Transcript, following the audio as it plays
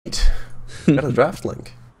Got a draft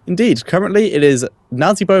link. Indeed. Currently, it is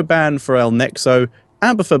Nazibo ban for El Nexo,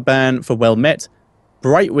 Abathur ban for Well Met,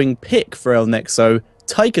 Brightwing pick for El Nexo,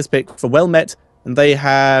 Tyker's pick for Well Met, and they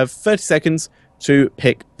have 30 seconds to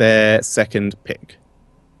pick their second pick.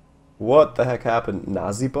 What the heck happened?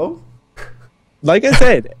 Nazibo? Like I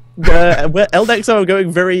said, El Nexo are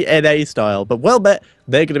going very NA style, but Well Met,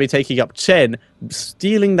 they're going to be taking up Chen,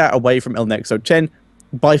 stealing that away from El Nexo. Chen,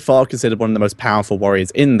 by far considered one of the most powerful warriors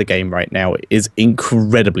in the game right now, is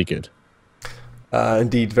incredibly good.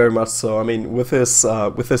 Indeed, very much so. I mean, with his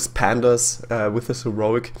pandas, with his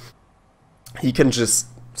heroic, he can just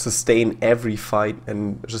sustain every fight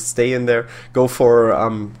and just stay in there. Go for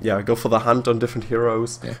the hunt on different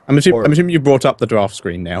heroes. Yeah. I'm assuming you brought up the draft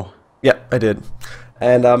screen now. Yeah, I did.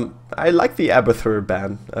 And I like the Abathur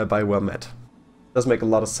ban by Well Met. Does make a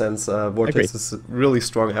lot of sense. Vortex is a really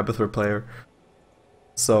strong Abathur player.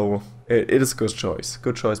 So it is a good choice.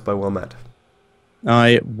 Good choice by Well Met.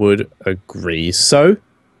 I would agree. So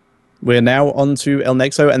we're now on to El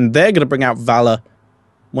Nexo, and they're going to bring out Valor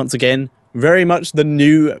once again. Very much the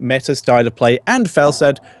new meta style of play, and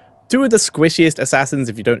Felstad, two of the squishiest assassins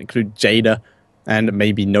if you don't include Jaina and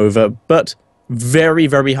maybe Nova, but very,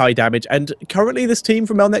 very high damage. And currently this team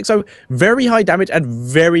from El Nexo, very high damage and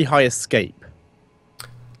very high escape.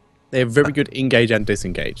 They have very good engage and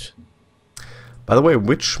disengage. By the way,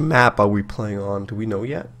 which map are we playing on? Do we know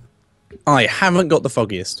yet? I haven't got the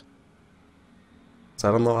foggiest. So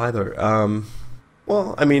I don't know either.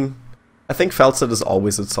 Well, I mean, I think Felstad is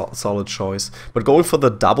always a solid choice, but going for the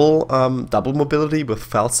double mobility with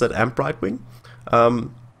Felstad and Brightwing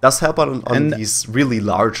does help out on these really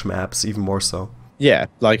large maps even more so. Yeah,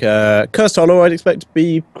 like Cursed Hollow I'd expect to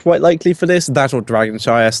be quite likely for this. That or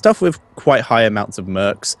Dragonshire, stuff with quite high amounts of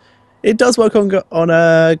mercs. It does work on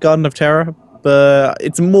Garden of Terror, but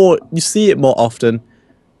it's more, you see it more often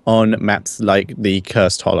on maps like the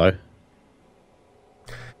Cursed Hollow.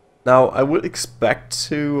 Now, I would expect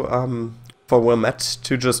to for Well Met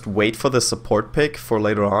to just wait for the support pick for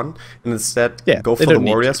later on, and instead go for the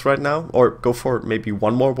warriors right now, or go for maybe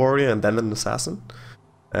one more warrior and then an assassin.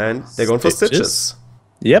 And they're going for Stitches.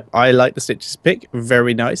 Yep, I like the Stitches pick.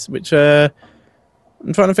 Very nice. Which I'm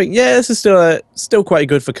trying to think. Yeah, this is still quite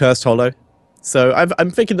good for Cursed Hollow. So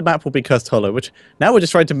I'm thinking the map will be Cursed Hollow, which now we're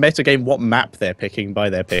just trying to metagame what map they're picking by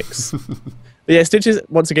their picks. But yeah, Stitches,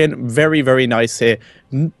 once again, very, very nice here.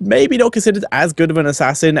 Maybe not considered as good of an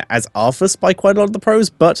assassin as Arthas by quite a lot of the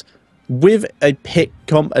pros, but with a pick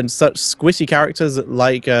comp and such squishy characters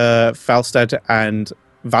like Falstad and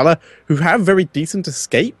Valor, who have very decent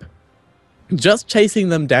escape, just chasing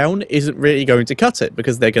them down isn't really going to cut it,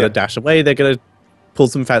 because they're going to dash away, they're going to pull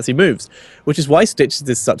some fancy moves, which is why Stitches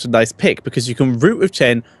is such a nice pick, because you can root with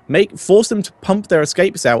Chen, force them to pump their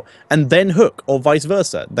escapes out, and then hook, or vice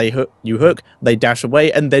versa. They hook, you hook, they dash away,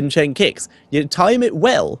 and then Chen kicks. You time it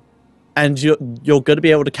well, and you're going to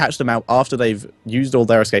be able to catch them out after they've used all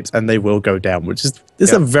their escapes, and they will go down, which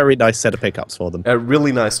is a very nice set of pickups for them.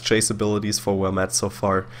 Really nice chase abilities for Well Met so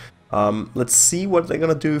far. Let's see what they're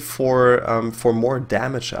gonna do for more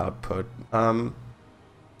damage output.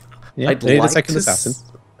 Yeah, they need a second assassin.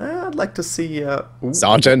 I'd like to see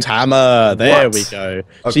Sergeant Hammer. There we go.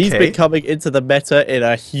 Okay. She's been coming into the meta in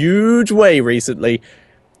a huge way recently,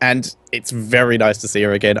 and it's very nice to see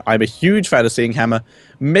her again. I'm a huge fan of seeing Hammer.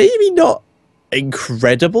 Maybe not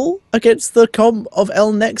incredible against the comp of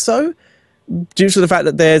El Nexo, due to the fact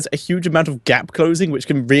that there's a huge amount of gap closing, which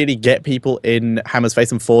can really get people in Hammer's face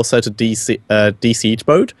and force her to de-siege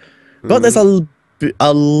mode. But there's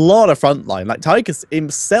a lot of frontline. Like, Tychus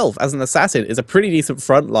himself, as an assassin, is a pretty decent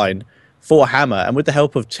frontline for Hammer, and with the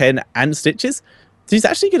help of Chen and Stitches, he's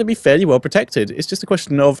actually going to be fairly well protected. It's just a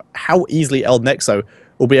question of how easily El Nexo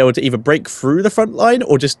will be able to either break through the front line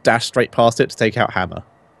or just dash straight past it to take out Hammer.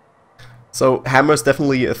 So Hammer is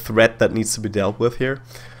definitely a threat that needs to be dealt with here.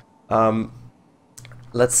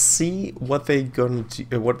 Let's see what they gonna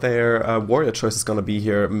do, what their warrior choice is gonna be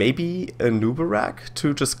here. Maybe a Nubarak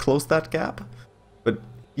to just close that gap, but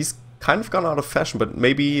he's kind of gone out of fashion. But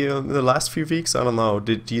maybe in the last few weeks, I don't know.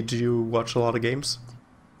 Did you watch a lot of games?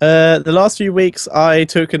 The last few weeks, I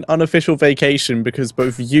took an unofficial vacation because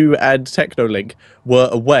both you and Technolink were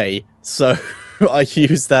away, so I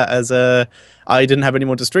used that as I didn't have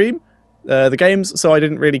anyone to stream the games, so I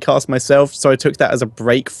didn't really cast myself. So I took that as a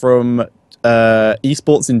break from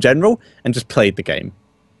esports in general and just played the game.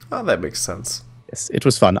 Oh, that makes sense. Yes, it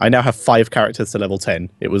was fun. I now have 5 characters to level 10.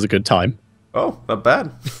 It was a good time. Oh, not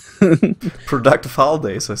bad. Productive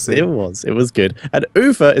holidays, I see. It was good. And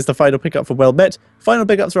Ufa is the final pickup for Well Met. Final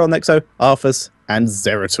pickups are on Nexo, Arthas, and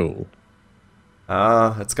Zeratul.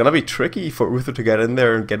 It's gonna be tricky for Uther to get in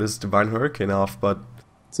there and get his Divine Hurricane off, but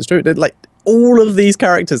It's true. Like, all of these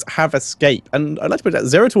characters have escape, and I'd like to put that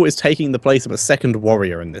Zeratul is taking the place of a second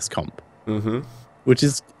warrior in this comp, which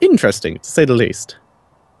is interesting to say the least.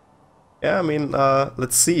 yeah, I mean,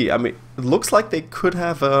 let's see. I mean, it looks like they could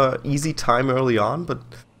have a easy time early on, but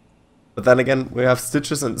then again, we have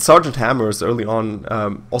Stitches and Sergeant Hammer is early on,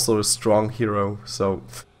 also a strong hero. So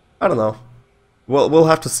I don't know. We'll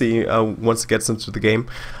have to see once it gets into the game.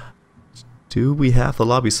 Do we have the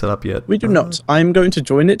lobby set up yet? We do not. I'm going to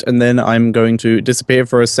join it, and then I'm going to disappear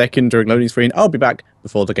for a second during loading screen. I'll be back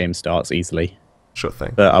before the game starts easily. Sure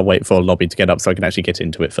thing. But I'll wait for a lobby to get up so I can actually get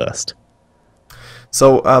into it first.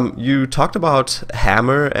 So, you talked about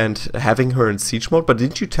Hammer and having her in Siege mode, but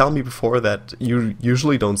didn't you tell me before that you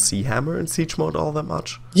usually don't see Hammer in Siege mode all that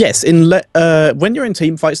much? Yes, when you're in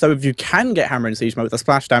team fights, though, if you can get Hammer in Siege mode, the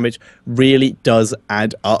splash damage really does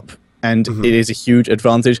add up, and it is a huge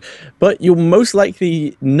advantage. But you'll most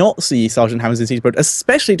likely not see Sergeant Hammers in Siege mode,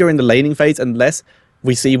 especially during the laning phase, unless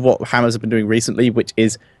we see what Hammers have been doing recently, which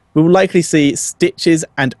is we'll likely see Stitches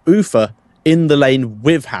and Uther in the lane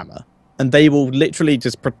with Hammer. And they will literally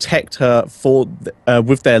just protect her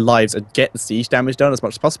with their lives and get the siege damage done as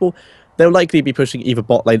much as possible. They'll likely be pushing either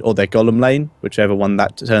bot lane or their golem lane, whichever one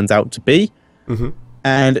that turns out to be,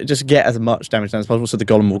 and just get as much damage done as possible so the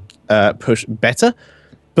golem will push better.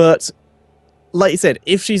 But like you said,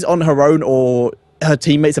 if she's on her own or her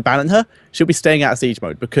teammates abandon her, she'll be staying out of siege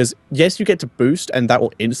mode because yes, you get to boost and that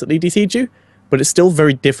will instantly de-siege you, but it's still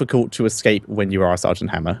very difficult to escape when you are a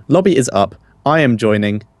Sergeant Hammer. Lobby is up. I am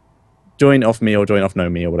joining. Join off me or join off no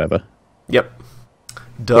me or whatever. Yep.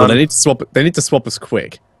 Done. Oh, they need to swap. They need to swap us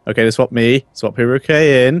quick. Okay, they swap me. Swap Hiruke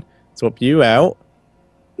in. Swap you out.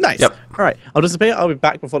 Nice. Yep. All right. I'll disappear. I'll be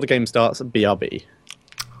back before the game starts. BRB.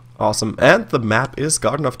 Awesome. And the map is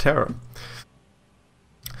Garden of Terror.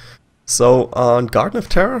 So on Garden of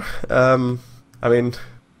Terror, I mean,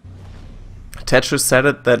 Tetris said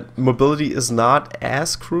it that mobility is not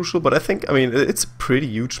as crucial, but I mean, it's a pretty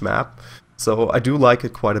huge map. So I do like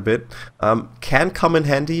it quite a bit. Can come in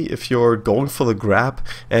handy if you're going for the grab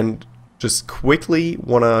and just quickly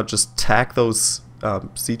want to just tag those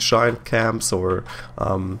Siege Giant camps or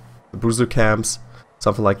the Bruiser camps,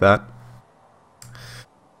 something like that.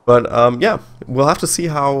 But yeah, we'll have to see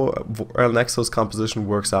how Nexo's composition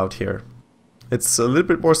works out here. It's a little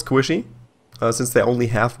bit more squishy since they only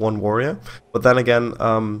have one warrior. But then again,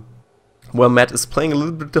 well, Matt is playing a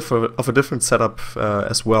little bit of a different setup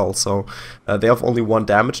as well, so they have only one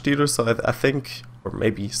damage dealer, so I think, or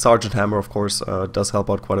maybe Sergeant Hammer, of course, does help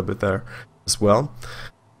out quite a bit there as well.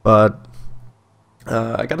 But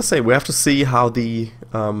I gotta say, we have to see how these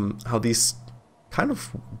kind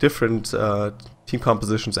of different team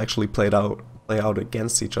compositions actually play out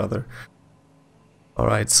against each other. All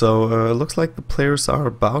right, so looks like the players are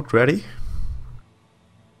about ready.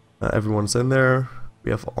 Everyone's in there. We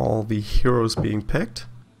have all the heroes being picked.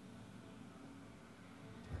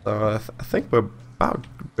 I think we're about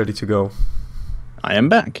ready to go. I am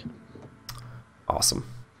back. Awesome.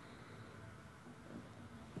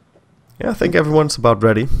 Yeah, I think everyone's about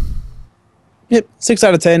ready. Yep, 6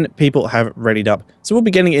 out of 10 people have readied up. So we'll be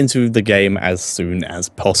getting into the game as soon as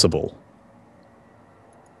possible.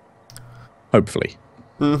 Hopefully.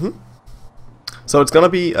 So it's gonna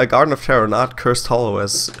be a Garden of Terror, not Cursed Hollow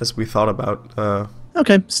as we thought about.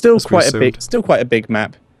 Okay, still quite a big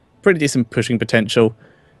map. Pretty decent pushing potential.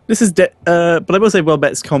 This is but I will say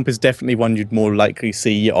Welbet's comp is definitely one you'd more likely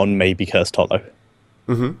see on maybe Cursed Hollow.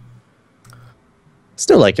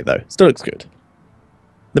 Still like it though. Still looks good.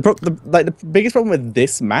 The biggest problem with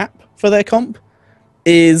this map for their comp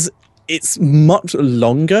is it's much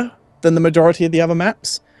longer than the majority of the other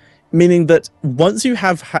maps, meaning that once you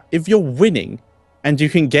have if you're winning and you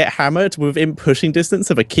can get hammered within pushing distance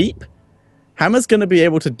of a keep, Hammer's going to be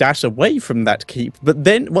able to dash away from that keep, but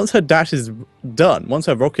then once her dash is done, once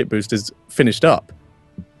her rocket boost is finished up,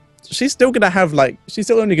 she's still going to have she's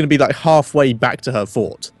still only going to be like halfway back to her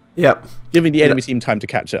fort. Yep. Giving the enemy team time to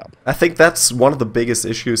catch up. I think that's one of the biggest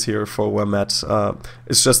issues here for Wemmet.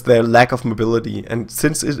 It's just their lack of mobility, and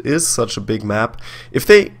since it is such a big map, if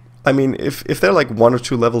they're like 1 or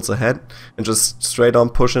 2 levels ahead and just straight on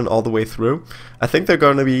pushing all the way through, I think they're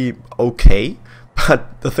going to be okay.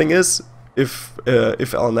 But the thing is, if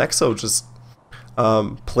Nexo just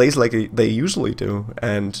plays like they usually do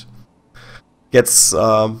and gets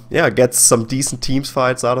some decent teams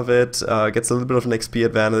fights out of it, gets a little bit of an XP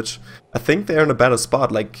advantage, I think they're in a better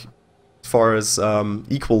spot, like as far as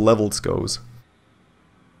equal levels goes.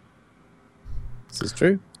 This is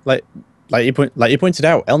true. Like you pointed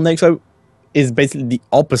out, El Nexo is basically the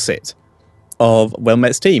opposite of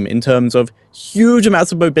Wellmet's team in terms of huge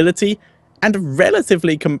amounts of mobility and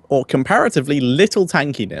relatively comparatively little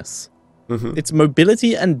tankiness. It's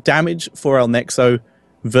mobility and damage for El Nexo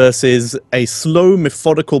versus a slow,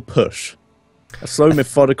 methodical push. A slow,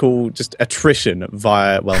 methodical just attrition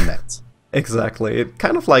via Wellmet. Exactly. It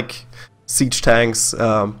kind of like siege tanks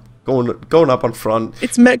going up on front.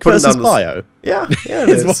 It's mech versus bio. Yeah, it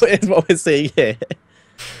is. It's what we're seeing here.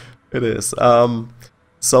 It is.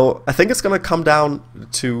 So I think it's gonna come down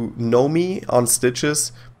to Nomi on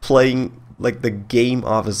Stitches playing like the game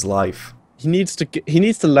of his life. He needs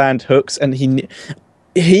to land hooks, and he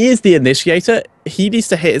is the initiator. He needs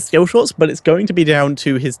to hit his skill shots, but it's going to be down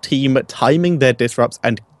to his team timing their disrupts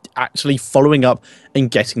and actually following up and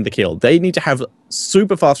getting the kill. They need to have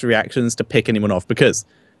super fast reactions to pick anyone off, because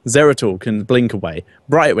Zeratul can blink away,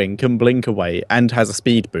 Brightwing can blink away and has a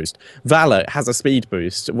speed boost. Valor has a speed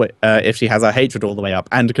boost if she has her hatred all the way up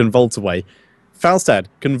and can volt away. Falstad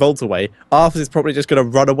can volt away. Arthas is probably just going to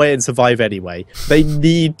run away and survive anyway. They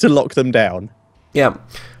need to lock them down. Yeah.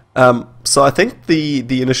 So I think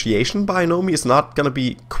the initiation by Nomi is not going to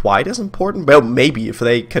be quite as important. Well, maybe if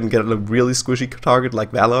they can get a really squishy target like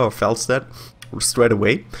Valor or Falstad straight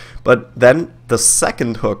away. But then the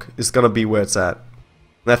second hook is going to be where it's at.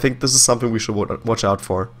 And I think this is something we should watch out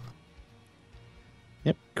for.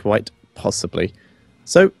 Yep, quite possibly.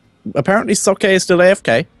 So, apparently Soke is still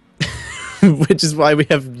AFK, which is why we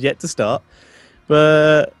have yet to start.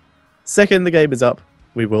 But second the game is up,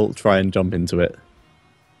 we will try and jump into it.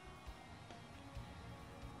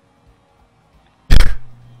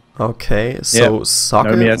 Okay, so yep.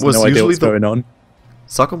 Sokka was no idea usually what's going on.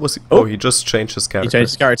 Sokka was... Oh, he just changed his character. He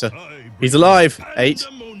changed his character. He's alive! 8.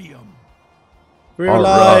 We're All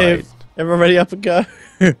alive! right. Everyone ready up and go?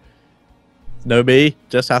 No me,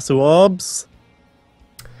 just Hasselhobbs.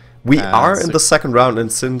 We are in the second round,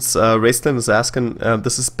 and since Raistlin is asking,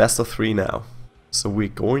 this is best of 3 now. So we're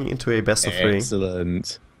going into a best of 3.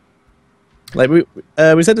 Excellent. Like we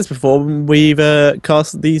said this before, we've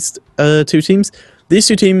cast these 2 teams. These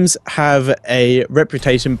 2 teams have a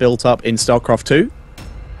reputation built up in StarCraft 2.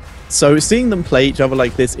 So seeing them play each other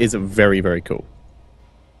like this is very, very cool.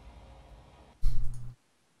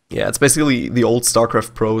 Yeah, it's basically the old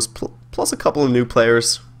StarCraft pros plus a couple of new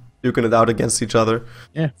players duking it out against each other.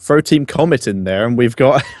 Yeah, throw Team Comet in there, and we've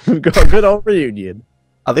got a good old reunion.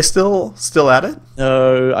 Are they still at it?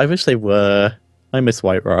 No, I wish they were. I miss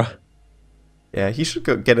White Ra. Yeah, he should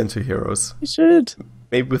get into Heroes. He should.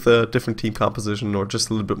 Maybe with a different team composition or just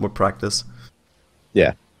a little bit more practice.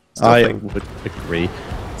 Yeah, I would agree.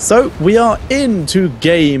 So we are into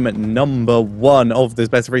game number 1 of this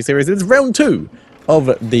best of 3 series. It's round 2 of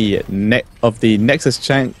the Nexus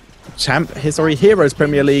Heroes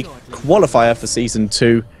Premier League qualifier for Season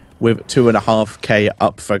 2 with 2.5k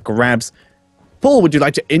up for grabs. Paul, would you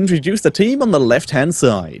like to introduce the team on the left-hand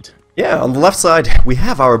side? Yeah, on the left side, we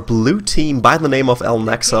have our blue team by the name of El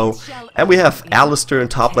Nexo, and we have Alistair in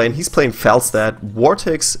top lane. He's playing Falstad.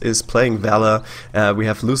 Vortex is playing Valor. We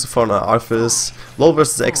have Lucifer and Arthas. Low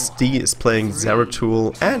vs XD is playing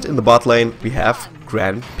Zeratul, and in the bot lane, we have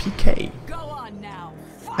Grand PK.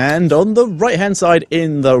 And on the right-hand side,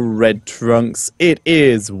 in the red trunks, it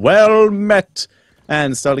is Well Met.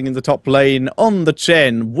 And starting in the top lane, on the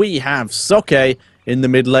Chen, we have Soke. In the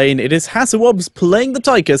mid lane, it is Hasselhobbs playing the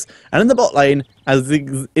Tychus. And in the bot lane,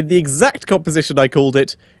 in the exact composition I called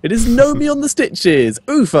it, it is Nomi on the Stitches,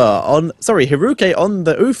 Hiruke on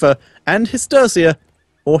the Ufa, and Hysterica,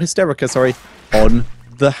 on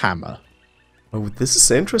the Hammer. Oh, this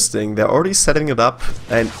is interesting. They're already setting it up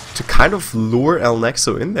and to kind of lure El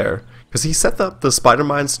Nexo in there. Because he set up the spider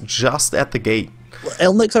mines just at the gate.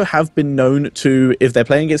 El Nexo have been known to, if they're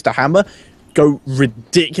playing against a Hammer, go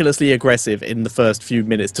ridiculously aggressive in the first few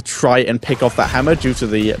minutes to try and pick off that Hammer due to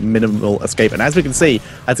the minimal escape. And as we can see,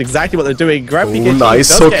 that's exactly what they're doing.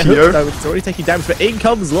 Nice hook here. It's already taking damage, but in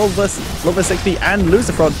comes Lolver 60 and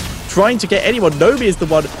Lucifer trying to get anyone. Nomi is the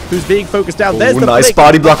one who's being focused down. There's the nice flick.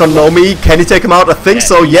 body block on Nomi. Can he take him out? I think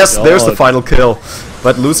so. Yes, there's the final kill.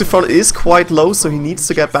 But Lucifer is quite low, so he needs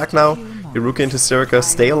to get back now. Hiruke and Hysterica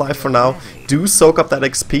stay alive for now. Do soak up that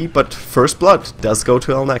XP, but first blood does go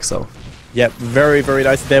to El Nexo. Yep, very, very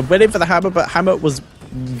nice. They're waiting for the Hammer, but Hammer was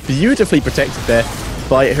beautifully protected there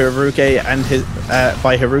by Hiruke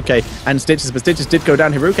and Stitches. But Stitches did go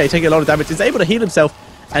down. Hiruke taking a lot of damage. Is able to heal himself,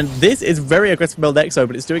 and this is very aggressive from El Nexo,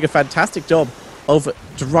 but it's doing a fantastic job of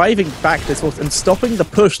driving back this horse and stopping the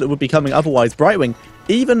push that would be coming otherwise. Brightwing,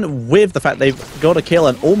 even with the fact they've got a kill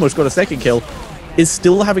and almost got a second kill, is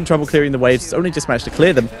still having trouble clearing the waves. It's only just managed to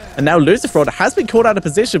clear them. And now Lucifer has been caught out of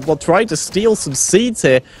position while trying to steal some seeds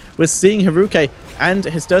here. We're seeing Hiruke and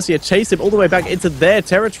Hystercia chase him all the way back into their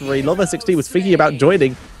territory. Lova60 was thinking about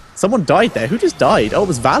joining. Someone died there. Who just died? Oh, it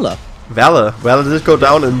was Valor. Valor did go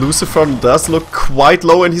down, and Lucifron does look quite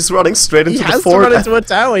low, and he's running straight into the fort. He has to run into a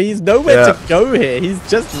tower. He's nowhere to go here. He's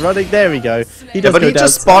just running. There we go. But he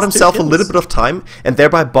just bought himself a little bit of time, and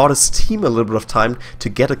thereby bought his team a little bit of time to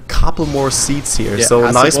get a couple more seats here. Yeah,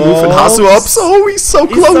 so nice move, and Hasuops. Oh, he's so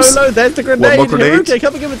close. He's so low. There's the grenade. One more grenade. Hiruke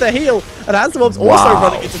coming in with the heal, and Hasuops also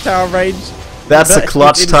running into tower range. That's a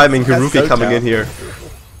clutch timing. Hiruke coming in here.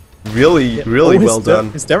 Really well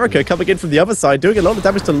done. Hysterica coming in from the other side, doing a lot of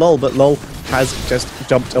damage to LoL, but LoL has just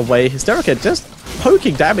jumped away. Hysterica just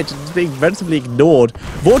poking damage and being relatively ignored.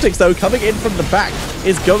 Vortex, though, coming in from the back,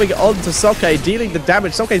 is going on to Soke, dealing the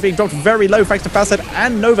damage. Soke is being dropped very low thanks to Falset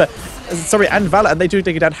and Nova. Sorry, and Valor, and they do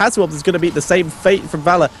take it down. Hasuops is going to meet the same fate from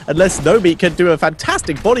Valor unless Nomi can do a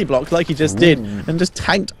fantastic body block like he just did and just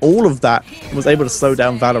tanked all of that and was able to slow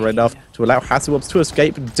down Valor enough to allow Hasuops to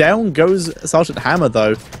escape. Down goes Sergeant Hammer,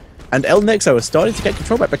 though. And El Nexo is starting to get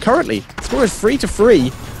control back, but currently, the score is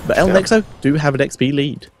 3-3, but El Nexo do have an XP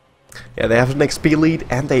lead. Yeah, they have an XP lead,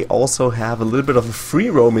 and they also have a little bit of a free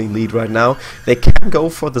roaming lead right now. They can go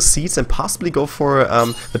for the seats and possibly go for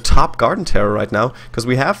the top Garden Terror right now, because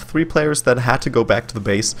we have 3 players that had to go back to the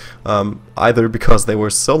base, either because they were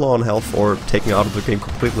so low on health or taken out of the game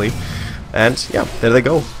completely. And yeah, there they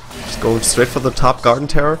go. Just going straight for the top Garden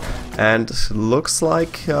Terror, and looks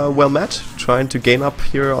like well met, trying to gain up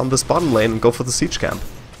here on this bottom lane and go for the siege camp.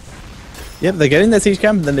 Yep, they're getting their siege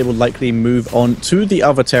camp, and then they will likely move on to the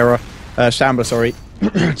other Terror, Shambler, sorry,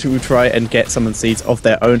 to try and get some seeds of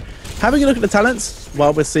their own. Having a look at the talents,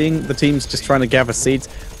 while we're seeing the teams just trying to gather seeds,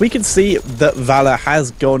 we can see that Valor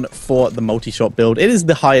has gone for the multi-shot build. It is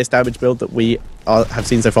the highest damage build that we have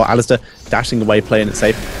seen so far. Alistair dashing away, playing it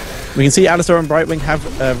safe. We can see Alistair and Brightwing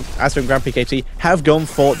have, Alistair and Grand PKT have gone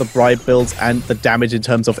for the Bribe builds and the damage in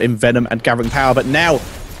terms of Envenom and gathering power, but now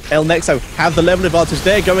El Nexo have the level advantage.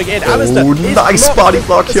 They're going in. Alistair nice body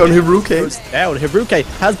block here on Hiruke. Down. Hiruke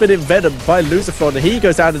has been envenomed by Lucifron. He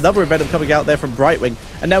goes down. Another envenom coming out there from Brightwing.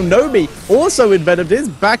 And now Nomi, also envenomed, is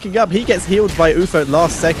backing up. He gets healed by Ufa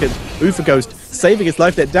last second. Ufa Ghost saving his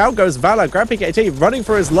life there. Down goes Valor. Grand PKT running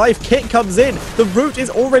for his life. Kit comes in. The route is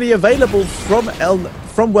already available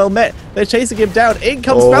from Well Met. They're chasing him down. In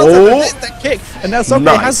comes Falcon. The kick. And now Soke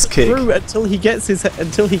has through until he gets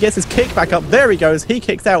his kick back up. There he goes. He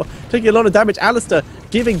kicks out, taking a lot of damage. Alistair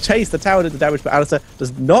giving chase. The tower did the damage, but Alistair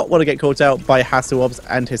does not want to get caught out by Hasuops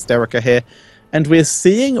and Hysterica here. And we're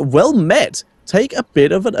seeing Well Met take a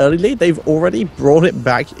bit of an early lead. They've already brought it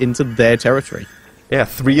back into their territory. Yeah,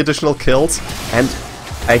 3 additional kills, and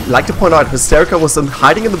I'd like to point out, Hysterica was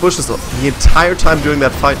hiding in the bushes the entire time during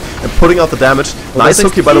that fight and putting out the damage. Nice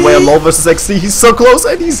hooky, by the way, on LoL versus XD. He's so close,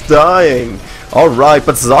 and he's dying. Alright,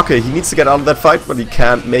 but Zokke, he needs to get out of that fight, but he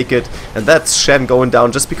can't make it. And that's Shen going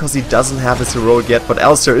down just because he doesn't have his heroic yet, but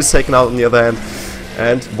Alistair is taken out on the other hand.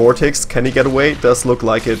 And Vortex, can he get away? Does look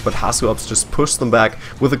like it, but Hasuops just pushed them back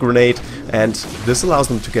with a grenade, and this allows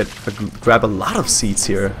them to grab a lot of seats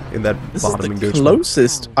here in that bottom engagement. This is the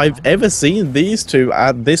closest I've ever seen these two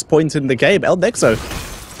at this point in the game. El Nexo,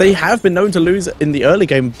 they have been known to lose in the early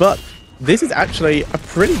game, but this is actually a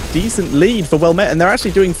pretty decent lead for Well Met, and they're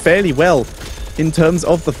actually doing fairly well in terms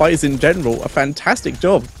of the fights in general. A fantastic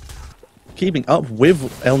job keeping up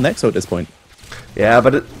with El Nexo at this point. Yeah,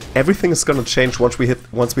 but everything is gonna change once we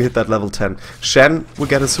hit that level 10. Shen will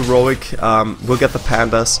get his heroic, we'll get the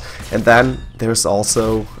pandas, and then there's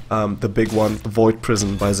also the big one, the Void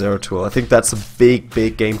Prison by Zeratul. I think that's a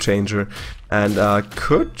big game changer, and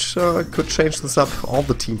could change this up, all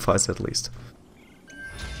the team fights at least.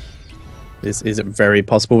 This is very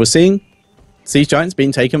possible. We're seeing Siege Giants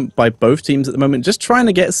being taken by both teams at the moment, just trying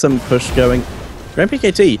to get some push going. Grand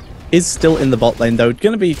PKT is still in the bot lane, though,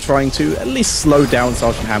 going to be trying to at least slow down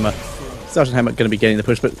Sergeant Hammer. Sergeant Hammer going to be getting the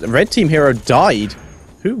push, but the red team hero died.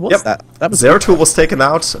 Who was that? That was Zeratul was taken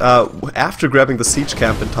out after grabbing the siege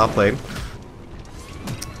camp in top lane.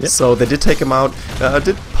 Yep. So they did take him out.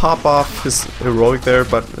 Did pop off his heroic there,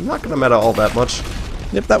 but not going to matter all that much.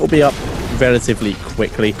 Yep, that will be up relatively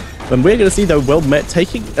quickly. And we're going to see, though, Well Met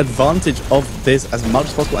taking advantage of this as much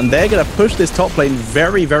as possible, and they're going to push this top lane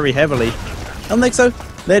very heavily. El Nexo,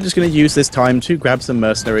 they're just going to use this time to grab some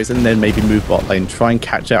mercenaries and then maybe move bot lane, try and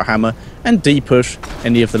catch out Hammer and de-push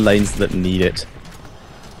any of the lanes that need it.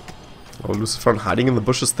 Oh, Lucifron hiding in the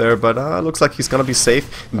bushes there, but looks like he's going to be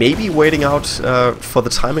safe. Maybe waiting out for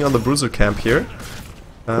the timing on the Bruiser camp here.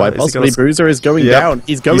 Quite possibly. Bruiser is going down.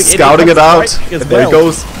 He's scouting it out. And there he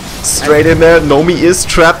goes. Straight in there. Nomi is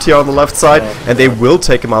trapped here on the left side, and they will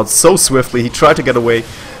take him out so swiftly. He tried to get away.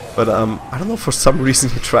 But I don't know, for some reason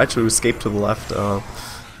he tried to escape to the left.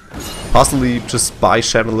 Possibly just buy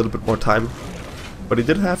Shen a little bit more time. But he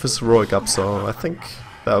did have his heroic up, so I think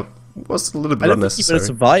that was a little bit I don't unnecessary. think he would have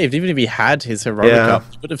survived, even if he had his heroic up.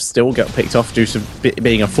 He would have still got picked off due to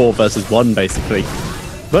being a 4 versus 1, basically.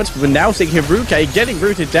 But we're now seeing Hiruke getting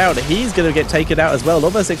rooted down. He's going to get taken out as well.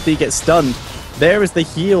 Lova60 gets stunned. There is the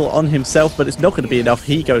heal on himself, but it's not going to be enough.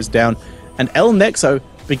 He goes down. And El Nexo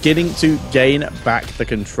beginning to gain back the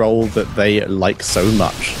control that they like so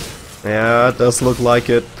much. Yeah, it does look like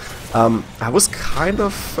it. I was kind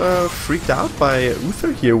of freaked out by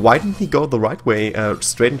Uther here. Why didn't he go the right way,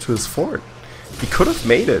 straight into his fort? He could have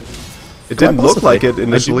made it. It didn't look like it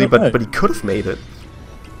initially, but he could have made it.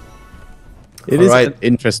 It is an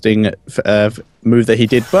interesting move that he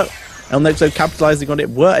did, but El Nexo capitalizing on it,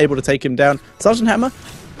 were able to take him down. Sergeant Hammer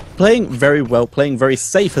playing very well, playing very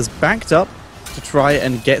safe, has backed up to try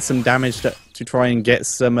and get some damage, to try and get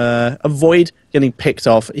some avoid getting picked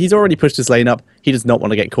off. He's already pushed his lane up. He does not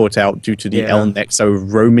want to get caught out due to the El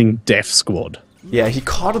Nexo roaming death squad. Yeah, he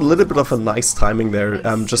caught a little bit of a nice timing there,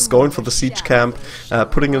 just going for the siege camp,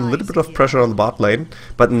 putting a little bit of pressure on the bot lane,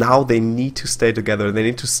 but now they need to stay together, they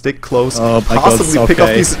need to stick close, possibly pick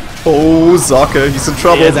up these... Oh, Zocke, he's in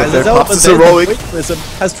trouble, but there pops his heroic.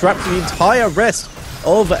 Has trapped the entire rest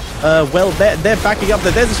of, well, they're backing up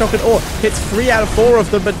there. There's a shock and ore. Hits 3 out of 4 of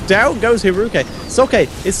them, but down goes Hiruke. Soke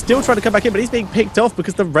is still trying to come back in, but he's being picked off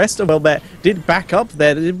because the rest of Wellmet did back up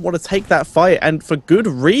there. They didn't want to take that fight, and for good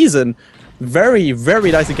reason. Very,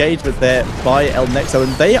 very nice engagement there by El Nexo,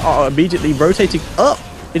 and they are immediately rotating up.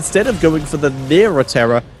 Instead of going for the nearer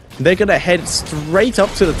Terra, they're going to head straight up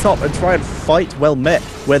to the top and try and fight Wellmet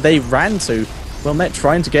where they ran to. Wellmet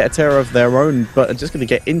trying to get a Terra of their own, but are just going to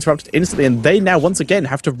get interrupted instantly, and they now once again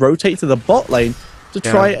have to rotate to the bot lane to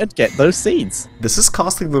try and get those seeds. This is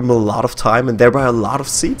costing them a lot of time and thereby a lot of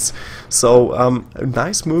seeds. So a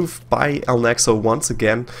nice move by El Nexo once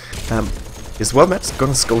again. Is Wellmet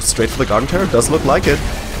gonna go straight for the Garden Terror? Does look like it.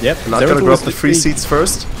 Yep. Not gonna grab the free seeds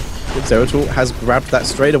first. Zeratul has grabbed that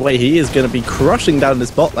straight away. He is gonna be crushing down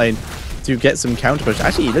this bot lane to get some counter push.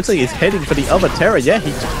 Actually, it looks like he's heading for the other Terror. Yeah,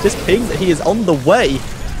 he just pinged that he is on the way,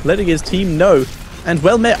 letting his team know. And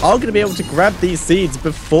Wellmet are going to be able to grab these seeds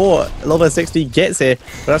before Lova60 gets here,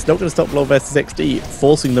 but that's not going to stop Lova60,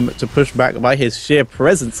 forcing them to push back by his sheer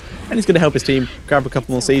presence. And he's going to help his team grab a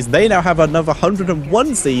couple more seeds. They now have another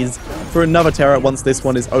 101 seeds for another Terra once this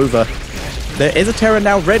one is over. There is a Terra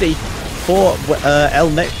now ready for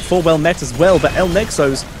Wellmet as well, but El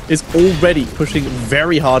Nexos is already pushing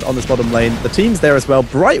very hard on this bottom lane. The team's there as well.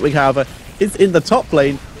 Brightwing, however, is in the top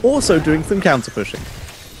lane, also doing some counter pushing.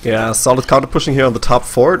 Yeah, solid counter pushing here on the top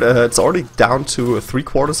fort. It's already down to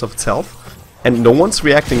 3/4 of its health, and no one's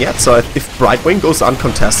reacting yet. So if Brightwing goes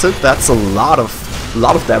uncontested, that's a lot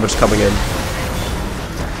of damage coming in.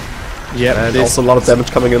 Yeah, and also a lot of damage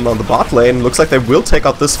coming in on the bot lane. Looks like they will take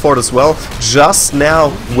out this fort as well. Just now,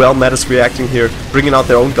 Wellmet is reacting here, bringing out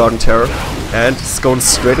their own Garden Terror, and it's going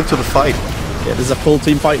straight into the fight. Yeah, there's a full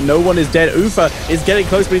team fight. No one is dead. Ufa is getting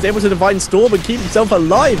close, but he's able to Divine Storm and keep himself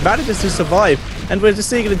alive. Manages to survive. And we're just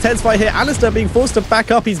seeing an intense fight here. Alistair being forced to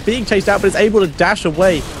back up. He's being chased out, but is able to dash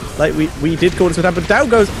away. Like we did call this one, but down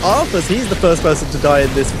goes Arthas. He's the first person to die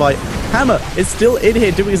in this fight. Hammer is still in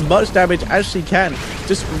here doing as much damage as she can.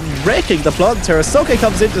 Just wrecking the Plant Terror. Soke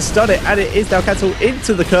comes in to stun it, and it is now cancelled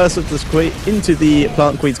into the curse of the Queen, into the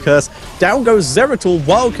Plant Queen's curse. Down goes Zeratul,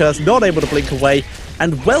 Wild Curse, not able to blink away.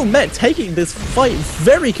 And Wellmet taking this fight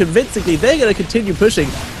very convincingly. They're going to continue pushing.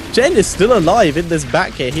 Jen is still alive in this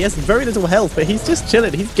back here. He has very little health, but he's just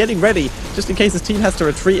chilling. He's getting ready, just in case his team has to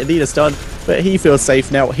retreat and need a stun. But he feels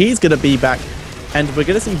safe now. He's going to be back. And we're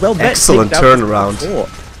going to see Wellmet. Excellent turnaround.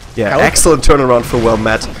 Yeah, excellent turnaround for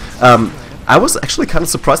Wellmet. I was actually kind of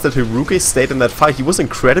surprised that Hiruke stayed in that fight. He was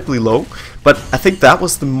incredibly low, but I think that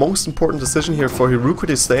was the most important decision here for Hiruke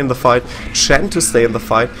to stay in the fight, Shen to stay in the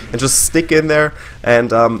fight, and just stick in there and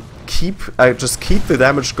just keep the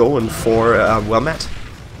damage going for Wellmet.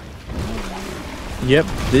 Yep,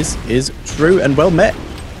 this is true, and Wellmet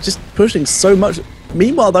just pushing so much.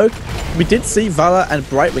 Meanwhile, though, we did see Vala and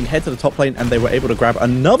Brightwing head to the top lane, and they were able to grab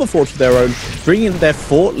another fort of their own, bringing their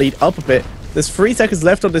fort lead up a bit. There's 3 seconds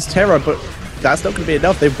left on this Terra, but that's not going to be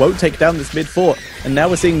enough. They won't take down this mid fort. And now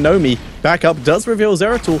we're seeing Nomi back up, does reveal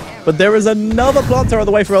Zeratul, but there is another Planter on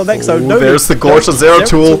the way for El Nexo. Nomi, there's the Gorge on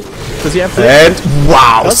Zeratul. Does he have and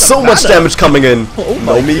wow, so much damage coming in.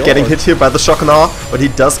 Nomi getting hit here by the shock and awe, but he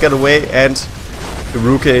does get away, and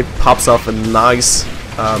Hiruke pops off a nice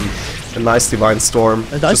Divine Storm.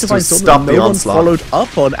 A nice Divine Storm stop that no one followed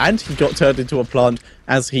up on, and he got turned into a plant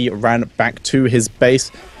as he ran back to his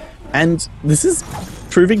base. And this is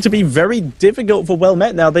proving to be very difficult for Well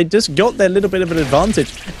Met now. They just got their little bit of an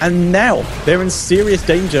advantage, and now they're in serious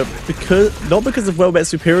danger, because not because of Well Met's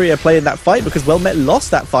superior play in that fight, because Well Met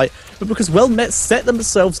lost that fight, but because Well Met set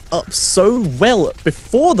themselves up so well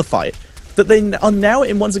before the fight that they are now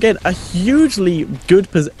in, once again, a hugely good,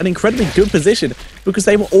 an incredibly good position, because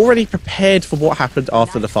they were already prepared for what happened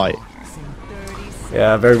after the fight.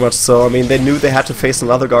 Yeah, very much so. I mean, they knew they had to face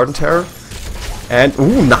another Garden Terror. And,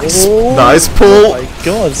 ooh, nice pull. Oh my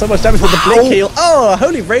god, so much damage with the Blink Heal. Oh,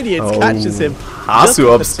 Holy Radiance catches him.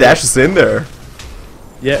 Hasu dashes in there.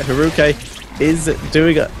 Yeah, Haruke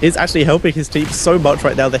is actually helping his team so much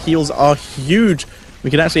right now. The heals are huge. We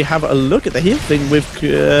can actually have a look at the heal thing with,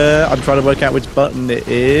 I'm trying to work out which button it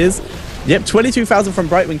is. Yep, 22,000 from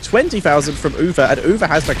Brightwing, 20,000 from Uva, and Uva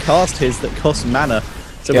has to cast his that costs mana.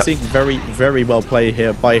 So we're seeing very, very well played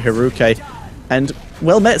here by Haruke. And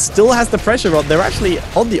Well Met still has the pressure on. They're actually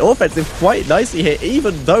on the offensive quite nicely here,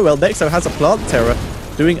 even though Nexo has a Plant Terror,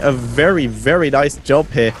 doing a very, very nice job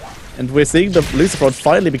here. And we're seeing the Lucifer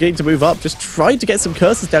finally beginning to move up, just trying to get some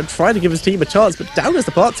curses down, trying to give his team a chance, but down is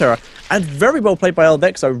the Plant Terror. And very well played by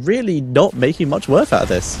Nexo, really not making much worth out of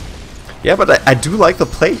this. Yeah, but I do like the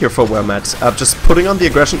play here for Well Met. Just putting on the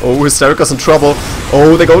aggression. Oh, Hysterica's in trouble.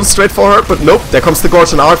 Oh, they're going straight for her, but nope, there comes the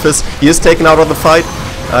Gorge and Arthas. He is taken out of the fight.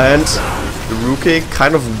 And Haruke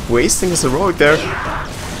kind of wasting his heroic there.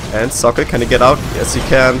 And Socket, can he get out? Yes, he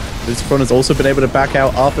can. Lucifer has also been able to back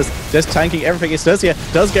out. Arthas just tanking everything. Estacia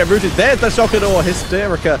does get rooted. There's the Shockador.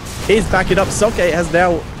 Hysterica is backing up. Socket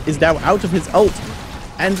is now out of his ult.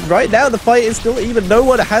 And right now the fight is still even. No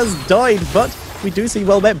one has died, but we do see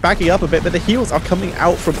Well Met backing up a bit, but the heals are coming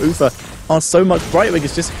out from Ufa are so much. Brightwing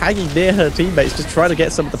is just hanging near her teammates, just trying to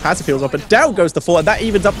get some of the passive heals off, but down goes the 4, and that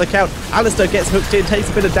evens up the count. Alistair gets hooked in, takes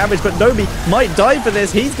a bit of damage, but Nomi might die for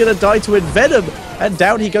this. He's going to die to Envenom, and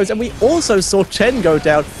down he goes. And we also saw Chen go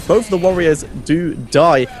down. Both the warriors do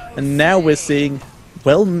die, and now we're seeing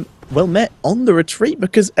Well Met on the retreat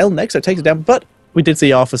because El Nexo takes it down, but we did see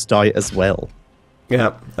Arthas die as well.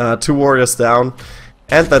 Yeah, 2 warriors down.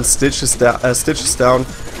 And then Stitch is down.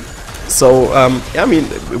 So, yeah, I mean,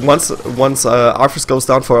 once Arthas goes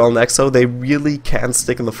down for El Nexo, they really can't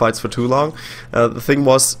stick in the fights for too long. The thing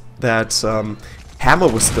was that Hammer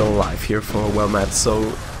was still alive here for Well Met,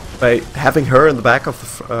 so by having her in the back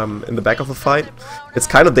of the fight, it's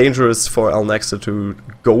kind of dangerous for El Nexo to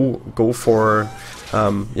go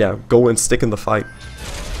and stick in the fight.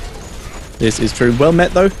 This is true. Well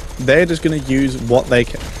Met though, they're just going to use what they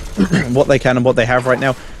can. What they can and what they have right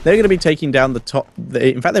now. They're going to be taking down the top.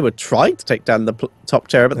 In fact, they were trying to take down the top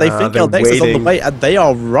terror, but they think El Nexo's on the way, and they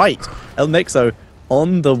are right. El Nexo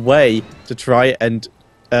on the way to try and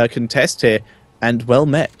contest here, and Well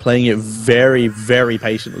Met playing it very, very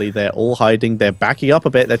patiently. They're all hiding. They're backing up a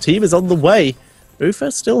bit. Their team is on the way.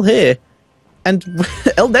 Ufa's still here, and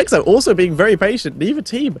El Nexo also being very patient. Neither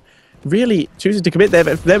team really choosing to commit there,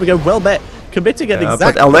 but there we go. Well Met committing at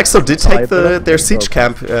exactly. But El Nexo did take their siege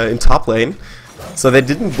camp in top lane, so they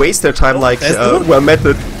didn't waste their time like Well Met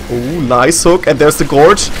did. Ooh, nice hook, and there's the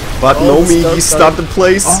Gorge, but Nomi, he's stunned in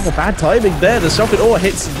place. Oh, bad timing there. The Shockador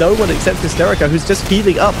hits no one except Hysterica, who's just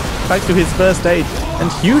healing up thanks to his first aid,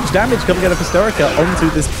 and huge damage coming out of Hysterica onto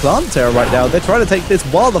this Plant Terror right now. They're trying to take this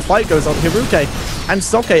while the fight goes on. Haruke and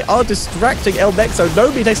Soke are distracting El Nexo.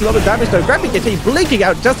 Nomi takes a lot of damage though, grabbing your team, blinking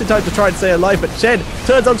out just in time to try and stay alive, but Chen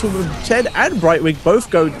turns onto him. Chen and Brightwing both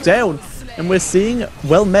go down, and we're seeing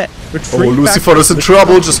Well Met retreat. Oh, Lucifer is in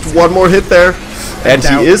trouble, just one more hit there. And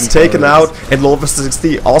he is taken out, and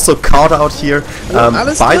Lord60 also caught out here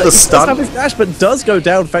by the stun. Does have his dash, but does go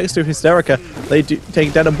down thanks to Hysterica. They do take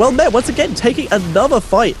it down, and Well Met once again taking another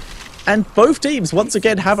fight. And both teams once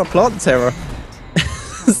again have a Plant Terror.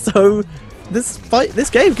 So this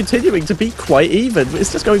game continuing to be quite even.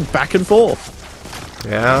 It's just going back and forth.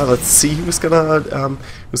 Yeah, let's see who's gonna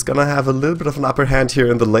have a little bit of an upper hand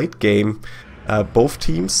here in the late game. Both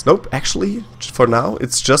teams. Nope, actually, for now,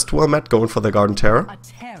 it's just Well Met going for the Garden Terror. A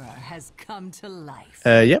terror has come to life.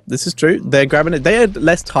 Yep, this is true. They're grabbing it. They had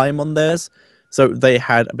less time on theirs, so they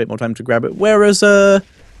had a bit more time to grab it. Whereas El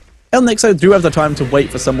Nexo do have the time to wait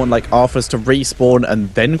for someone like Arthas to respawn and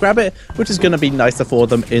then grab it, which is going to be nicer for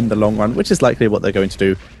them in the long run, which is likely what they're going to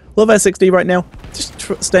do. Love 60 right now, just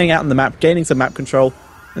staying out on the map, gaining some map control.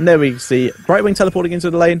 And there we see Brightwing teleporting into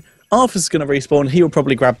the lane. Arthas is going to respawn. He will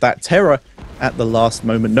probably grab that Terror at the last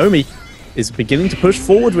moment. Nomi is beginning to push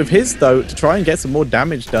forward with his, though, to try and get some more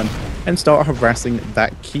damage done and start harassing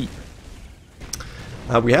that keep.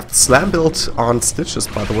 We have the slam build on Stitches,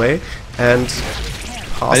 by the way, and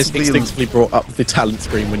possibly... I just instinctively brought up the talent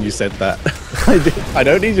screen when you said that. I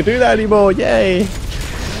don't need to do that anymore, yay!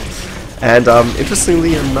 And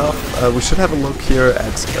interestingly enough, we should have a look here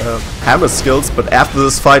at Hammer's skills, but after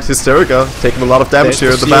this fight, Hysterica taking a lot of damage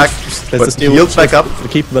here in the back, but healed back up. To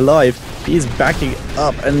keep him alive, he's backing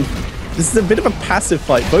up, and this is a bit of a passive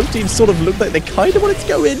fight. Both teams sort of looked like they kind of wanted to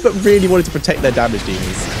go in, but really wanted to protect their damage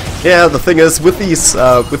demons. Yeah, the thing is, with these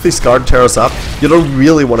Garden Terrors up, you don't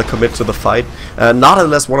really want to commit to the fight. Not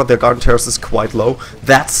unless one of their Garden Terrors is quite low.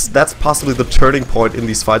 That's possibly the turning point in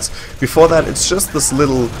these fights. Before that, it's just this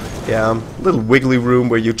little wiggly room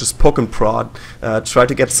where you just poke and prod, try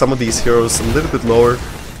to get some of these heroes a little bit lower.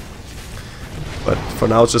 But for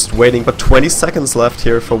now, it's just waiting. But 20 seconds left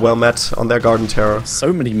here for Well-Met on their Garden Terror.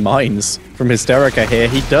 So many mines from Hysterica here.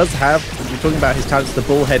 He does have, we're talking about his talents, the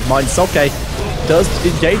Bullhead mine. Soke does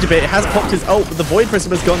engage a bit. It has popped his ult, but the Void Prism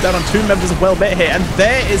has gone down on 2 members of Well-Met here. And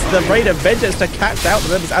there is the Raid of Vengeance to catch out the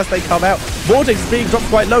members as they come out. Vortex is being dropped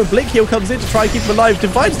quite low. Blink Heal comes in to try and keep him alive.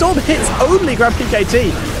 Divine Storm hits only Grand PKT,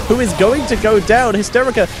 who is going to go down.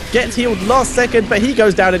 Hysterica gets healed last second, but he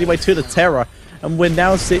goes down anyway to the Terror. And we're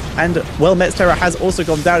now and Well-Met's Terror has also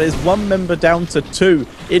gone down. It is 1 member down to 2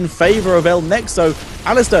 in favor of El Nexo.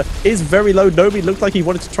 Alistair is very low. Nobi looked like he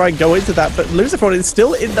wanted to try and go into that, but Lucifer is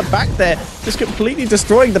still in the back there, just completely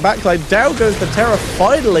destroying the backline. Down goes the Terror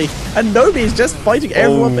finally, and Nobi is just fighting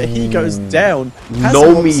everyone, but he goes down.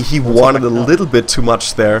 Nomi, he wanted a little bit too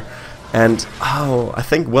much there. And, I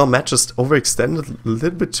think Well-Met just overextended a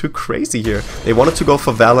little bit too crazy here. They wanted to go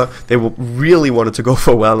for Valor. They really wanted to go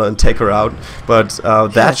for Valor and take her out. But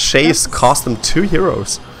that chase cost them 2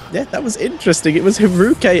 heroes. Yeah, that was interesting. It was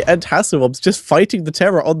Haruke and Hasselhoff just fighting the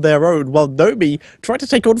Terror on their own, while Nomi tried to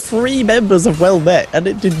take on 3 members of Well-Met, and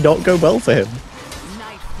it did not go well for him.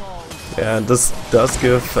 Yeah, and this does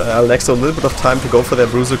give Nexo a little bit of time to go for their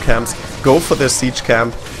Bruiser camps, go for their Siege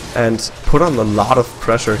camp, and put on a lot of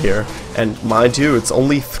pressure here. And mind you, it's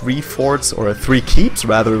only 3 forts, or 3 keeps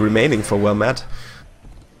rather, remaining for Well-Met.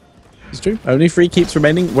 It's true. Only 3 keeps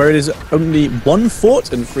remaining, where it is only 1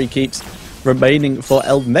 fort and 3 keeps remaining for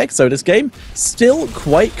El Nexo. This game still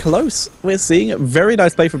quite close. We're seeing a very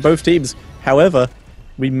nice play from both teams. However,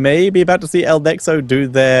 we may be about to see El Nexo do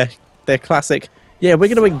their classic, yeah,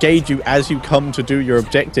 we're going to engage you as you come to do your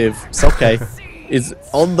objective. Soke is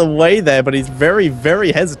on the way there, but he's very,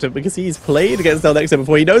 very hesitant because he's played against El Nexo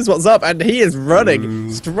before. He knows what's up, and he is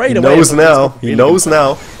running straight away. He knows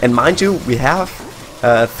now. And mind you, we have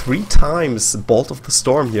 3 times Bolt of the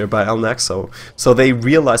Storm here by El Nexo. So they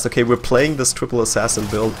realized, okay, we're playing this triple assassin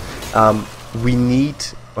build. We need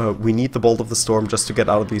the Bolt of the Storm just to get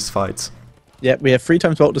out of these fights. Yeah, we have 3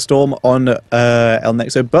 times Bolt of the Storm on El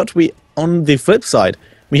Nexo, but on the flip side,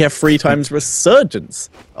 we have 3 times Resurgence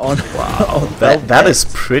on. Wow, that is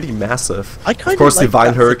pretty massive. Of course, like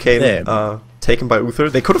Divine Hurricane taken by Uther.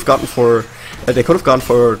 They could have gone for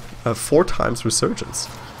 4 times Resurgence.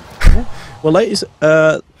 Well, like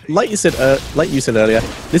you said earlier,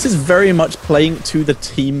 this is very much playing to the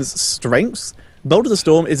team's strengths. Bolt of the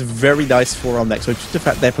Storm is very nice for El Nexo, just the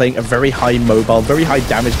fact they're playing a very high mobile, very high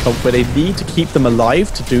damage comp where they need to keep them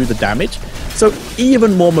alive to do the damage. So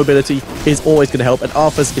even more mobility is always going to help, and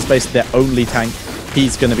Arthas is basically their only tank.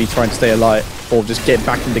 He's going to be trying to stay alive or just get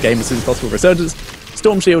back in the game as soon as possible. Resurgence,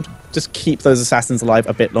 Storm Shield, just keep those assassins alive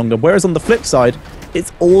a bit longer. Whereas on the flip side,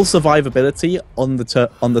 it's all survivability on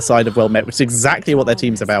the side of Well-Met, which is exactly what their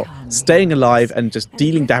team's about. Staying alive and just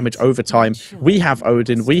dealing damage over time. We have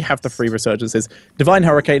Odin, we have the 3 Resurgences. Divine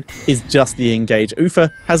Hurricane is just the engage. Uther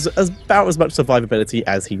has about as much survivability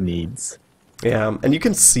as he needs. Yeah, and you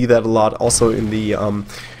can see that a lot also in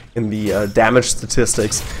the damage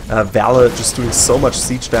statistics. Valor just doing so much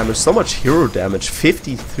siege damage, so much hero damage,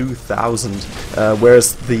 52,000,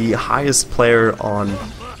 whereas the highest player on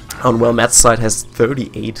Well-Met's side has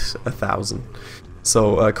 38,000.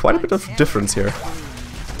 So quite a bit of difference here.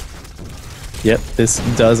 Yep, this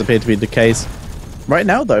does appear to be the case. Right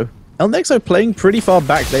now, though, El Nexo playing pretty far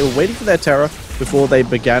back. They were waiting for their Terror before they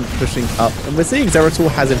began pushing up. And we're seeing Zeratul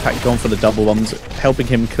has in fact gone for the double bombs, helping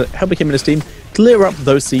him and his team clear up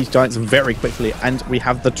those siege giants very quickly. And we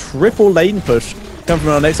have the triple lane push coming from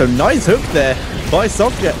El Nexo. Nice hook there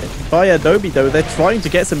by Adobe, though. They're trying to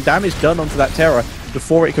get some damage done onto that Terror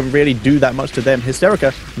before it can really do that much to them.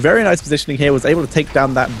 Hysterica, very nice positioning here, was able to take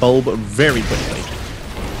down that bulb very quickly.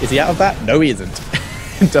 Is he out of that? No, he isn't.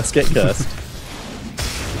 Does get cursed.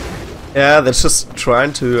 Yeah, they're just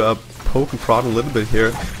trying to poke and prod a little bit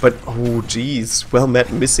here, but oh geez,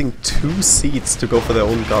 Well-Met missing 2 seats to go for their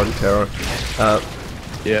own Garden Terror.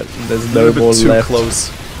 Yeah, there's no more too left.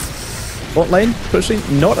 Close. Bot lane pushing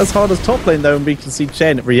not as hard as top lane though, and we can see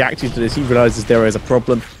Chen reacting to this. He realizes there is a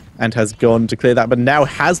problem, and has gone to clear that, but now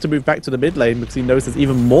has to move back to the mid lane because he knows there's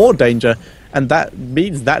even more danger, and that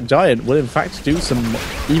means that giant will in fact do some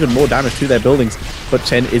even more damage to their buildings. But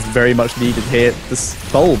Chen is very much needed here. This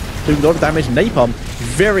bulb doing a lot of damage. Napalm,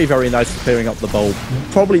 very, very nice for clearing up the bulb.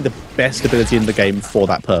 Probably the best ability in the game for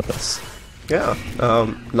that purpose. Yeah,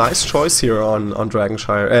 nice choice here on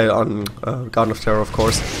Dragonshire, on Garden of Terror, of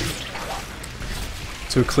course,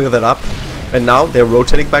 to clear that up. And now they're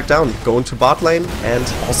rotating back down, going to bot lane, and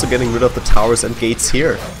also getting rid of the towers and gates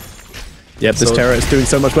here. Yep, this Terra is doing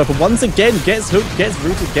so much well, but once again gets hooked, gets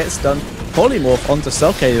rooted, gets stunned. Polymorph onto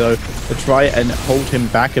Soke though to try and hold him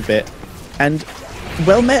back a bit. And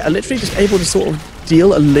well met are literally just able to sort of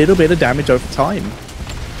deal a little bit of damage over time.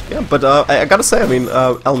 Yeah, but I gotta say, I mean,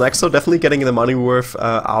 El Nexo definitely getting the money worth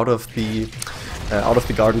out of the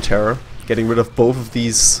Garden Terror, getting rid of both of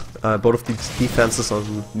these defenses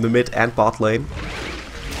on the mid and bot lane.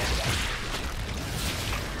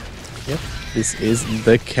 Yep, this is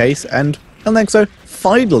the case, and El Nexo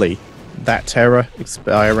finally, that Terror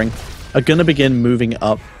expiring, are gonna begin moving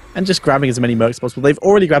up and just grabbing as many mercs as possible. They've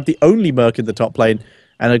already grabbed the only merc in the top lane,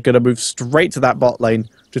 and are gonna move straight to that bot lane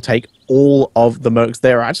to take all of the mercs.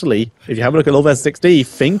 They're actually, if you have a look at All vs 6D,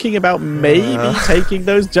 thinking about maybe taking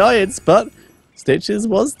those giants, but Stitches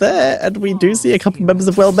was there, and we do see a couple members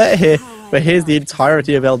of Well Met here. But here's the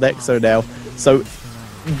entirety of El Nexo now. So,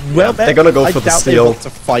 Well Met, they're gonna go for the steal. They want to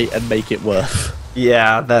fight and make it worth.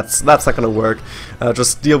 Yeah, that's not gonna work.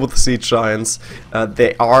 Just deal with the siege giants.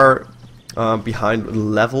 They are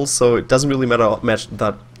behind levels, so it doesn't really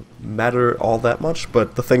matter all that much.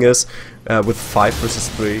 But the thing is, with 5 versus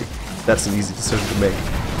 3, that's an easy decision to make.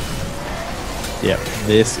 Yep,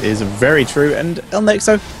 this is very true, and El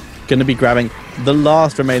Nexo going to be grabbing the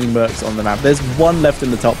last remaining mercs on the map. There's one left in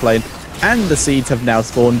the top lane, and the seeds have now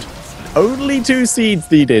spawned. Only 2 seeds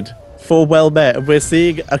needed for Well Met. We're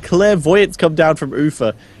seeing a clairvoyance come down from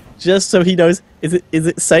Ufa, just so he knows, is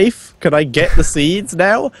it safe? Can I get the seeds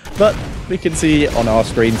now? But we can see on our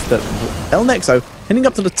screens that El Nexo heading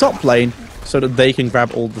up to the top lane so that they can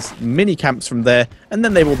grab all the mini camps from there, and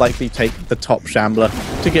then they will likely take the top Shambler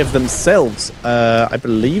to give themselves, I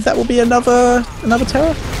believe that will be another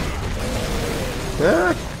Terror?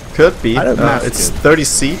 Yeah, could be. It's good. 30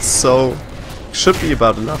 seats, so should be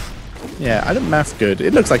about enough. Yeah, I don't math good.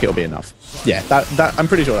 It looks like it'll be enough. Yeah, that I'm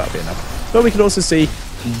pretty sure that'll be enough. But we can also see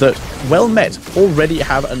that Well Met already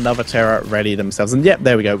have another Terror ready themselves. And yep,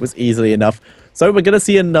 there we go. It was easily enough. So we're going to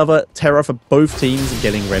see another Terror for both teams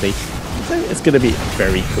getting ready. So it's going to be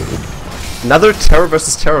very cool. Another Terror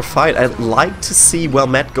versus Terror fight. I'd like to see Well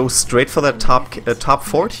Met go straight for that top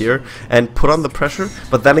fort here and put on the pressure.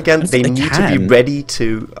 But then again, they need to be ready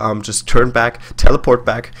to just turn back, teleport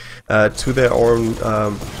back to their own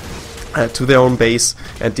base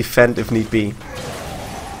and defend if need be.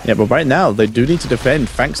 Yeah, but right now they do need to defend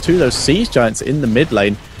thanks to those siege giants in the mid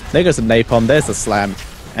lane. There goes the napalm. There's the slam,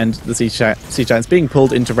 and the siege giants being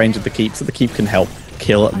pulled into range of the keep, so the keep can help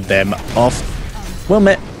kill them off. Well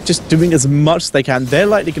Met just doing as much as they can. They're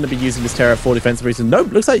likely going to be using this Terror for defensive reasons.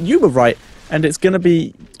 Nope, looks like you were right. And it's going to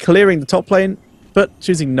be clearing the top lane, but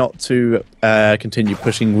choosing not to continue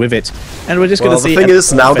pushing with it. And we're just going to see... the thing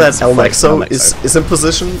is, now that El Nexo is in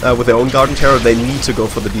position with their own Garden Terror, they need to go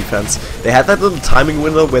for the defense. They had that little timing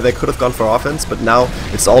window where they could have gone for offense, but now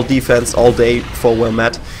it's all defense all day for Well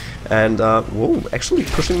Met. And, whoa, actually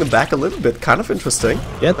pushing them back a little bit. Kind of interesting.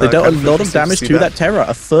 Yeah, they dealt a lot of damage to that Terror.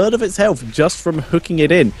 A third of its health just from hooking it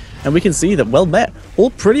in. And we can see that Well Met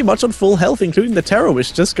all pretty much on full health, including the Terror,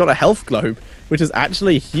 which just got a health globe, which has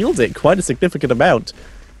actually healed it quite a significant amount.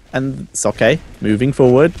 And Soke, moving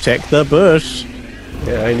forward, check the bush.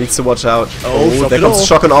 Yeah, he needs to watch out. Oh, there comes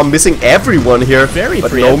Shock and Awe, missing everyone here.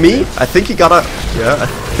 But Nomi, I think he got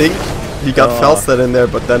he got Felstead in there,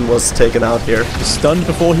 but then was taken out here. Stunned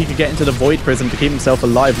before he could get into the Void Prism to keep himself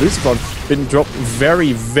alive. Lucifron been dropped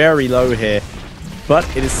very, very low here. But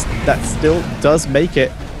that still does make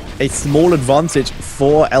it a small advantage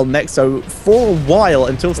for El Nexo for a while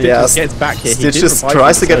until Stitches gets back here. Stitches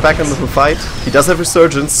tries to get back into the fight. He does have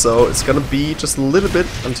Resurgence, so it's going to be just a little bit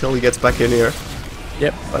until he gets back in here.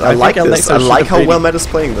 Yep. But I like this. I like how Well Met is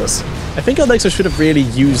playing this. I think El Nexo should have really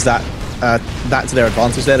used that to their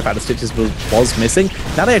advantage there, the fact that Stitches was missing.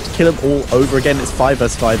 Now they have to kill him all over again. It's 5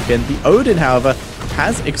 vs 5 again. The Odin, however,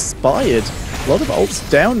 has expired. A lot of ults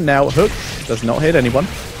down now. Hook does not hit anyone.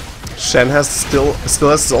 Shen has still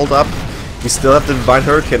has his ult up. We still have the Divine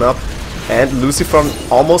Hurricane up. And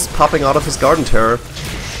Lucifron almost popping out of his Garden Terror.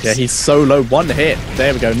 Yeah, he's so low. One hit.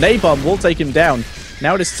 There we go. Napalm will take him down.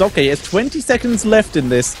 Now it is Soke. He has 20 seconds left in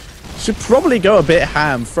this. should probably go a bit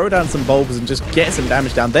ham, throw down some bulbs and just get some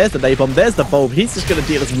damage down. There's the napalm, there's the bulb. He's just going to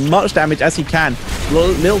deal as much damage as he can.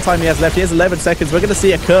 Little time he has left. He has 11 seconds. We're going to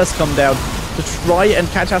see a curse come down to try and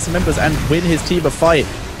catch out some members and win his team a fight.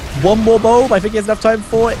 One more bulb, I think he has enough time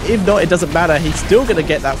for it. If not, it doesn't matter. He's still going to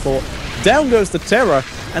get that fort. Down goes the Terror,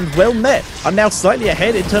 and Well Met are now slightly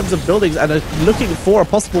ahead in terms of buildings and are looking for a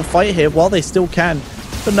possible fight here while they still can.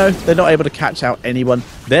 But no, they're not able to catch out anyone.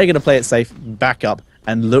 They're going to play it safe, back up,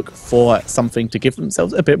 and look for something to give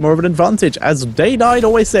themselves a bit more of an advantage. As Day9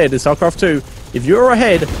 always said in StarCraft 2, if you're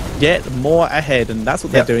ahead, get more ahead. And that's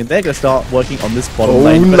what they're doing. They're going to start working on this bottom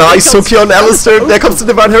lane. Oh, nice hooky on Alistair. There comes the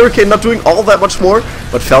Divine Hurricane, not doing all that much more.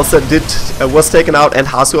 But Felset was taken out, and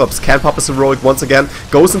Hasuups can pop his heroic once again.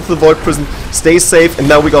 Goes into the Void Prison, stays safe, and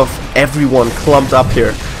now we got everyone clumped up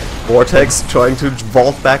here. Vortex trying to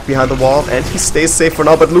vault back behind the wall, and he stays safe for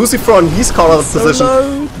now. But Lucifron, he's caught out of position,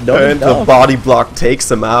 and the body block takes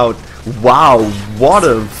him out. Wow, what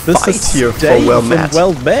a fight here for Well Met.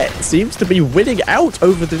 Well Met seems to be winning out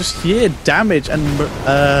over the sheer damage and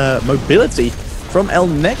mobility from El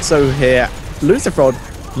Nexo here. Lucifron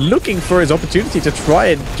looking for his opportunity to try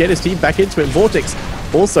and get his team back into it. Vortex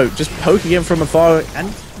also just poking him from afar,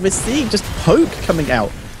 and we're seeing just poke coming out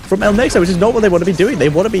from El Nexo, which is not what they want to be doing. They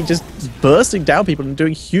want to be just bursting down people and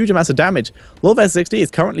doing huge amounts of damage. Lord 60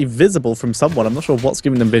 is currently visible from someone. I'm not sure what's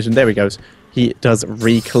giving them vision. There he goes. He does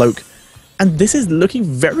recloak. And this is looking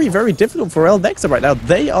very, very difficult for El Nexo right now.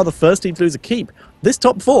 They are the first team to lose a keep. This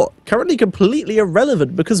top four, currently completely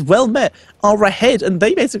irrelevant because Well Met are ahead and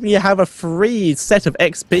they basically have a free set of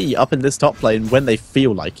XP up in this top lane when they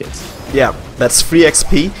feel like it. Yeah, that's free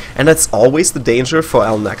XP, and that's always the danger for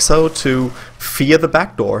El Nexo to fear the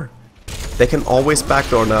backdoor. They can always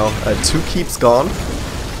backdoor now. 2 keeps gone.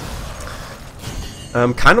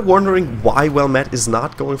 I'm kind of wondering why Well Met is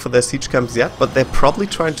not going for their siege camps yet, but they're probably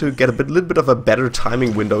trying to get a little bit of a better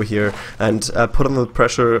timing window here and put on the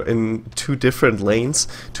pressure in 2 different lanes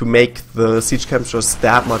to make the siege camps just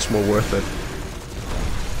that much more worth it.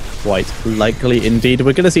 Quite likely indeed.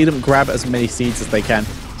 We're going to see them grab as many seeds as they can,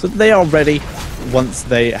 so that they are ready once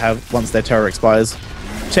their terror expires.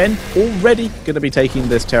 Chen already going to be taking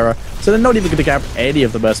this terror, so they're not even going to grab any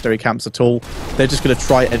of the mercenary camps at all. They're just going to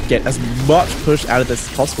try and get as much push out of this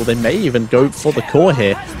as possible. They may even go for the core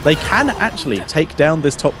here. They can actually take down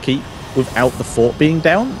this top keep without the fort being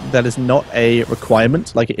down. That is not a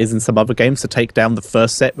requirement like it is in some other games to take down the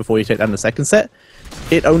first set before you take down the second set.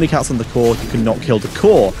 It only counts on the core. You cannot kill the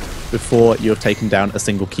core before you've taken down a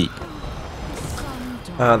single keep.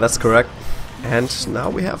 That's correct. And now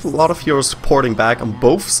we have a lot of heroes supporting back on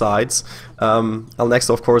both sides. El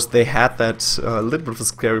Nexo, of course, they had that little bit of a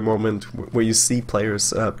scary moment where you see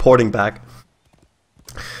players porting back.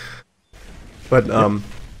 But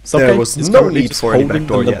there was no need for any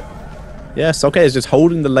backdoor yet. Yeah, Soke is just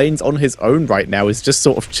holding the lanes on his own right now. He's just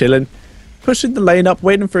sort of chilling, pushing the lane up,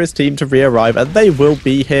 waiting for his team to re-arrive, and they will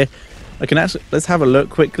be here. Let's have a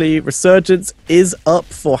look quickly. Resurgence is up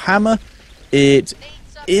for Hammer. It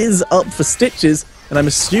is up for Stitches, and I'm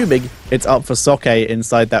assuming it's up for Soke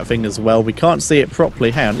inside that thing as well. We can't see it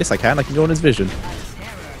properly. Hang on, yes I can go on his vision.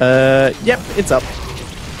 Yep, it's up.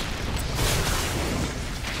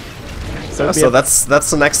 So that's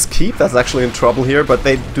the next keep that's actually in trouble here, but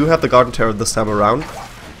they do have the Garden Terror this time around.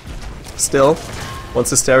 Still,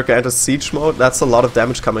 once Hysterica enters siege mode, that's a lot of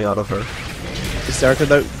damage coming out of her. Hysterica,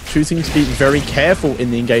 though, choosing to be very careful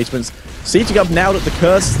in the engagements. Sieging up now that the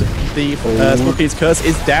curse, the Scorpion's curse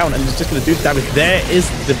is down and is just going to do damage. There is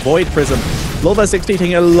the Void Prism. Lord 60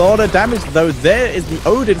 taking a lot of damage, though. There is the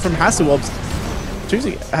Odin from Hasuups.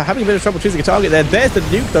 Having a bit of trouble choosing a target there. There's the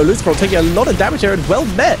nuke, though. Lucifron taking a lot of damage here, and Well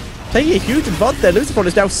Met taking a huge advantage there. Lucifron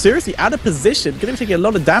is now seriously out of position, going to be taking a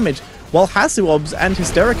lot of damage, while Hasuups and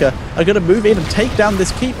Hysterica are going to move in and take down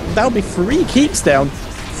this keep. That'll be 3 keeps down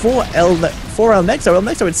for El Nexo. El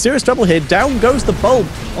Nexo in serious trouble here. Down goes the bulb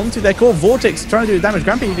onto their core. Vortex trying to do damage.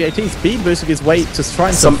 Grand PVAT speed boosting his way to try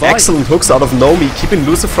and survive. Some excellent hooks out of Nomi, keeping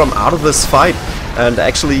Lucifron out of this fight and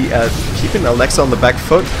actually keeping El Nexo on the back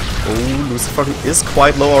foot. Oh, Lucifron is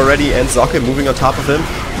quite low already, and Zokke moving on top of him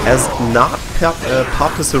has not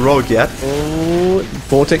popped his heroic yet. Oh,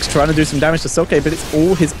 Vortex trying to do some damage to Soke, but it's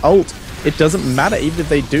all his ult. It doesn't matter even if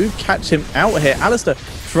they do catch him out here. Alistair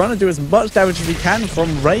trying to do as much damage as he can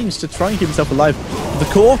from range to try and keep himself alive. The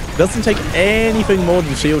core doesn't take anything more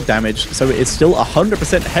than shield damage, so it is still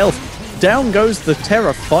 100% health. Down goes the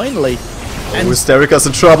Terror finally. And Hysterica's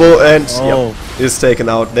in trouble and is taken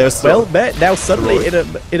out. There's Well Met now suddenly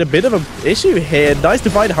in a bit of an issue here. Nice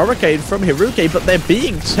Divine Hurricane from Hiruke, but they're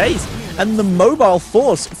being chased And the mobile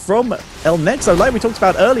force from El Nexo, like we talked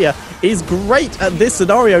about earlier, is great at this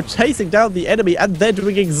scenario, chasing down the enemy, and they're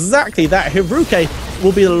doing exactly that. Hiruke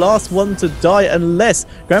will be the last one to die unless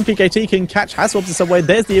Grand PKT can catch Hasselhoff in some way.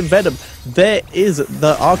 There's the Envenom. There is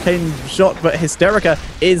the arcane shot, but Hysterica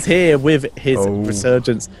is here with his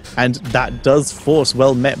resurgence, and that does force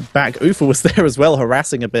Well Met back. Ufa was there as well,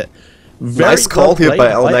 harassing a bit. Nice call here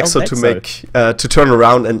by El Nexo to make to turn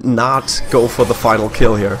around and not go for the final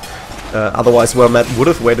kill here. Otherwise, Well Met would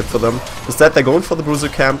have waited for them. Instead, they're going for the Bruiser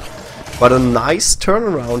camp. But a nice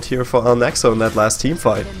turnaround here for El Nexo in that last team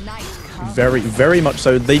fight. Very, very much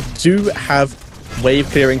so. They do have wave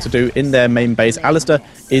clearing to do in their main base. Alistair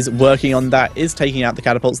is working on that, is taking out the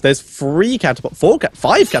catapults. There's 5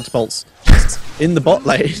 catapults in the bot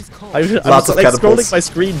lane. I was like scrolling my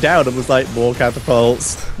screen down and was like, more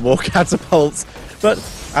catapults, more catapults. But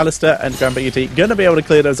Alistair and Grand PKT gonna be able to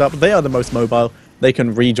clear those up. They are the most mobile. They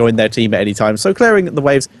can rejoin their team at any time. So clearing the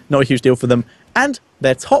waves, not a huge deal for them. And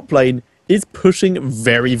their top lane is pushing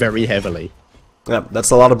very, very heavily. Yeah,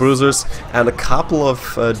 that's a lot of bruisers and a couple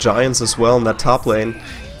of giants as well in that top lane.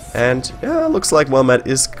 And yeah, looks like Well Met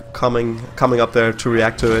is coming up there to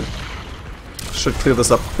react to it. Should clear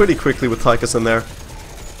this up pretty quickly with Tychus in there.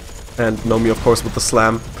 And Nomi, of course, with the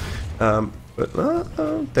slam. But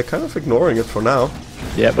they're kind of ignoring it for now.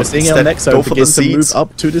 Yeah, we're seeing El Nexo begin to move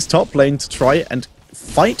up to this top lane to try and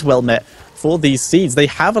fight Well Met for these seeds. They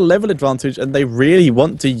have a level advantage and they really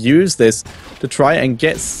want to use this to try and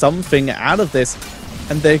get something out of this.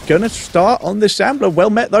 And they're going to start on the Shambler. Well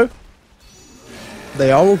Met, though.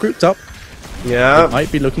 They are all grouped up. Yeah. They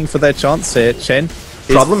might be looking for their chance here. Chen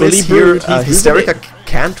Problem is here, Hysterica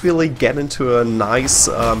can't really get into a nice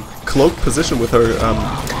cloak position with her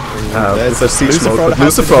siege mode, but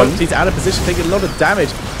Lucifron, he's out of position, taking a lot of damage.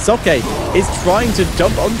 Soke is trying to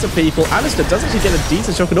jump onto people. Alistair does actually get a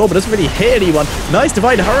decent shock and awe, but doesn't really hit anyone. Nice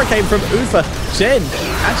divine hurricane from Ufa. Chen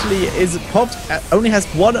actually is popped, only has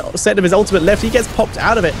 1 set of his ultimate left. He gets popped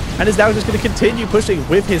out of it and is now just going to continue pushing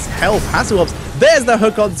with his health. Hasselhoff, there's the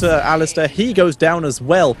hook onto Alistair. He goes down as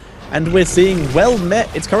well. And we're seeing Well Met.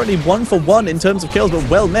 It's currently 1 for 1 in terms of kills, but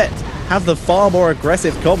Well Met have the far more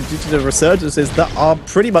aggressive comp due to the resurgences that are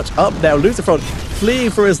pretty much up now. Lucifron fleeing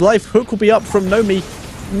for his life. Hook will be up from Nomi.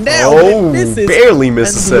 Now it misses. Barely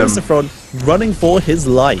misses him. Lucifron running for his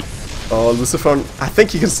life. Oh, Lucifron, I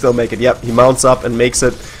think he can still make it. Yep, he mounts up and makes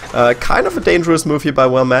it. Kind of a dangerous move here by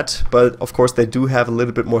Well Met, but of course they do have a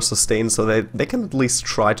little bit more sustain, so they can at least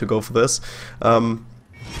try to go for this.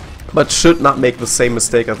 But should not make the same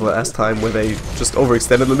mistake as the last time where they just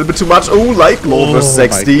overextended a little bit too much. Oh, like LoL versus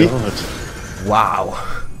XD.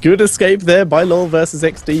 Wow. Good escape there by LoL versus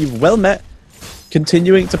XD. Well Met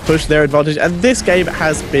continuing to push their advantage. And this game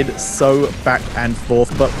has been so back and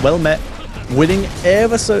forth. But Well Met winning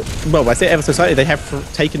ever so... Well, I say ever so slightly. They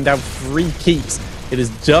have taken down 3 keeps. It is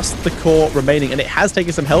just the core remaining. And it has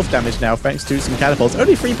taken some health damage now thanks to some catapults.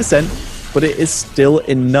 Only 3%, but it is still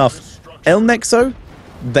enough. El Nexo,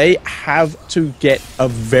 they have to get a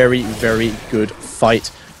very, very good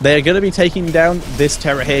fight. They're going to be taking down this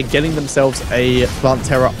Terra here, getting themselves a plant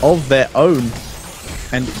Terra of their own,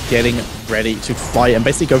 and getting ready to fight and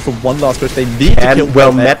basically go for one last push. They need to kill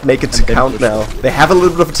Well Met make it to count now. They have a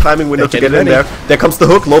little bit of a timing window to get in there. There comes the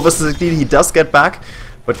hook. Low versus XD. He does get back.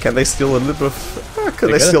 But can they steal a little bit of...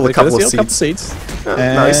 Could they steal a couple of seeds? And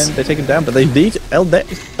nice. They take him down, but they need...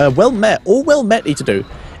 Well Met, all Well Met need to do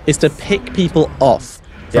is to pick people off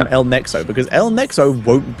from El Nexo, because El Nexo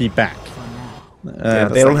won't be back. Yeah,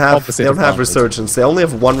 they don't have resurgence. They only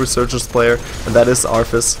have 1 resurgence player, and that is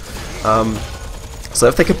Arthas. So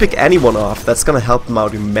if they can pick anyone off, that's gonna help them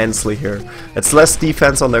out immensely here. It's less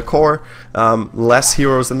defense on their core, less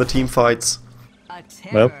heroes in the team fights.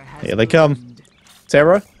 Well, here they come.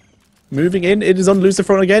 Terra moving in. It is on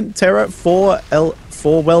Lucifron again. Terra for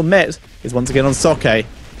Well Met is once again on Soke.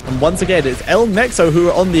 And once again, it's El Nexo who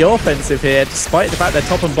are on the offensive here, despite the fact their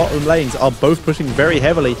top and bottom lanes are both pushing very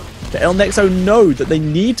heavily. The El Nexo know that they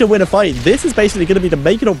need to win a fight. This is basically going to be the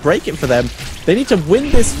make it or break it for them. They need to win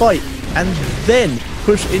this fight and then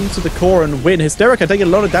push into the core and win. Hysterica taking a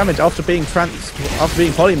lot of damage after being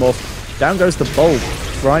polymorphed. Down goes the Bulb,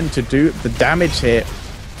 trying to do the damage here.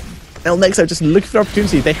 El Nexo just looking for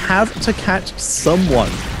opportunity. They have to catch someone.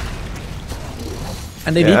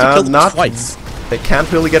 And they need to kill them twice. They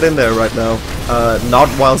can't really get in there right now. Not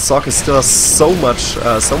while Sock still has so much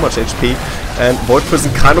HP. And Void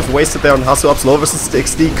Prison kind of wasted there on Hasselhoff's. Low versus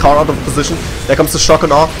XD, caught out of position. There comes the shock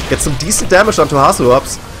and awe. Gets some decent damage onto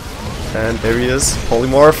Hasselhoff's. And there he is,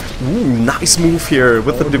 polymorphed. Ooh, nice move here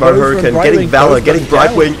with the Divine Hurricane. Getting Valor, getting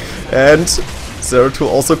Brightwing. And 0-2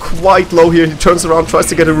 also quite low here. He turns around, tries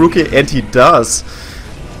to get a rookie, and he does.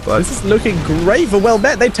 But this is looking great for Well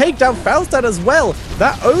Met. They take down Falstad as well.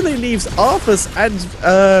 That only leaves Arthas and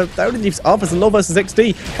Law versus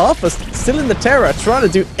XD. Arthas still in the Terror, trying to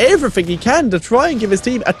do everything he can to try and give his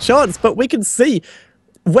team a chance, but we can see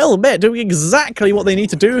Well Met doing exactly what they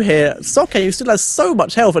need to do here. Soke, who still has so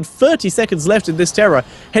much health and 30 seconds left in this Terror,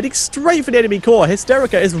 heading straight for the enemy core.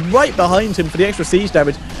 Hysterica is right behind him for the extra siege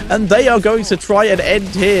damage, and they are going to try and end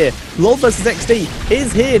here. Lord versus XD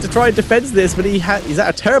is here to try and defend this, but he's at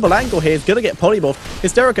a terrible angle here. He's going to get polymorphed.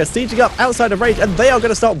 Hysterica sieging up outside of range, and they are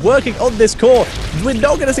going to start working on this core. We're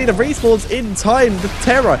not going to see the respawns in time. The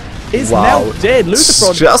Terror is now dead.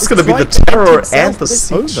 Luthifron it's just going to be the Terror and the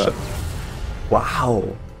siege.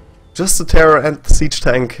 Wow. Just the Terror and the siege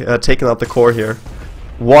tank taking out the core here.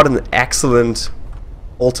 What an excellent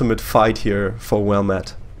ultimate fight here for Well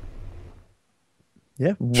Met.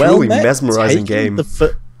 Yeah, truly mesmerizing game.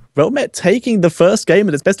 Well Met taking the first game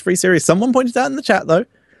of this best of 3 series. Someone pointed out in the chat though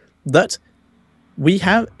that we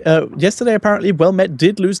have yesterday apparently Well Met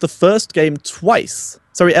did lose the first game twice.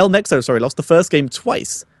 Sorry, Nexo lost the first game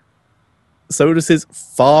twice. So this is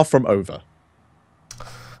far from over.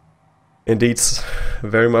 Indeed,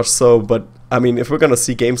 very much so. But I mean, if we're gonna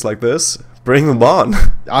see games like this, bring them on.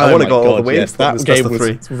 I want to go all the way. Yes, that game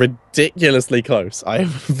was ridiculously close. I am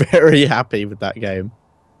very happy with that game.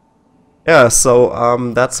 Yeah,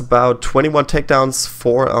 so that's about 21 takedowns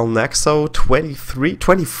for Nexo,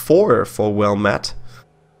 24 for Well Met.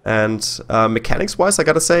 And mechanics-wise, I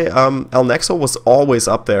gotta say, Nexo was always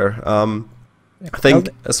up there. I think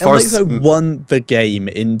as far as won the game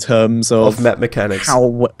in terms of map mechanics,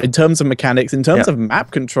 in terms of map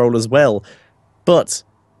control as well, but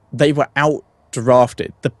they were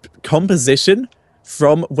out-drafted. The composition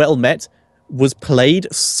from Well Met was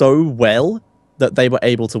played so well that they were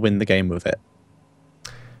able to win the game with it.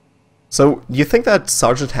 So, you think that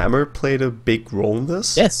Sergeant Hammer played a big role in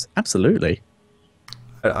this? Yes, absolutely.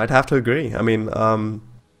 I'd have to agree. I mean,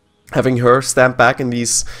 having her stand back in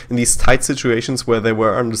these tight situations where they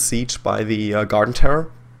were under siege by the Garden Terror,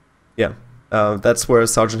 yeah, that's where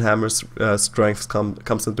Sergeant Hammer's strength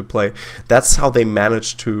comes into play. That's how they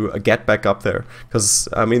managed to get back up there. Because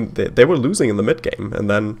I mean, they were losing in the mid game, and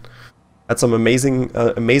then had some amazing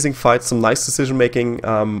fights, some nice decision making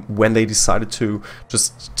when they decided to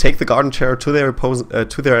just take the Garden Terror to their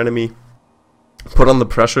enemy, put on the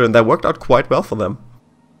pressure, and that worked out quite well for them.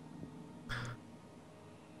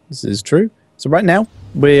 This is true. So right now,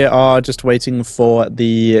 we are just waiting for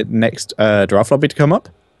the next draft lobby to come up.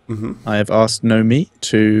 I have asked Nomi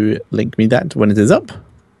to link me that when it is up.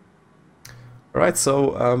 Alright,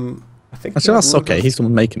 so I think... I should ask Soke, he's the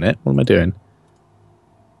one making it. What am I doing?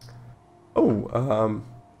 Oh,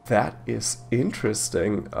 that is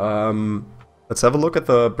interesting. Let's have a look at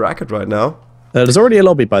the bracket right now. There's already a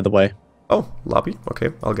lobby, by the way. Oh, lobby? Okay,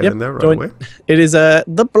 I'll get in there right away. It is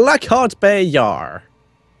the Blackheart Bay Yar.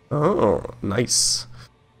 Oh, nice.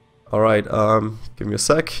 Alright, give me a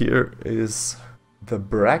sec. Here is the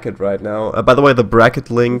bracket right now. By the way, the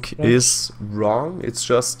bracket link is wrong. It's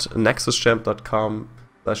just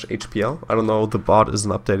nexuschamp.com/HPL. I don't know, the bot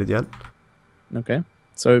isn't updated yet. Okay.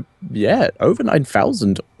 So, yeah, over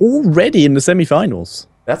 9,000 already in the semi-finals.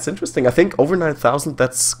 That's interesting. I think over 9,000,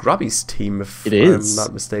 that's Grubby's team, if I'm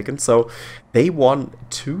not mistaken. So, they won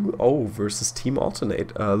 2-0 versus Team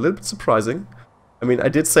Alternate. A little bit surprising. I mean, I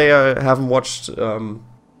did say I haven't watched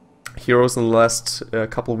Heroes in the last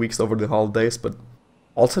couple of weeks over the holidays, but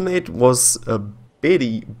Alternate was a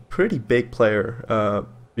pretty big player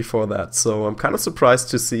before that, so I'm kind of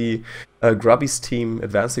surprised to see Grubby's team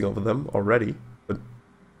advancing over them already. But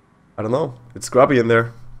I don't know, it's Grubby in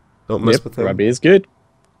there. Don't mess with him. Grubby is good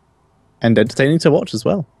and entertaining to watch as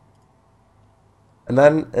well. And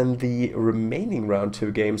then in the remaining round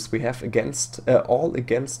 2 games, we have all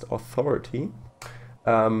against Authority.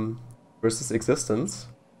 Versus Existence,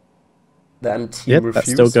 then Team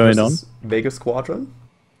Refuse still going versus Vegas Squadron,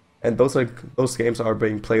 and those games are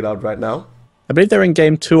being played out right now. I believe they're in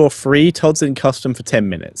game 2 or 3. Todd's in custom for 10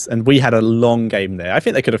 minutes, and we had a long game there. I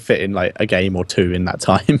think they could have fit in like a game or 2 in that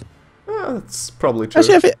time. That's probably true.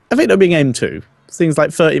 Actually, I think it'll be game 2. Things like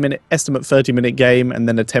 30-minute game, and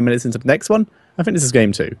then a 10 minutes into the next one. I think this is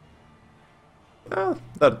game 2.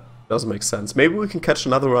 That does make sense. Maybe we can catch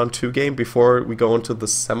another round 2 game before we go into the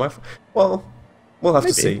semi. Well, we'll have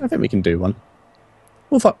to see. I think we can do one.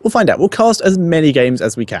 We'll find out. We'll cast as many games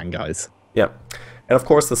as we can, guys. Yeah, and of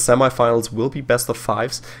course the semifinals will be best of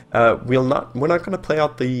 5s. We're not going to play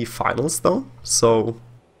out the finals though. So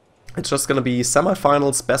it's just going to be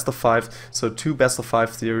semifinals, best of 5. So 2 best of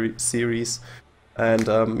 5 series.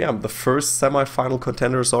 And yeah, the first semi-final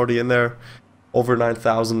contender is already in there. Over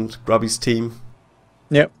 9,000, Grubby's team.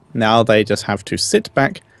 Yep. Now they just have to sit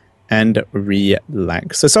back and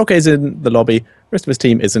relax. So Soke is in the lobby. The rest of his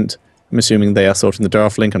team isn't. I'm assuming they are sorting the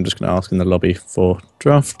draft link. I'm just going to ask in the lobby for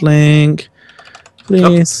draft link,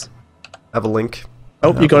 please. Oh, have a link.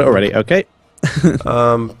 Oh, you got it already. Okay.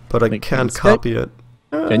 But I can't copy it.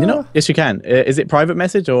 Can you not? Yes, you can. Is it private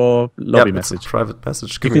message or lobby message? It's a private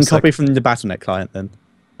message. You can copy from the Battle.net client then.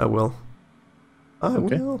 I will. I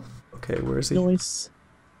will. Okay, where is he? Nice.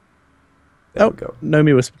 There we go.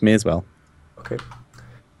 Nomi whispered me as well. Okay.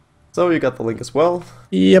 So you got the link as well.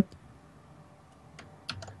 Yep.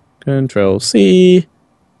 Control C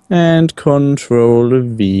and Control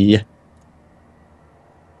V.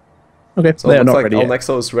 Okay, So they are it looks not like ready yet.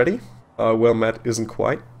 Nexo is ready. Well, Matt isn't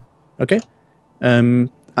quite. Okay. I'm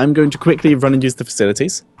going to quickly run and use the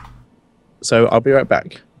facilities. So I'll be right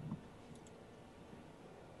back.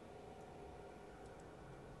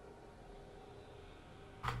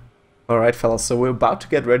 Alright, fellas, so we're about to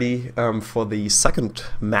get ready for the second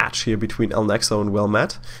match here between El Nexo and Well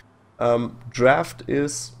Matt. Draft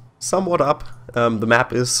is somewhat up. The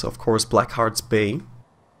map is, of course, Blackheart's Bay.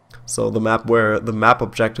 So the map where the map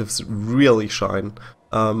objectives really shine.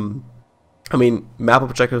 I mean, map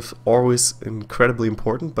objectives always incredibly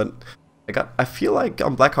important, but I feel like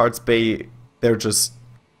on Blackheart's Bay, they're just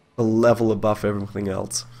a level above everything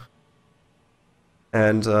else.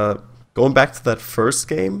 And going back to that first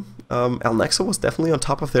game, El Nexo was definitely on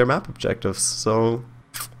top of their map objectives, so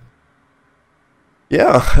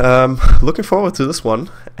yeah, looking forward to this one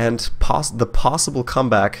and the possible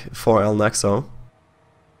comeback for El Nexo.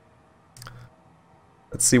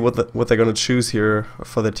 Let's see what they're gonna choose here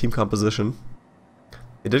for their team composition.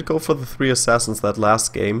 They did go for the 3 assassins that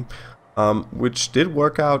last game, which did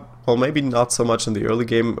work out. Well, maybe not so much in the early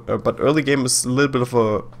game, but early game is a little bit of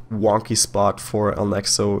a wonky spot for El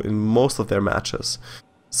Nexo in most of their matches.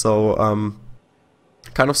 So,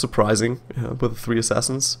 kind of surprising with the 3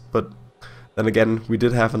 assassins, but then again, we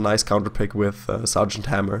did have a nice counter pick with Sergeant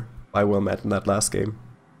Hammer by Well Matt in that last game.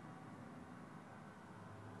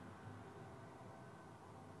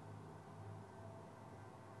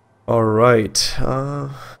 Alright,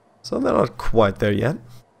 so they're not quite there yet.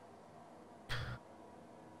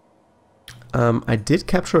 I did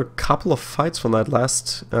capture a couple of fights from that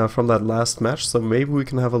last match, so maybe we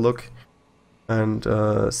can have a look and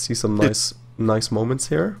see some nice moments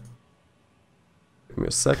here. Give me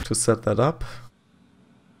a sec to set that up.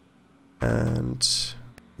 And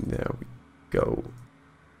there we go.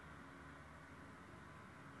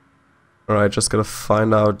 Alright, just gotta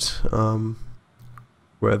find out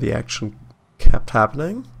where the action kept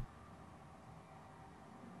happening.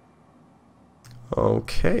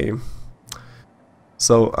 Okay.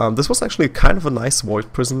 So this was actually kind of a nice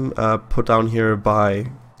void prison put down here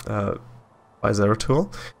by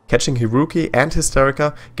Zeratul, catching Hiruki and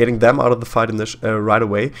Hysterica, getting them out of the fight in this, right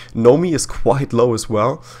away. Nomi is quite low as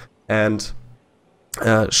well, and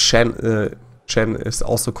Shen is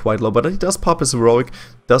also quite low, but he does pop his heroic,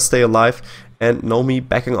 does stay alive, and Nomi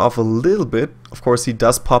backing off a little bit. Of course, he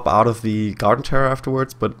does pop out of the Garden Terror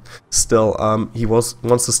afterwards, but still, he wants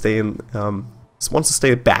to stay in, wants to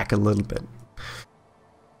stay back a little bit.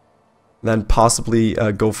 Then possibly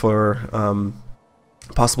go for the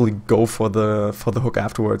hook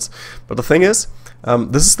afterwards. But the thing is,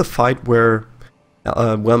 this is the fight where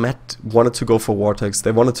Well Matt wanted to go for Vortex.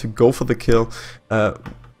 They wanted to go for the kill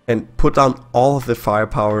and put down all of the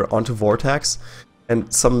firepower onto Vortex,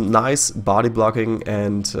 and some nice body blocking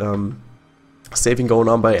and saving going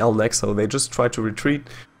on by El Nexo. They just tried to retreat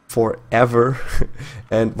forever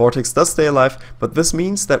and Vortex does stay alive, but this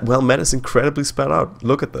means that Well Matt is incredibly spread out.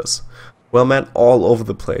 Look at this. Well Matt all over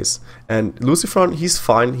the place. And Lucifron, he's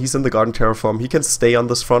fine. He's in the Garden Terror form. He can stay on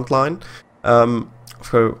this front line.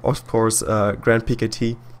 For, of course, Grand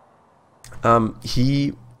PKT.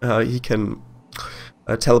 He can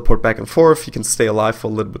teleport back and forth. He can stay alive for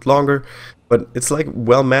a little bit longer. But it's like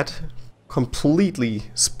Well Matt completely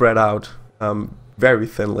spread out very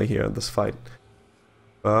thinly here in this fight.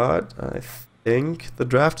 But I think the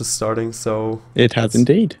draft is starting, so... It has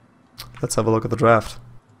indeed. Let's have a look at the draft.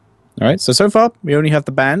 Alright, so far we only have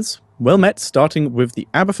the bans. Well Met starting with the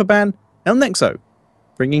Abathur ban, El Nexo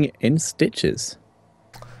bringing in Stitches.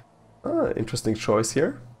 Interesting choice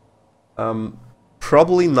here.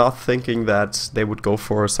 Probably not thinking that they would go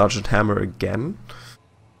for Sergeant Hammer again,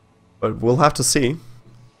 but we'll have to see.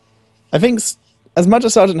 I think as much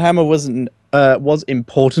as Sergeant Hammer was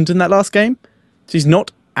important in that last game, she's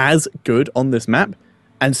not as good on this map,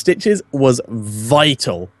 and Stitches was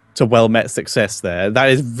vital to well met success there. That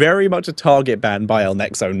is very much a target ban by El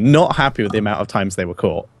Nexo. Not happy with the amount of times they were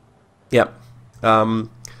caught. Yep.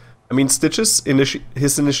 I mean, Stitch's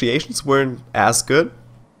his initiations weren't as good,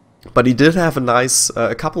 but he did have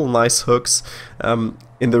a couple of nice hooks in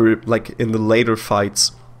the later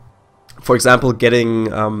fights. For example, getting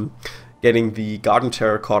the Garden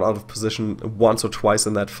Terror caught out of position once or twice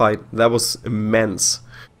in that fight. That was immense.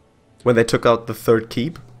 When they took out the third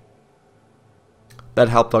keep, that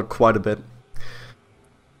helped out quite a bit.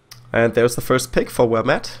 And there's the first pick for well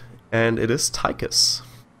met, and it is Tychus.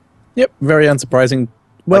 Yep, very unsurprising.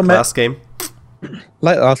 Well met. Last game.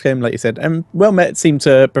 Like last game, like you said, and well met seem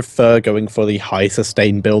to prefer going for the high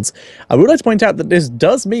sustain builds. I would like to point out that this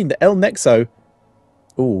does mean that El Nexo...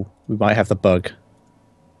 Ooh, we might have the bug.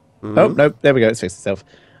 Oh, no, there we go, it's fixed itself.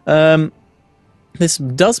 This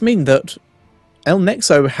does mean that El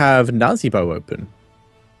Nexo have Nazibo open.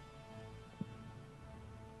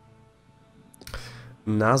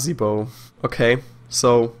 Nazibo. Okay,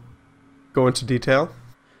 so go into detail.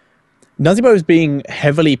 Nazibo is being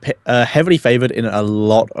heavily favored in a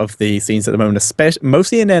lot of the scenes at the moment, especially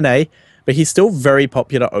mostly in NA, but he's still very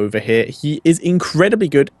popular over here. He is incredibly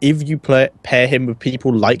good if you pair him with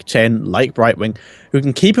people like Chen, like Brightwing, who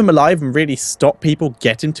can keep him alive and really stop people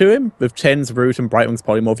getting to him. With Chen's Root and Brightwing's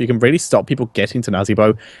Polymorph, you can really stop people getting to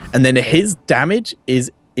Nazibo, and then his damage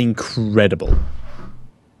is incredible.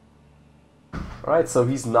 Alright, so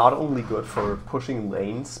he's not only good for pushing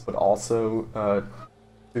lanes, but also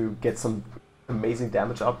to get some amazing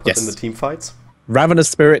damage output in the team fights. Ravenous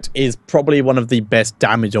Spirit is probably one of the best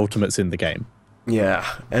damage ultimates in the game. Yeah,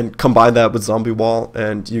 and combine that with Zombie Wall,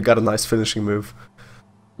 and you got a nice finishing move.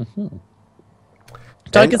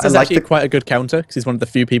 Tychus is actually quite a good counter, because he's one of the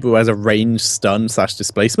few people who has a range stun /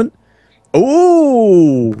 displacement.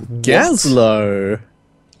 Ooh, Gazlo.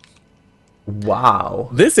 Wow.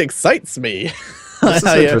 This excites me. This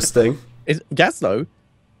is interesting. Gazlo,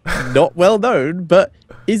 not well known, but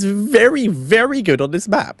is very, very good on this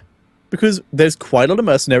map. Because there's quite a lot of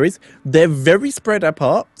mercenaries. They're very spread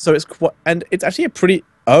apart, so it's quite... And it's actually a pretty...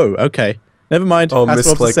 Oh, okay. Never mind. Oh, As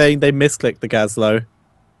Rob's saying, they misclicked the Gazlo.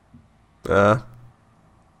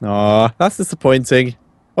 Aw, that's disappointing.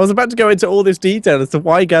 I was about to go into all this detail as to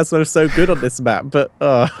why Gazlo is so good on this map, but...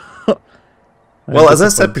 well, as I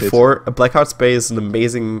said before, Blackheart's Bay is an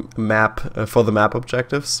amazing map for the map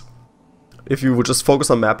objectives. If you would just focus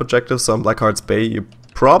on map objectives on Blackheart's Bay, you're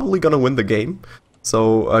probably gonna win the game.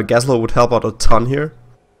 So Gazlo would help out a ton here.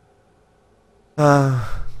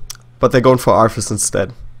 But they're going for Arthas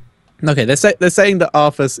instead. Okay, they're saying that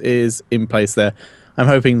Arthas is in place there. I'm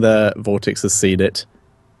hoping the Vortex has seen it.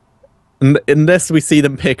 Unless we see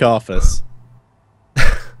them pick Arthas.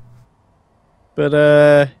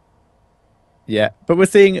 But, yeah. But we're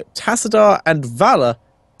seeing Tassadar and Valor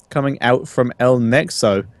coming out from El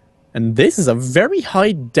Nexo. And this is a very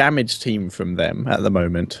high damage team from them at the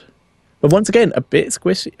moment. But once again, a bit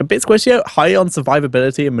squishy, high on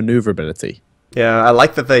survivability and maneuverability. Yeah, I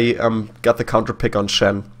like that they got the counter pick on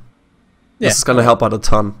Shen. This is going to help out a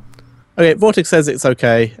ton. Okay, Vortex says it's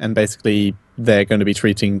okay, and basically they're going to be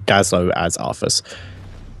treating Gazlo as Arthas.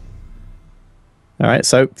 Alright,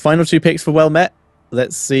 so final two picks for well met.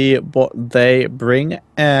 Let's see what they bring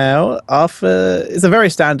out. Arthur is a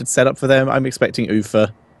very standard setup for them. I'm expecting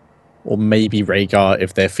Ufa, or maybe Rhaegar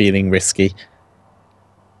if they're feeling risky.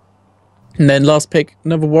 And then last pick,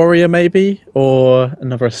 another warrior maybe, or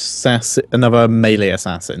another assassin, another melee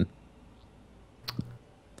assassin.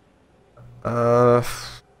 Having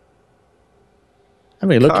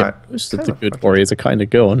a look at most of the good warriors are kind of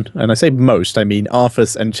gone, and I say most, I mean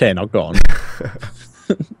Arthas and Chen are gone.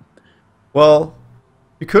 Well,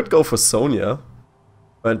 you could go for Sonya,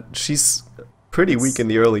 but she's pretty weak in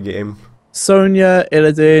the early game. Sonya,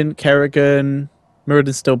 Illidan, Kerrigan,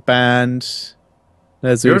 Muradin's still banned.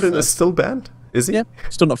 Muradin is still banned? Is he? Yeah,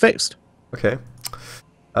 still not fixed. Okay.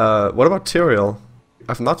 What about Tyrael?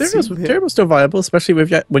 I've not seen him. Tyrael's still viable, especially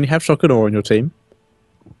when you have Shock and Awe on your team.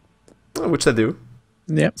 Which they do.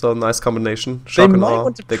 Yeah. So nice combination. They might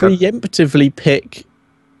want to preemptively pick...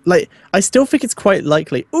 Like, I still think it's quite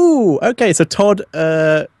likely. Ooh, okay, so Todd,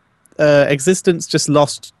 Existence just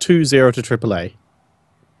lost 2-0 to AAA.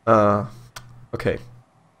 Okay.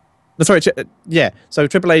 Sorry, yeah. So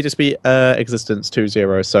AAA just beat Existence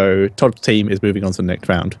 2-0. So Todd's team is moving on to the next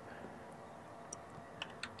round.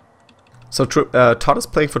 So Todd is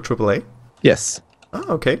playing for AAA? Yes.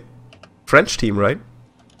 Oh, okay. French team, right?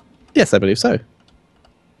 Yes, I believe so.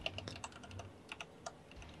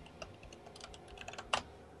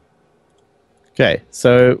 Okay,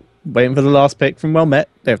 so waiting for the last pick from Well Met.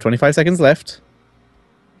 They have 25 seconds left.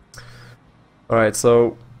 Alright,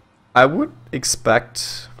 so I would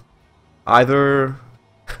expect either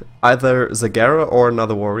Zagara or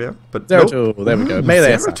another warrior, but Zeratul, there we go.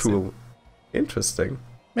 Melee assassin. Zeratul. Interesting.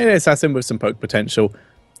 Melee assassin with some poke potential.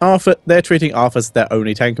 Arthur, they're treating Arthur as their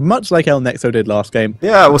only tank, much like El Nexo did last game.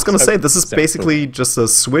 Yeah, I was gonna say this is Zeratul. basically just a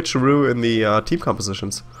switcheroo in the team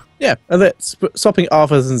compositions. Yeah, and they're swapping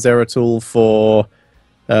Arthur's and Zeratul for,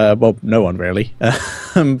 well, no one really.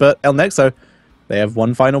 But El Nexo, they have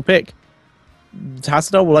one final pick.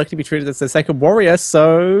 Tassadar will likely be treated as their second warrior,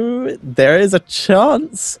 so there is a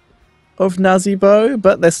chance of Nazeebo,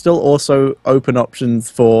 but there's still also open options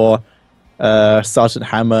for Sergeant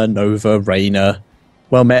Hammer, Nova, Reyna.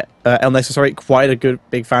 Well met, El Nexo, sorry, quite a good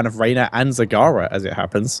big fan of Reyna and Zagara as it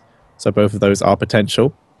happens. So both of those are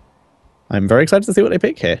potential. I'm very excited to see what they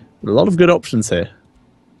pick here. A lot of good options here.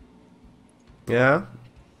 Yeah.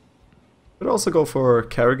 Could also go for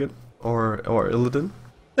Kerrigan or Illidan.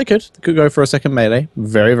 They could go for a second melee.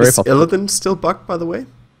 Very, very Is possible. Illidan still bugged, by the way?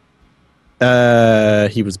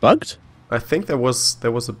 He was bugged? I think there was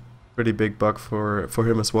a pretty big bug for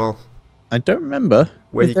him as well. I don't remember.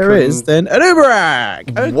 Where If he there is, then an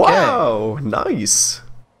Uberak! Okay. Wow, nice.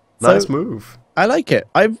 Nice move. I like it.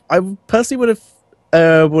 I personally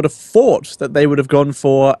would have thought that they would have gone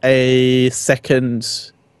for a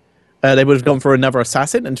second. They would have gone for another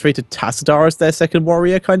assassin and treated Tassadar as their second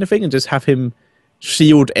warrior kind of thing, and just have him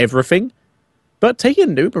shield everything. But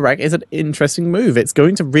taking an Uberak is an interesting move. It's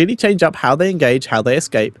going to really change up how they engage, how they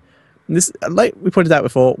escape. And this, like we pointed out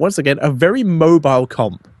before, once again, a very mobile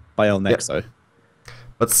comp by El Nexo. Yeah.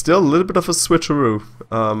 But still a little bit of a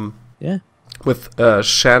switcheroo. Yeah. With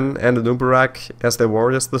Shen and an Uberak as their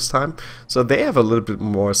warriors this time. So they have a little bit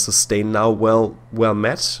more sustain now, well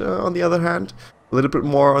met, on the other hand. A little bit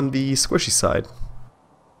more on the squishy side.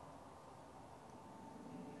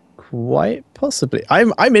 Quite possibly.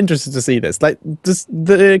 I'm interested to see this. Like,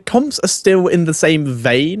 the comps are still in the same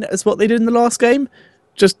vein as what they did in the last game.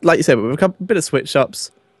 Just like you said, with a bit of switch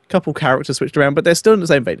ups, a couple characters switched around, but they're still in the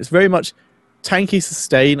same vein. It's very much tanky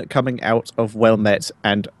sustain coming out of well met,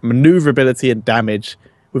 and maneuverability and damage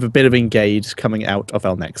with a bit of engage coming out of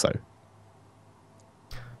El Nexo.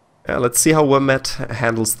 Yeah, let's see how well met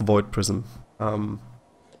handles the Void Prism. I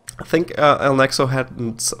think El Nexo had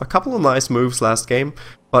a couple of nice moves last game,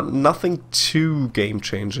 but nothing too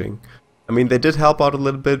game-changing. I mean, they did help out a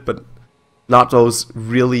little bit, but not those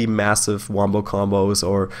really massive wombo combos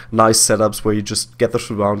or nice setups where you just get the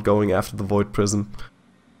round going after the Void Prism.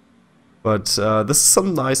 But this is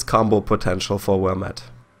some nice combo potential for Wellmet.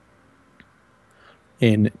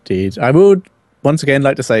 Indeed. I would once again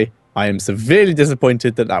like to say I am severely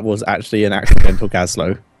disappointed that that was actually an accidental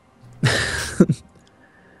Gaslow.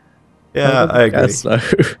 Yeah, I agree.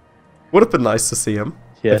 Gaslow. Would have been nice to see him.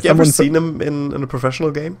 Yeah, have you ever seen him in a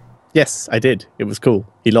professional game? Yes, I did. It was cool.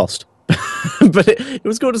 He lost. But it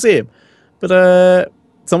was cool to see him. But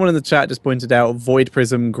someone in the chat just pointed out Void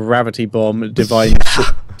Prism, Gravity Bomb,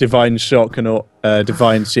 Divine Shock and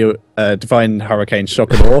Divine Shield, Divine Hurricane,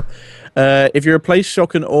 Shock and Awe. If you replace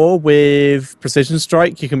Shock and Awe with Precision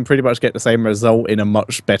Strike, you can pretty much get the same result in a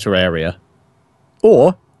much better area.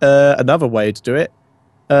 Or another way to do it,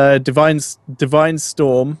 Divine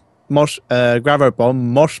Storm, Mosh, Gravo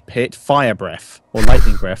Bomb, Mosh Pit, Fire Breath, or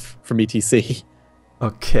Lightning Breath from ETC.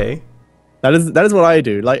 Okay. That is what I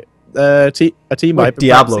do. Like a team like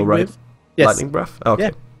Diablo, right? With. Yes. Lightning Breath.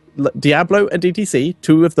 Okay. Yeah. Diablo and DTC,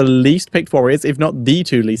 two of the least picked warriors, if not the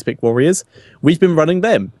two least picked warriors. We've been running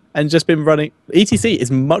them and just been running. ETC is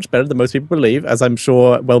much better than most people believe, as I'm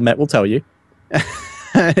sure Wellmet will tell you.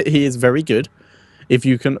 He is very good if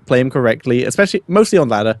you can play him correctly, especially mostly on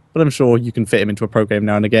ladder, but I'm sure you can fit him into a pro game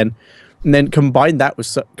now and again. And then combine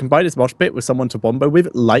his mosh pit with someone to wombo with,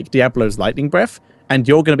 like Diablo's Lightning Breath, and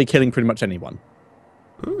you're going to be killing pretty much anyone.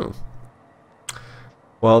 Ooh.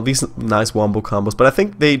 Well, these nice wombo combos, but I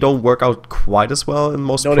think they don't work out quite as well in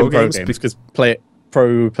most pro games because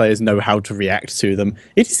pro players know how to react to them.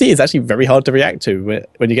 ETC is actually very hard to react to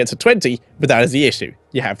when you get to 20, but that is the issue.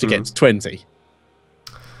 You have to get to 20.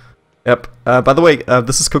 Yep. By the way,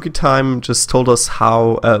 this is Cookie Time. Just told us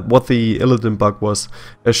how what the Illidan bug was.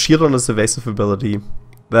 A shield on his evasive ability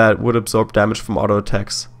that would absorb damage from auto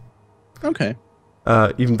attacks. Okay.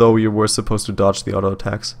 Even though you were supposed to dodge the auto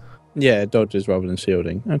attacks. Yeah, dodges rather than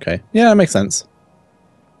shielding. Okay. Yeah, that makes sense.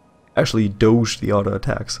 Actually, doge the auto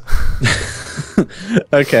attacks.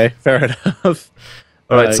 Okay, fair enough.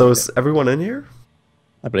 Alright, so is everyone in here?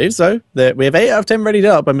 I believe so. We have 8 out of 10 readied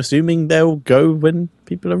up. I'm assuming they'll go when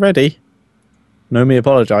people are ready. Nomi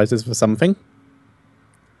apologizes for something.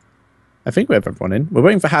 I think we have everyone in. We're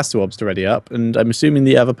waiting for Hasselobs to ready up, and I'm assuming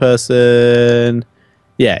the other person,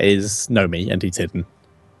 is Nomi, and he's hidden.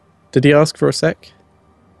 Did he ask for a sec?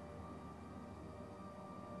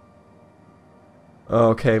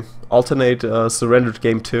 Okay. Alternate surrendered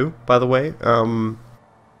game 2, by the way.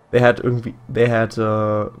 They had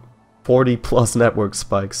 40 plus network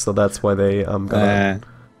spikes, so that's why they got out.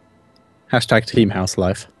 Hashtag Team House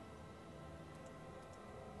Life.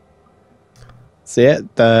 So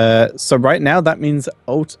yeah, so right now that means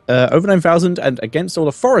over 9,000 and Against All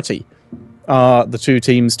Authority are the two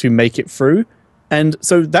teams to make it through. And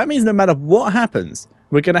so that means no matter what happens,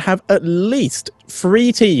 we're going to have at least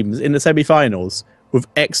 3 teams in the semi-finals with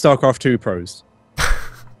ex-StarCraft 2 pros.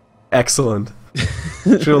 Excellent.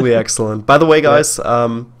 Truly excellent. By the way, guys,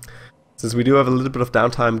 since we do have a little bit of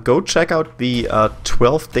downtime, go check out the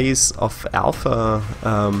 12 Days of Alpha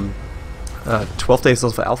 12 Days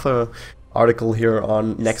of Alpha article here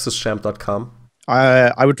on nexuschamp.com.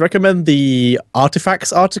 I would recommend the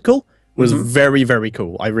Artifacts article. It was very, very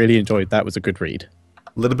cool. I really enjoyed that. It was a good read.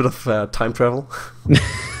 A little bit of time travel.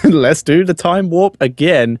 Let's do the time warp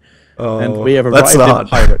again. And we have arrived in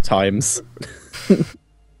pirate times.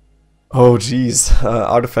 Oh, geez.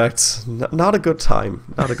 Artifacts. Not a good time.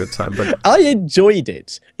 Not a good time. But I enjoyed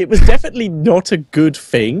it. It was definitely not a good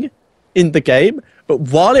thing in the game. But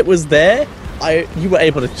while it was there, you were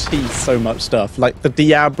able to cheese so much stuff. Like the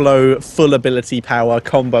Diablo full ability power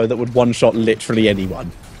combo that would one-shot literally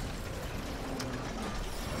anyone.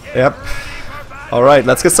 Yep. Alright,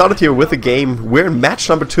 let's get started here with the game. We're in match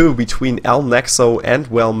number 2 between El Nexo and,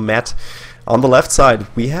 well, Matt. On the left side,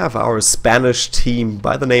 we have our Spanish team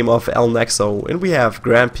by the name of El Nexo, and we have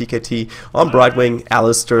Grand PKT on Brightwing,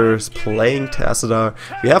 Alistair's playing Tassadar,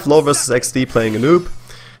 we have Low vs XD playing Anub,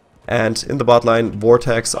 and in the bot line,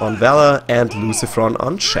 Vortex on Vala and Lucifron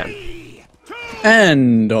on Shen.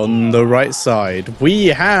 And on the right side, we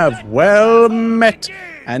have Well Met,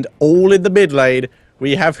 and all in the mid lane,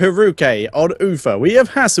 we have Haruke on Ufa, we have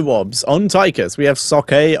Hasuobs on Tychus, we have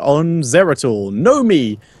Soke on Zeratul,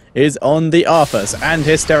 Nomi is on the Arthas, and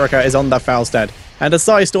Hysterica is on the Falstad. And a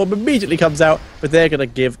Psystorm immediately comes out, but they're going to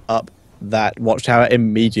give up that Watchtower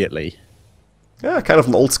immediately. Yeah, kind of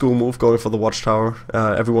an old school move going for the Watchtower.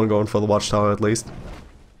 Everyone going for the Watchtower at least.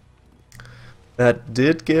 That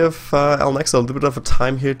did give El Nexo a little bit of a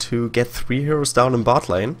time here to get 3 heroes down in bot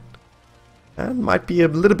lane. And might be a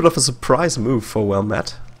little bit of a surprise move for Well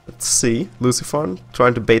Met. Let's see. Lucifron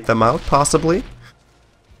trying to bait them out, possibly.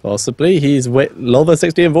 Possibly. He's Lolva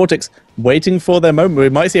 60 and Vortex waiting for their moment. We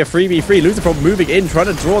might see a 3v3. Lucifron moving in, trying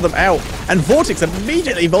to draw them out. And Vortex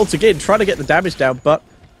immediately vaulting in, trying to get the damage down. But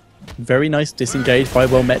very nice disengage by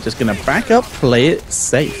Well Met. Just going to back up, play it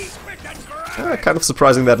safe. Kind of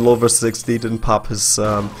surprising that Lolva 60 didn't pop his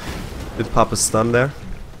stun there.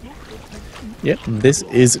 Yep, this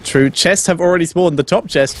is true. Chests have already spawned. The top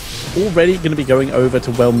chest already going to be going over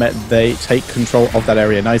to Well Met. They take control of that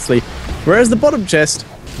area nicely. Whereas the bottom chest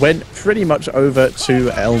went pretty much over to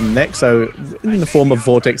El Nexo in the form of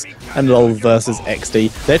Vortex and LOL versus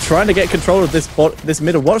XD. They're trying to get control of this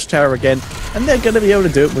middle watchtower again, and they're going to be able to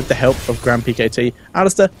do it with the help of Grand PKT.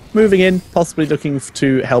 Alistair moving in, possibly looking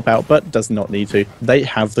to help out, but does not need to. They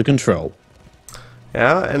have the control.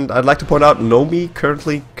 Yeah, and I'd like to point out Nomi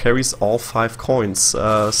currently carries all 5 coins,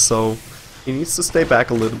 so he needs to stay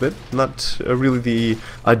back a little bit. Not really the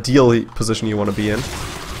ideal position you want to be in.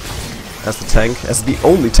 As the tank, as the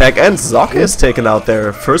only tank, and Zoka is taken out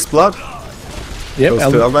there. First blood goes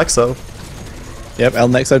to El Nexo. Yep, El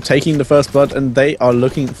Nexo taking the first blood, and they are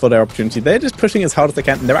looking for their opportunity. They're just pushing as hard as they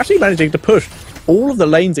can, and they're actually managing to push all of the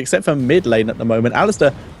lanes except for mid lane at the moment.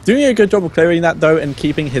 Alistair doing a good job of clearing that, though, and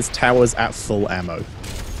keeping his towers at full ammo.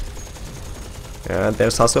 And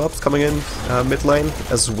there's Hasuobs coming in mid lane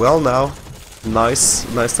as well now. Nice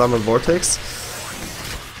stun on Vortex.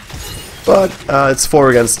 But it's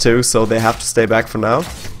 4 against 2, so they have to stay back for now.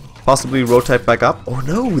 Possibly rotate back up. Oh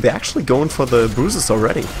no, they're actually going for the bruises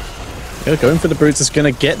already. Yeah, going for the bruises is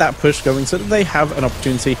going to get that push going so that they have an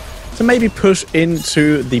opportunity to maybe push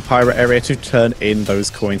into the pirate area to turn in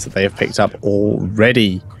those coins that they have picked up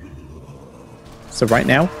already. So right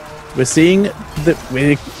now, we're seeing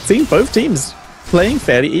both teams playing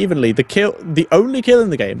fairly evenly. The only kill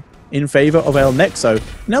in the game in favor of El Nexo.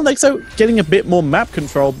 And El Nexo getting a bit more map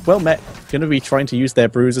control. Well Met going to be trying to use their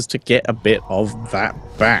bruises to get a bit of that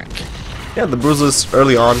back. Yeah, the bruises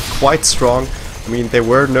early on quite strong. I mean, they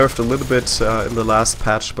were nerfed a little bit in the last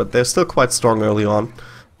patch, but they're still quite strong early on.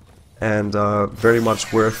 And very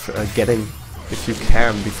much worth getting if you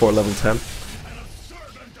can before level 10.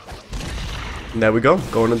 And there we go,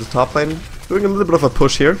 going into top lane. Doing a little bit of a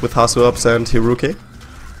push here with Hasuobs and Hiruke.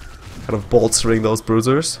 Kind of bolstering those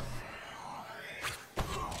bruisers.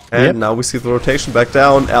 And now we see the rotation back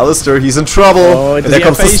down. Alistair, he's in trouble. Oh, and there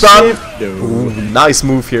comes the stun. No. Ooh, nice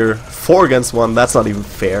move here. 4 against 1. That's not even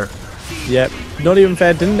fair. Yep, not even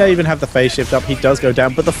fair. Didn't even have the phase shift up. He does go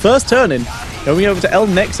down. But the first turn in, going over to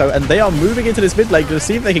Nexo, and they are moving into this mid lane to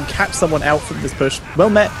see if they can catch someone out from this push. Well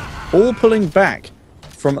met, all pulling back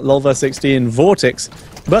from Lulva60 and Vortex,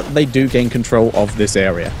 but they do gain control of this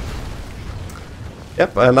area.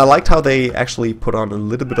 Yep, and I liked how they actually put on a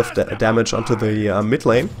little bit of damage onto the mid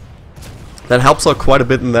lane. That helps out quite a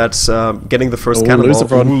bit in that getting the first cannonball.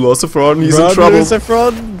 Lucifron, he's in trouble.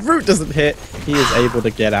 Lucifron, root doesn't hit. He is able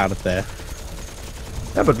to get out of there.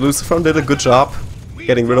 Yeah, but Lucifron did a good job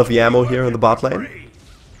getting rid of the ammo here in the bot lane.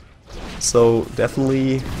 So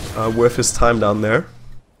definitely worth his time down there.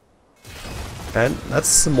 And that's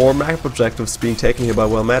some more map objectives being taken here by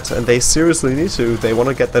Wellmet, and they seriously need to. They want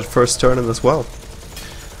to get that first turn in as well.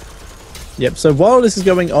 Yep, so while this is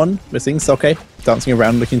going on, we're seeing Soke dancing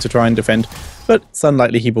around looking to try and defend, but it's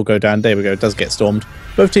unlikely he will go down. There we go, it does get stormed.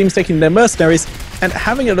 Both teams taking their mercenaries, and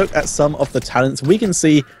having a look at some of the talents, we can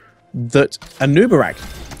see that Anubarak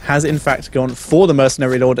has in fact gone for the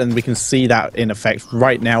Mercenary Lord, and we can see that in effect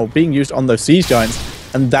right now being used on those Siege Giants,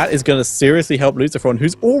 and that is going to seriously help Lucifron,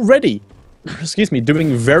 who's already, excuse me,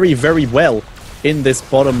 doing very, very well in this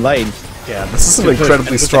bottom lane. Yeah, this is an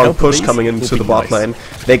incredibly strong push coming into the bot lane.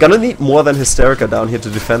 They're gonna need more than Hysterica down here to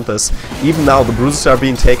defend this. Even now, the bruises are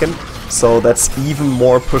being taken, so that's even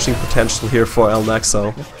more pushing potential here for El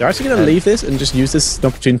Nexo. They're actually going to leave this and just use this as an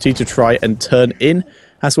opportunity to try and turn in.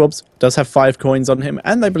 Haswabs does have 5 coins on him,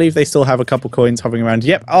 and I believe they still have a couple coins hovering around.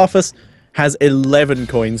 Yep, Arthas has 11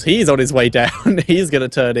 coins. He's on his way down. He's going to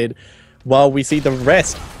turn in, while we see the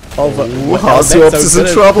rest of Haswabs is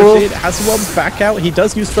in trouble. Haswabs back out. He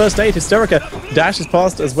does use first aid. Hysterica dashes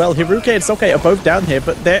past as well. Hiruke and Soke are both down here,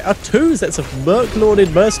 but there are 2 sets of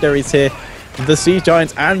Merc-Lorded mercenaries here. The Siege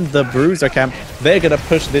Giants and the Bruiser camp. They're going to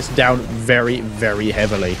push this down very, very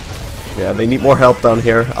heavily. Yeah, they need more help down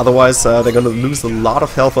here. Otherwise, they're going to lose a lot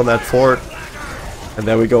of health on that fort. And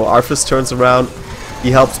there we go. Arthas turns around.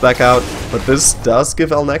 He helps back out. But this does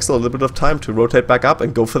give El Nexo a little bit of time to rotate back up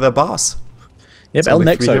and go for their boss. Yep, El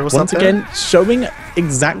Nexo, once again, showing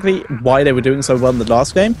exactly why they were doing so well in the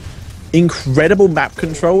last game. Incredible map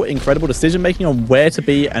control, incredible decision making on where to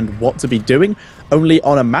be and what to be doing. Only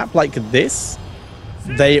on a map like this,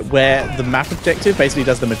 where the map objective basically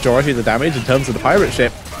does the majority of the damage in terms of the pirate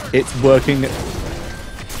ship, it's working,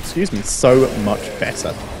 excuse me, so much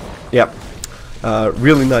better. Yep.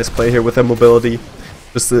 Really nice play here with their mobility.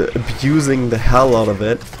 Just abusing the hell out of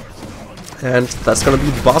it. And that's going to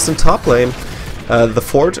be the boss in top lane. The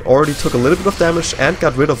fort already took a little bit of damage and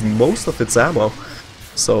got rid of most of its ammo.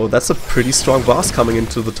 So that's a pretty strong boss coming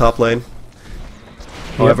into the top lane.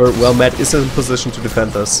 However, Wellmet is in position to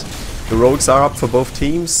defend this. The rogues are up for both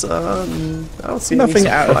teams. I don't see nothing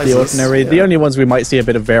out of the ordinary. Yeah. The only ones we might see a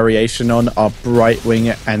bit of variation on are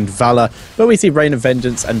Brightwing and Valor, but we see Rain of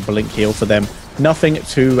Vengeance and Blink Heal for them. Nothing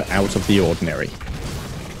too out of the ordinary.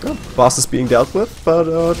 Oh, boss is being dealt with, but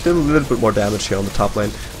did a little bit more damage here on the top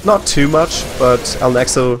lane. Not too much, but El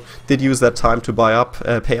Nexo did use that time to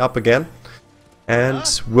pay up again.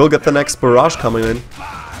 And we'll get the next barrage coming in.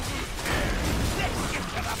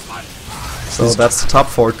 So that's the top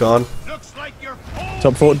fort gone.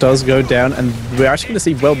 Top fort does go down, and we're actually going to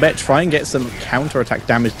see Wellmet try and get some counter-attack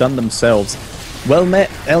damage done themselves. Wellmet,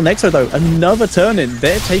 El Nexo though, another turn in.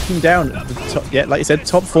 They're taking down the top, yeah, like you said,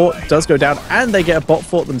 top fort does go down, and they get a bot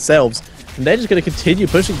fort themselves. And they're just going to continue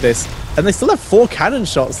pushing this, and they still have 4 cannon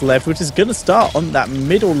shots left, which is going to start on that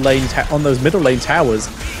middle lane, on those middle lane towers,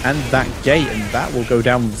 and that gate, and that will go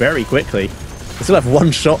down very quickly. They still have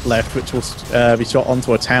 1 shot left, which will be shot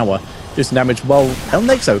onto a tower, just damage. While El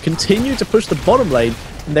Nexo continue to push the bottom lane,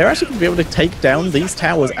 and they're actually going to be able to take down these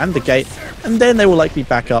towers and the gate, and then they will likely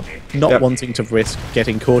back up, not wanting to risk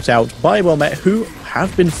getting caught out by Wellmet, who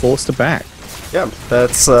have been forced to back. Yeah,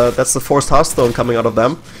 that's the forced Hearthstone coming out of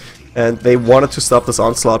them. And they wanted to stop this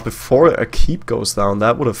onslaught before a keep goes down.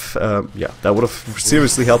 That would have,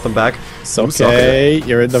 seriously helped them back. Okay,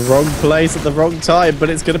 you're in the wrong place at the wrong time, but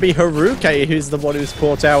it's going to be Hiruke who's the one who's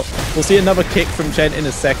caught out. We'll see another kick from Chen in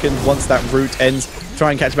a second once that route ends.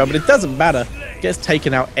 Try and catch him out, but it doesn't matter. Gets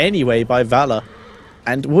taken out anyway by Valor.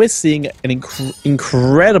 And we're seeing an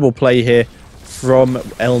incredible play here from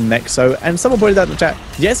El Nexo, and someone pointed out in the chat,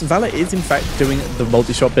 yes, Valor is in fact doing the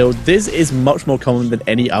multi-shot build. This is much more common than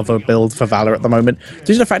any other build for Valor at the moment,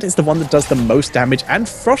 due to the fact it's the one that does the most damage, and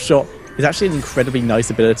Frost Shot is actually an incredibly nice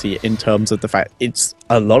ability in terms of the fact it's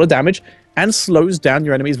a lot of damage and slows down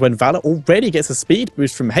your enemies when Valor already gets a speed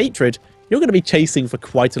boost from Hatred. you're going to be chasing for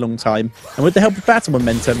quite a long time. And with the help of battle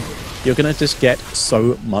momentum, you're going to just get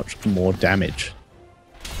so much more damage.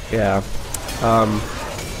 Yeah.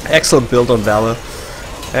 Excellent build on Valor.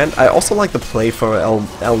 And I also like the play for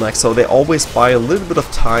Nexo. They always buy a little bit of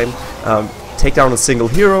time, take down a single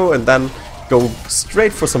hero, and then go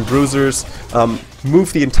straight for some bruisers,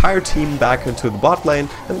 move the entire team back into the bot lane,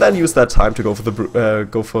 and then use that time to go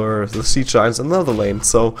for the Siege Giants in another lane.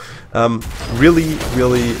 So really,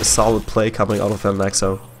 really solid play coming out of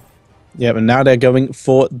Nexo. Yeah, but now they're going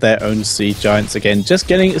for their own Siege Giants again, just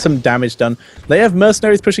getting some damage done. They have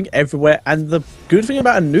mercenaries pushing everywhere, and the good thing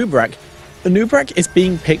about Anub'arak, Anub'arak is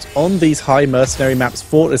being picked on these high mercenary maps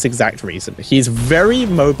for this exact reason. He's very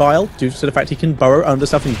mobile due to the fact he can burrow under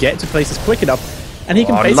stuff and get to places quick enough, and he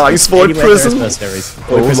can basically nice Void Prism.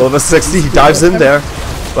 Level 60, he dives in there,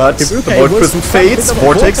 but the Void Prism fades.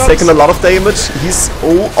 Vortex taking a lot of damage. He's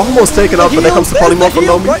almost taken out, but there comes the polymorph from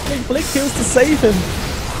Nomi. Right-wing Blink heals to save him.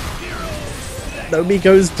 Nomi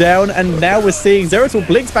goes down, and now we're seeing Zeratul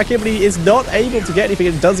blinks back in, but he is not able to get anything.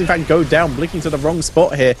 It does in fact go down, blinking to the wrong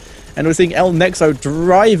spot here. And we're seeing Nexo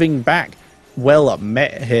driving back. Well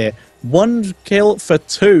met here. 1 kill for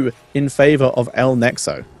 2 in favor of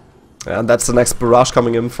Nexo. And that's the next barrage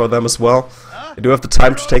coming in for them as well. They do have the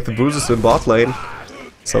time to take the bruises in bot lane.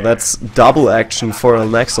 So that's double action for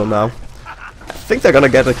Nexo now. I think they're gonna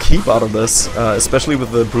get a keep out of this, especially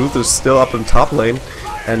with the bruisers still up in top lane.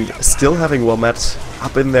 And still having Well-Met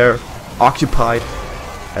up in there, occupied,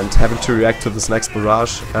 and having to react to this next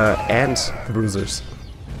barrage and the bruisers.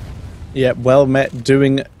 Yeah, Well-Met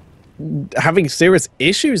having serious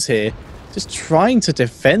issues here, just trying to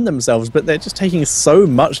defend themselves, but they're just taking so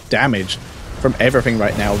much damage from everything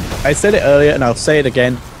right now. I said it earlier, and I'll say it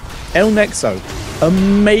again. Nexo,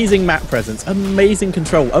 amazing map presence, amazing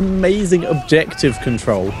control, amazing objective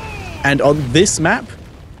control, and on this map,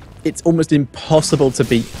 it's almost impossible to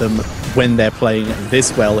beat them when they're playing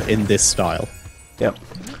this well in this style. Yep.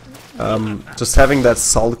 Just having that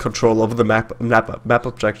solid control over the map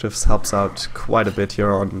objectives helps out quite a bit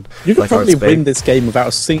here on. You could probably win this game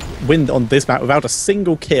without win on this map without a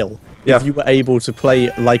single kill if you were able to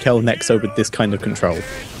play like Nexo with this kind of control.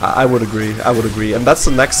 I would agree. I would agree. And that's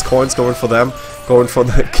the next coins going for them. Going for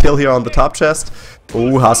the kill here on the top chest.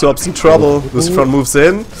 Ooh, Hasuop's in trouble. Lucifron moves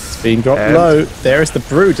in. It's being dropped low. There is the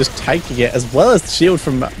Brew just tanking it, as well as the shield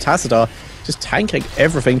from Tassadar. Just tanking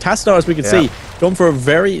everything. Tassadar, as we can see, gone for a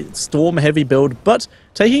very storm-heavy build, but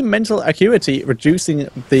taking mental acuity, reducing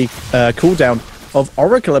the cooldown of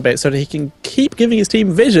Oracle a bit so that he can keep giving his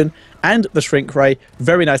team vision, and the Shrink Ray,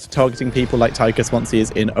 very nice for targeting people like Tychus once he is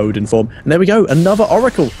in Odin form. And there we go, another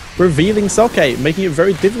Oracle, revealing Soke, making it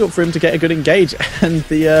very difficult for him to get a good engage, and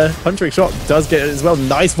the Hunting Shot does get it as well.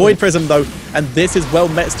 Nice Void Prism though, and this is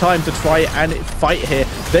Well-Met's time to try and fight here.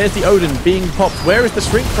 There's the Odin being popped. Where is the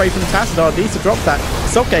Shrink Ray from Tassadar? Needs to drop that.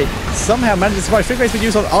 Soke somehow manages to survive. Shrink Ray's been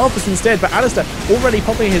used on Arthas instead, but Alistair already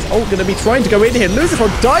popping his ult, going to be trying to go in here. Lucifer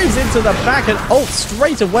dives into the back and ult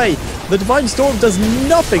straight away. The Divine Storm does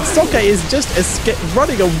nothing. Soke is just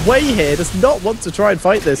running away here, does not want to try and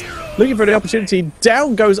fight this. Looking for the opportunity,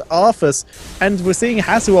 down goes Arthas, and we're seeing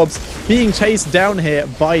Hasuobs being chased down here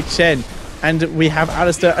by Chen. And we have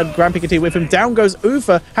Alistair and Grand Piketty with him. Down goes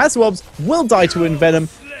Ufa. Hasuobs will die to Envenom.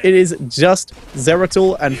 It is just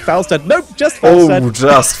Zeratul and Falstad. Nope, just Falstad. Oh,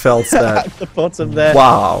 just Falstad. At the bottom there.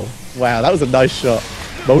 Wow. Wow, that was a nice shot.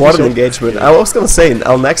 What an engagement. I was going to say,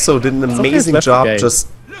 Nexo did an amazing job just...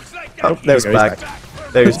 Oh, there we go, he's back.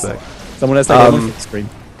 There he's back. Someone else taking on the screen.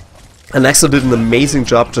 And Nexo did an amazing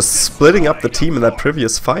job just splitting up the team in that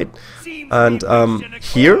previous fight. And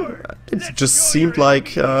here, it just seemed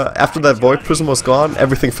like after that Void Prism was gone,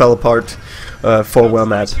 everything fell apart for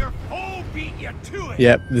Well-Met.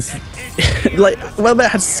 Yeah, this like Well-Met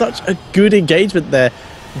had such a good engagement there.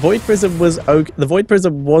 Void Prism was the Void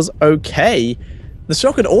Prism was okay. The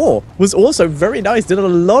Shock and Awe was also very nice, did a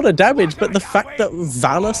lot of damage, but the fact that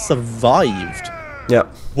Valor survived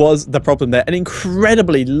was the problem there. An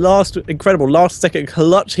incredible last-second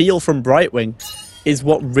clutch heal from Brightwing is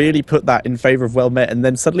what really put that in favor of Well-Met. And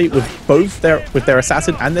then suddenly, with both their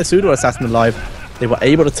assassin and their pseudo-assassin alive, they were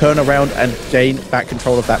able to turn around and gain back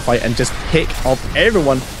control of that fight and just pick off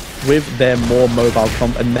everyone with their more mobile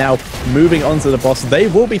comp. And now moving on to the boss, they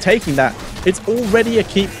will be taking that. It's already a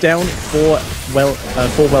keep down for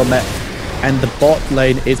Well-Met, and the bot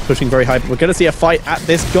lane is pushing very high. But we're going to see a fight at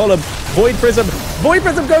this Golem. Void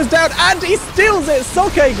Prism goes down, and he steals it.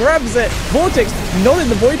 Soke grabs it. Vortex, not in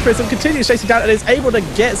the Void Prism, continues chasing down and is able to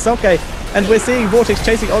get Soke. And we're seeing Vortex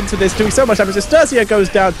chasing onto this, doing so much damage. Estercia goes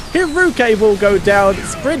down. Hiruke will go down.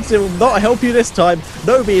 Sprint will not help you this time.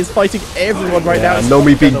 Nomi is fighting everyone right now.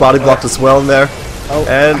 Nomi being body blocked as well in there. Oh,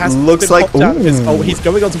 and looks like... Oh, he's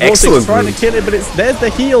going on to Vortex, trying to kill him, but there's the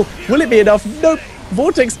heal. Will it be enough? Nope.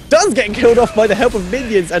 Vortex does get killed off by the help of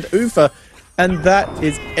minions and Ufa. And that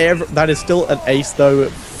is still an ace, though.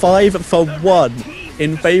 5 for 1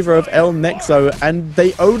 in favor of El Nexo, and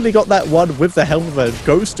they only got that one with the help of a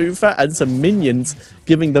Ghost Ufa and some minions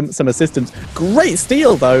giving them some assistance. Great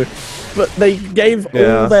steal, though, but they gave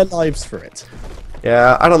all their lives for it.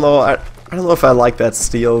 Yeah, I don't know. I don't know if I like that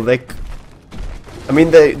steal. I mean,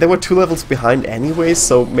 they were 2 levels behind anyway,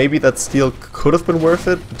 so maybe that steal could have been worth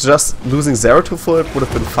it. Just losing Zeratul for it would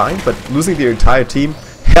have been fine, but losing the entire team,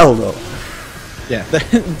 hell no. Yeah,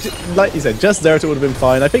 like you said, just Zeratul would have been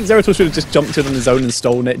fine. I think Zeratul should have just jumped in on his own and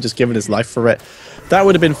stolen it and just given his life for it. That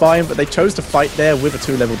would have been fine, but they chose to fight there with a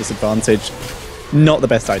 2-level disadvantage. Not the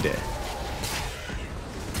best idea.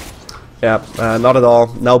 Yeah, not at all.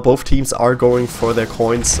 Now both teams are going for their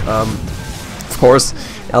coins. Of course,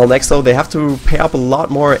 El Nexo, they have to pay up a lot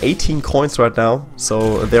more, 18 coins right now.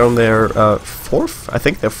 So they're on their 4th, I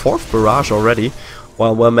think their 4th barrage already.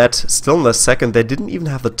 While Wilmette still in the 2nd, they didn't even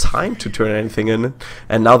have the time to turn anything in,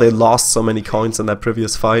 and now they lost so many coins in that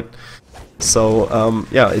previous fight. So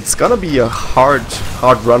yeah, it's gonna be a hard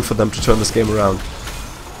run for them to turn this game around.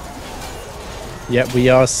 Yeah, we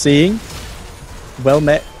are seeing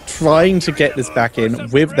Wilmette trying to get this back in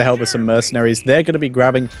with the help of some mercenaries. They're going to be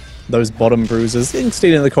grabbing those bottom bruisers and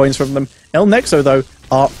stealing the coins from them. El Nexo, though,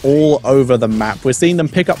 are all over the map. We're seeing them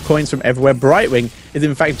pick up coins from everywhere. Brightwing is,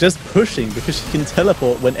 in fact, just pushing because she can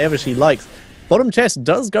teleport whenever she likes. Bottom chest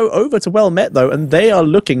does go over to Wilmette, though, and they are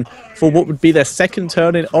looking for what would be their 2nd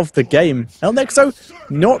turn-in of the game. El Nexo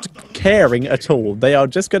not caring at all. They are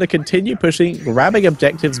just going to continue pushing, grabbing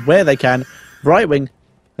objectives where they can. Brightwing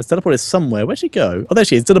has teleported somewhere. Where'd she go? Oh, there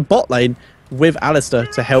she is, to the bot lane with Alistair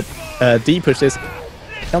to help de-push this.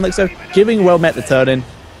 El Nexo giving Wilmette the turn-in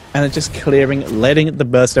and just clearing, letting the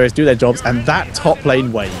mercenaries do their jobs, and that top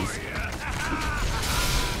lane wave.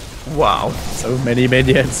 Wow. So many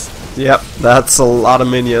minions. Yep, that's a lot of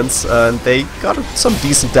minions, and they got some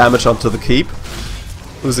decent damage onto the keep,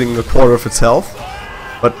 losing a quarter of its health.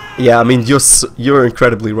 But yeah, I mean, you're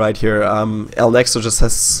incredibly right here. El Nexo just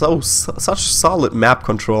has such solid map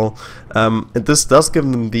control, and this does give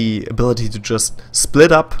them the ability to just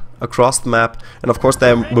split up across the map, and of course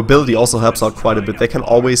their mobility also helps out quite a bit. They can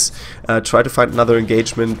always try to find another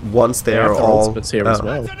engagement once they are all here as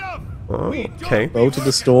well. Oh, okay. Bolt of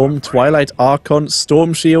the Storm, Twilight Archon,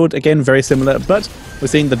 Storm Shield, again very similar, but we're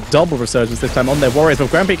seeing the double resurgence this time on their warriors.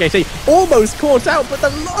 With Grand Peak AT almost caught out, but the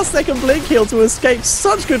last second blink heal to escape.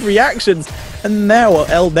 Such good reactions. And now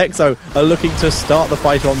El Nexo are looking to start the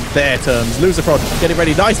fight on their terms. Lucifer getting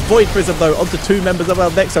ready. Nice Void Prism, though, onto 2 members of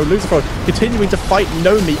El Nexo. Lucifer continuing to fight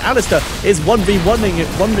Nomi. Alistair is 1v1ing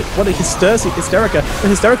Hysterica.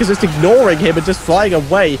 And Hysterica is just ignoring him and just flying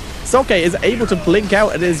away. Soke is able to blink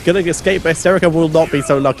out and is going to escape, but Hysterica will not be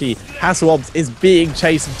so lucky. Hasselhoff is being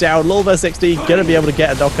chased down. Lulver 60 going to be able to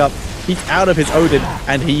get a knock up. He's out of his Odin,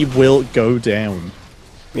 and he will go down.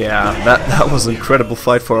 Yeah, that was an incredible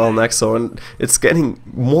fight for El Nexo, and it's getting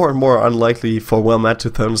more and more unlikely for Wilmette to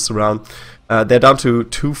turn this around. They're down to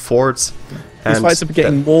 2 forts. These fights are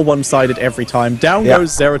getting more one-sided every time. Down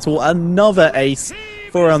goes Zeratul, another ace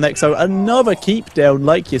for El Nexo, another keep down,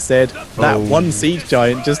 like you said. That one siege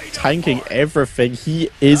giant just tanking everything. He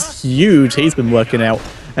is huge. He's been working out,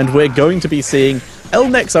 and we're going to be seeing El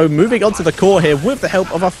Nexo moving onto the core here with the help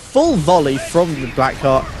of a full volley from the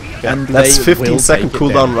Blackheart. And that's 15-second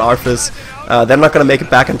cooldown on Arthas. They're not going to make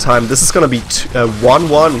it back in time. This is going to be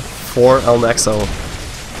 1-1 for El Nexo.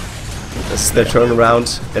 This is their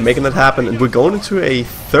turnaround. They're making that happen, and we're going into a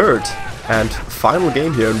 3rd and final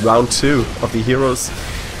game here in round 2 of the Heroes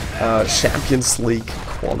Champions League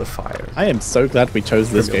Qualifier. I am so glad we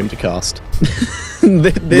chose this game to cast.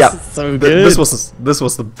 This is so good. This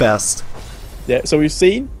was the best. Yeah, so we've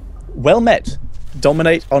seen Wilmette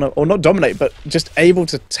dominate on or not dominate, but just able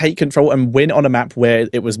to take control and win on a map where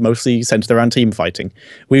it was mostly centered around team fighting.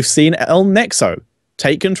 We've seen El Nexo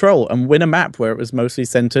take control and win a map where it was mostly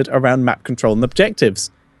centered around map control and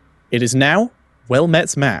objectives. It is now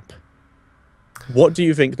Wilmette's map. What do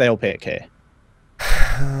you think they'll pick here?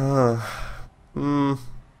 I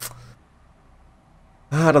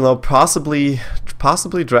don't know, possibly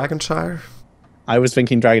Dragonshire. I was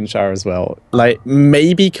thinking Dragonshire as well. Like,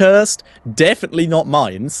 maybe Cursed, definitely not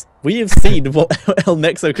Mines. We have seen what El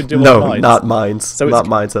Nexo can do on No, Mines. not Mines. So not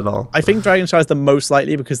Mines at all. I think Dragonshire is the most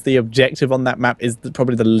likely because the objective on that map is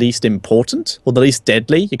probably the least important or the least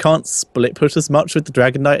deadly. You can't split push as much with the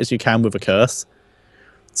Dragon Knight as you can with a Curse.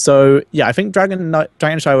 So, yeah, I think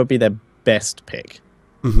Dragonshire would be their best pick.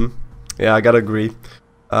 Mm-hmm. Yeah, I gotta agree.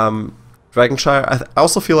 Dragonshire, I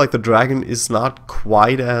also feel like the Dragon is not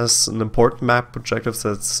quite as an important map objective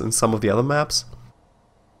as in some of the other maps.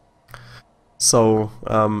 So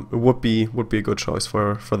it would be a good choice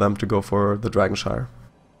for them to go for the Dragonshire.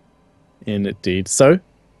 Indeed. So,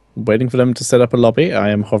 waiting for them to set up a lobby.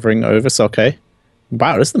 I am hovering over Soke.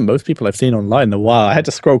 Wow, this is the most people I've seen online in a while. I had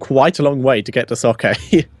to scroll quite a long way to get to Soke.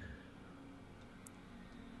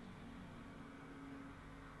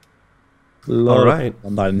 All right.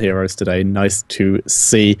 Online heroes today. Nice to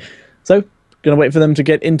see. So, gonna wait for them to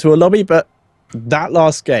get into a lobby, but that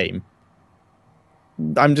last game,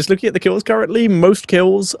 I'm just looking at the kills currently. Most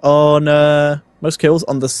kills on the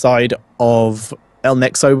side of El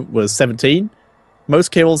Nexo was 17. Most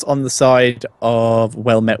kills on the side of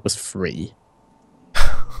Well Met was 3.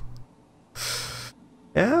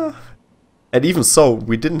 Yeah. And even so,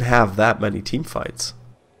 we didn't have that many team fights.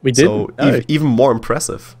 We didn't. So even more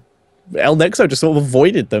impressive. El Nexo just sort of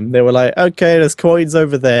avoided them. They were like, okay, there's coins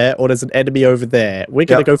over there, or there's an enemy over there. We're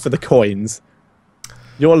going to go for the coins.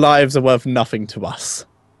 Your lives are worth nothing to us.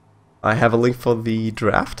 I have a link for the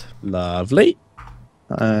draft. Lovely.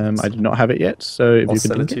 I do not have it yet, so if I'll you can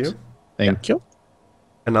send it link to it. you. Thank you.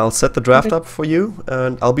 And I'll set the draft up for you,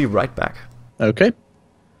 and I'll be right back. Okay.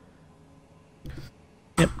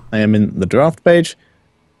 Yep, I am in the draft page.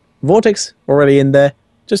 Vortex already in there.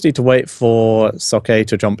 Just need to wait for Soke to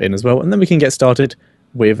jump in as well, and then we can get started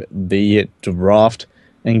with the draft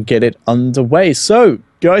and get it underway. So,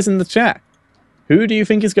 guys in the chat, who do you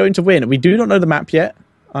think is going to win? We do not know the map yet.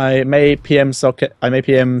 I may PM Soke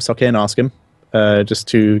and ask him, just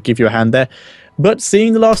to give you a hand there. But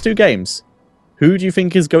seeing the last two games, who do you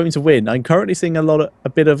think is going to win? I'm currently seeing a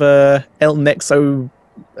bit of a El Nexo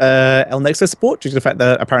support due to the fact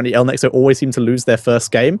that apparently El Nexo always seem to lose their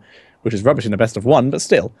first game, which is rubbish in a best of one, but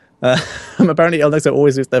still. Apparently El Nexo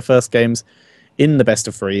always lose their first games in the best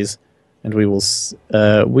of threes, and we will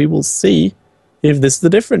see if this is the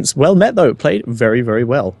difference. Well Met, though, played very, very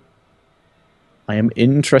well. I am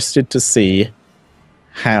interested to see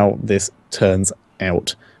how this turns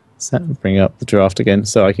out. So bring up the draft again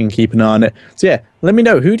so I can keep an eye on it. So yeah, let me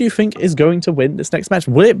know, who do you think is going to win this next match?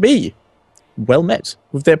 Will it be Well Met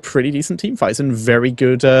with their pretty decent team fights and very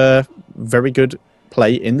good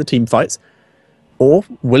play in the team fights, or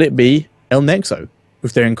will it be El Nexo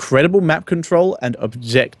with their incredible map control and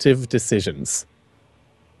objective decisions?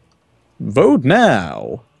 Vote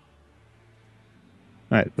now.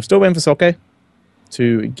 Alright, we're still waiting for Soke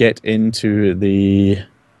to get into the...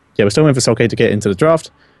 Yeah, we're still waiting for Soke to get into the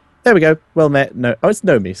draft. There we go. Well Met. No, oh, it's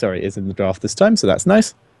Nomi, sorry, is in the draft this time, so that's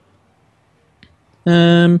nice.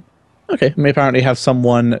 Okay, we apparently have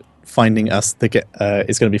someone finding us is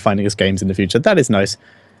going to be finding us games in the future. That is nice,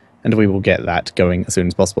 and we will get that going as soon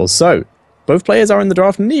as possible. So, both players are in the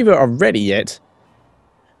draft. Neither are ready yet,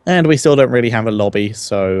 and we still don't really have a lobby,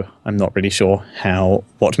 so I'm not really sure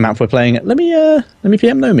what map we're playing. Let me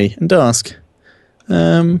PM Nomi and ask,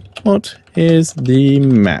 what is the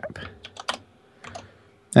map?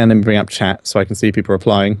 And then bring up chat so I can see people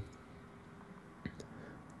replying.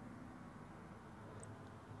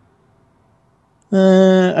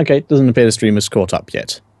 Okay, doesn't appear the stream is caught up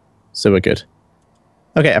yet. So we're good.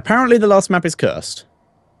 Okay, apparently the last map is cursed.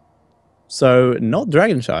 So, not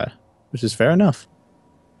Dragonshire, which is fair enough.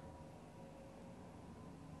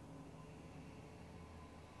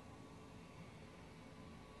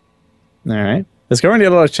 Alright. There's currently a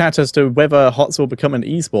lot of chat as to whether HOTS will become an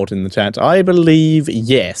esport in the chat. I believe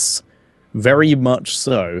yes. Very much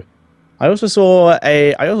so. I also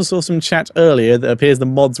saw some chat earlier that appears the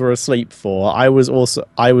mods were asleep for. I was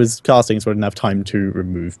casting, so I didn't have time to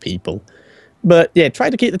remove people. But yeah,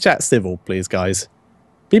 try to keep the chat civil, please, guys.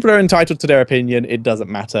 People are entitled to their opinion. It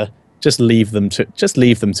doesn't matter. Just leave them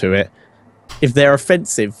to it. If they're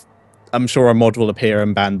offensive, I'm sure a mod will appear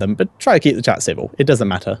and ban them. But try to keep the chat civil. It doesn't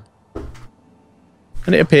matter.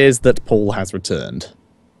 And it appears that Paul has returned.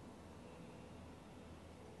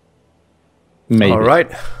 Maybe. All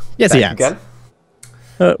right. Yes, he has. Again.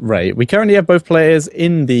 Right. We currently have both players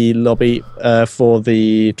in the lobby for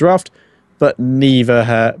the draft, but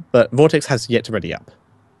but Vortex has yet to ready up.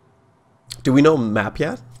 Do we know map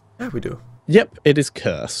yet? Yeah, we do. Yep, it is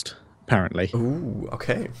cursed, apparently. Ooh,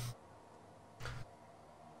 okay.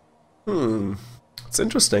 It's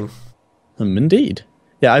interesting. Indeed.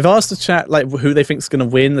 Yeah, I've asked the chat like who they think's going to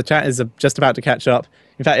win. The chat is just about to catch up.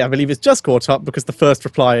 In fact, I believe it's just caught up because the first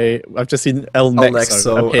reply I've just seen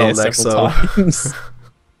Nexo appear several times.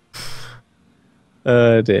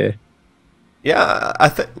 Oh dear. Yeah, I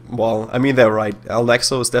think. Well, I mean they're right.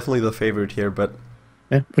 Nexo is definitely the favorite here, but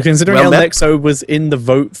yeah, but considering Nexo was in the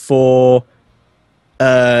vote for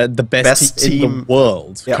the best team in the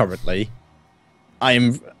world currently,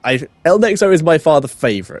 Nexo is by far the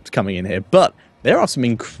favorite coming in here, but there are some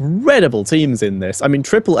incredible teams in this. I mean,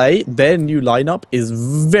 AAA, their new lineup is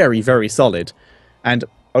very, very solid, and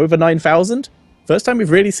over 9,000. First time we've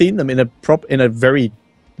really seen them in a very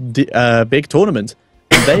big tournament.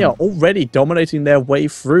 They are already dominating their way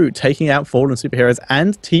through, taking out Fallen Superheroes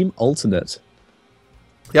and Team Alternate.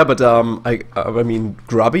 Yeah, but I mean,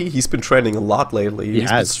 Grubby, he's been training a lot lately. He's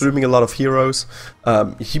been streaming a lot of heroes.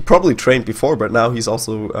 He probably trained before, but now he's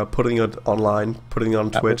also putting it online, putting it on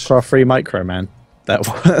Twitch. Warcraft 3 micro, man.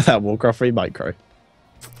 That Warcraft 3 micro.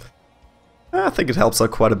 I think it helps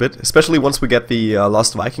out quite a bit, especially once we get the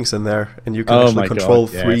Lost Vikings in there, and you can actually control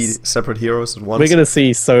 3 separate heroes at once. We're gonna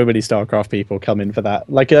see so many StarCraft people come in for that.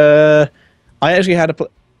 Like, I actually had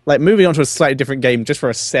moving on to a slightly different game just for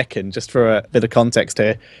a second, just for a bit of context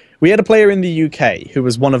here. We had a player in the UK who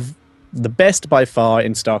was one of the best by far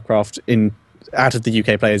in StarCraft out of the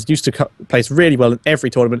UK players. Used to place really well in every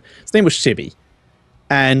tournament. His name was Shibby,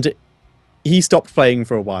 and he stopped playing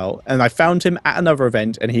for a while, and I found him at another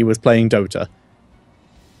event, and he was playing Dota.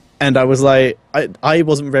 And I was like, I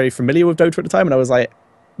wasn't very familiar with Dota at the time, and I was like,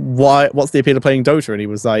 what's the appeal of playing Dota? And he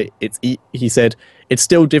was like, he said, it's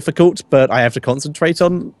still difficult, but I have to concentrate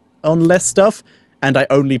on less stuff, and I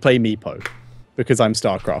only play Meepo, because I'm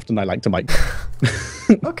StarCraft, and I like to micro.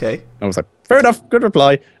 Okay. I was like, fair enough, good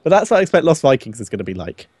reply, but that's what I expect Lost Vikings is going to be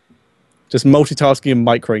like. Just multitasking and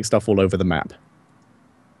microing stuff all over the map.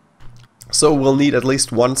 So we'll need at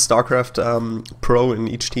least one StarCraft pro in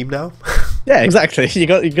each team now. Yeah, exactly. You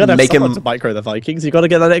got to have someone to micro the Vikings. You got to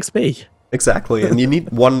get that XP. Exactly, and you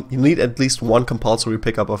need at least one compulsory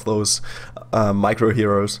pickup of those micro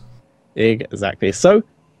heroes. Exactly. So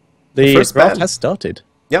the draft has started.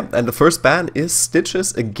 Yeah, and the first ban is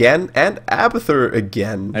Stitches again and Abathur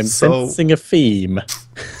again. I'm sensing a theme.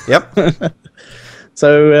 Yep.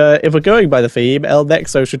 So if we're going by the theme,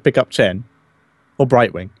 Nexo should pick up Chen or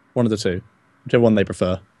Brightwing. One of the two, whichever one they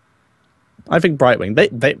prefer. I think Brightwing.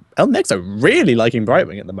 Nexo really liking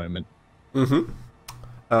Brightwing at the moment.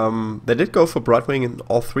 Mm-hmm. They did go for Brightwing in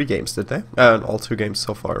all 3 games, did they? In all 2 games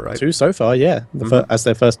so far, right? 2 so far, yeah. As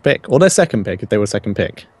their first pick, or their second pick if they were second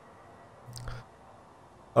pick.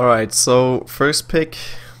 All right. So first pick,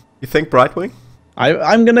 you think Brightwing?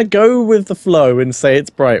 I'm gonna go with the flow and say it's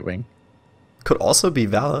Brightwing. Could also be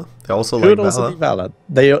Valor. They also Could like also Valor. be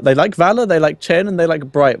Valor. They like Valor, they like Chen, and they like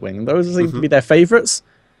Brightwing. Those seem to be their favorites.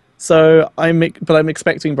 So I'm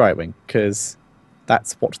expecting Brightwing because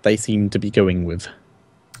that's what they seem to be going with.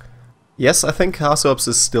 Yes, I think Houseops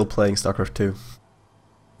is still playing StarCraft 2.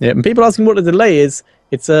 Yeah, and people asking what the delay is.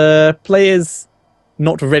 It's players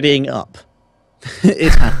not readying up.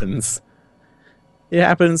 It happens. It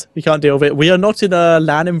happens. We can't deal with it. We are not in a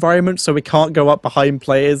LAN environment, so we can't go up behind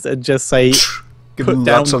players and just say, give them a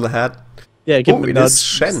nudge on the head. Yeah, give them a nudge.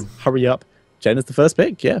 Shen. Hurry up. Chen is the first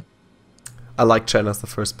pick, yeah. I like Chen as the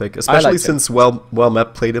first pick, especially since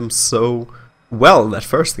Well-Met played him so well in that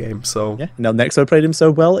first game. So yeah, now Nexo played him so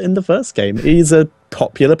well in the first game. He's a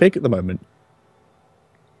popular pick at the moment.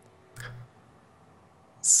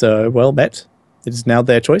 So, Well-Met. It is now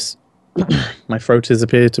their choice. My throat has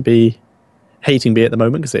appeared to be hating me at the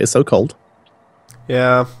moment because it is so cold.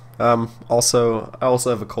 Yeah. I also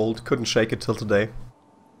have a cold. Couldn't shake it till today.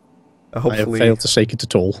 Hopefully, I have failed to shake it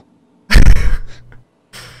at all.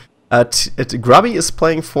 Grubby is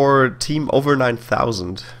playing for Team Over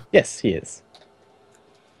 9000. Yes, he is.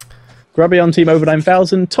 Grubby on Team Over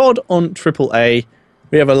 9000. Todd on AAA.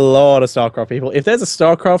 We have a lot of StarCraft people. If there's a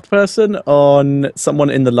StarCraft person on someone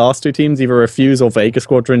in the last 2 teams, either Refuse or Vega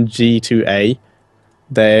Squadron G2A,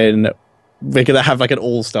 then we're gonna have like an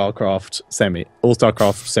all-StarCraft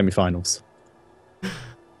semi-finals.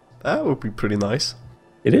 That would be pretty nice.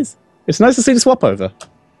 It is. It's nice to see the swap over.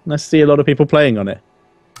 Nice to see a lot of people playing on it.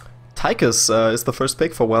 Tychus is the first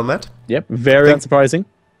pick for Well-Met. Yep, very unsurprising.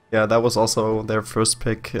 Yeah, that was also their first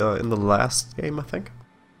pick in the last game, I think.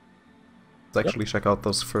 Let's actually check out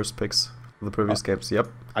those first picks for the previous games. Yep.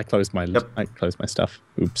 I closed my stuff.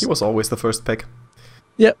 Oops. He was always the first pick.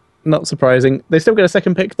 Yep, not surprising. They still get a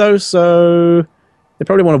second pick though, so they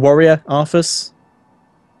probably want a warrior, Arthas.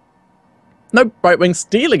 Nope, Brightwing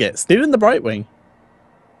stealing the Brightwing.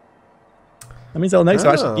 That means El Nexo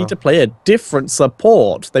actually need to play a different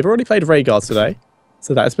support. They've already played Rhaegar today,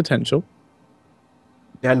 so that is potential.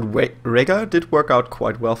 And Rhaegar did work out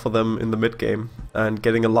quite well for them in the mid game, and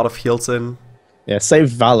getting a lot of heals in. Yeah,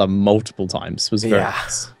 saved Valor multiple times was very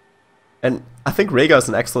nice. And I think Rhaegar is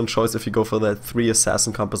an excellent choice if you go for that 3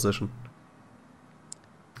 assassin composition.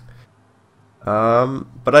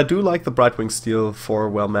 But I do like the Brightwing steal for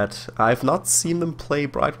well met. I've not seen them play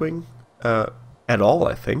Brightwing at all,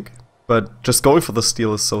 I think. But just going for the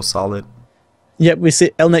steal is so solid. Yeah, we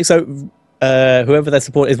see El Nexo, whoever their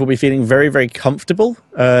support is, will be feeling very, very comfortable.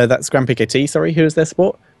 That's Grand PKT, sorry, who is their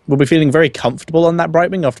support. Will be feeling very comfortable on that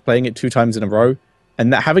Brightwing after playing it 2 times in a row.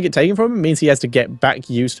 And that having it taken from him means he has to get back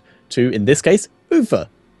used to, in this case, Uther.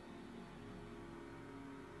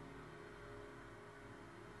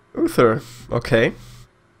 Uther, okay.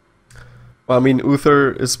 Well, I mean,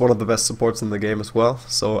 Uther is one of the best supports in the game as well.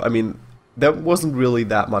 So, I mean, there wasn't really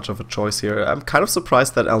that much of a choice here. I'm kind of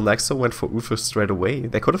surprised that El Nexo went for Uther straight away.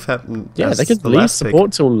 They could have had they could leave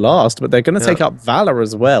support till last, but they're going to take up Valor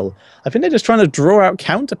as well. I think they're just trying to draw out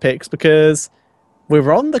counter picks because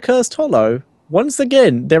we're on the Cursed Hollow. Once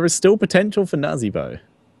again, there is still potential for Nazeebo.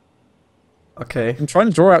 Okay. And trying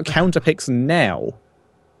to draw out counter picks now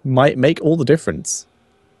might make all the difference.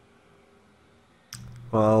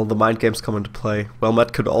 Well, the mind games come into play. Well,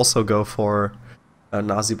 Matt could also go for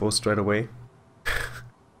Nazeebo straight away.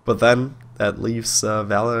 But then that leaves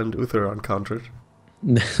Valor and Uther uncountered.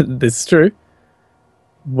 This is true.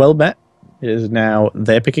 Well met. It is now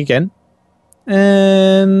their pick again.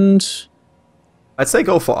 And I'd say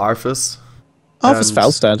go for Arthas. Arthas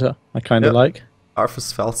Falstad, I kind of like.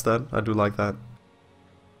 Arthas Falstad, I do like that.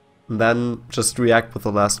 And then just react with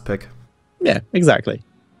the last pick. Yeah, exactly.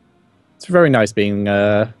 It's very nice being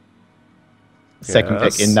second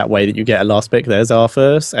pick in that way that you get a last pick. There's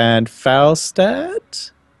Arthas and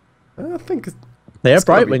Falstad. I think they have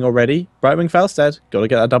Brightwing already. Brightwing Falstad. Got to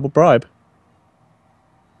get that double bribe.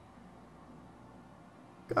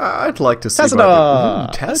 I'd like to see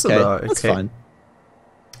Tassadar. Tassadar. Okay, that's fine.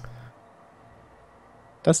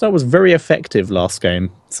 Tassadar was very effective last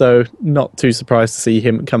game, so not too surprised to see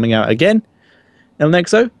him coming out again. El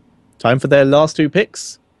Nexo, time for their last 2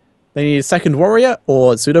 picks. They need a second warrior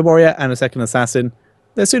or pseudo warrior and a second assassin.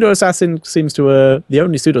 Their pseudo assassin seems to the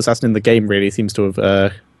only pseudo assassin in the game really seems to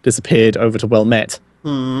have disappeared over to well met.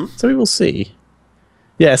 So we will see.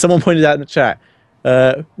 Yeah, someone pointed out in the chat.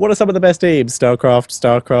 What are some of the best teams? StarCraft,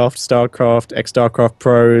 ex-StarCraft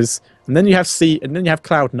Pros, and then you have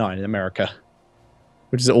Cloud9 in America,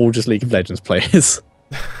 which is all just League of Legends players.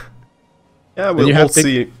 Yeah, we'll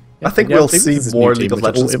see. I think we'll see more League of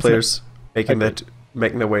Legends players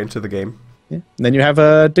making their way into the game. Yeah. And then you have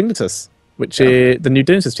Dignitas, which is the new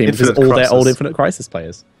Dignitas team, which is all their old Infinite Crisis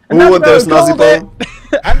players. And there's Nazeebo.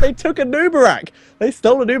 And they took a Nubarak. They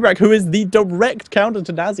stole a Nubarak, who is the direct counter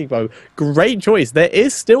to Nazeebo. Great choice. There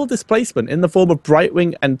is still displacement in the form of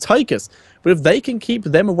Brightwing and Tychus, but if they can keep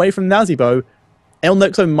them away from Nazeebo, El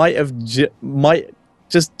Nexo might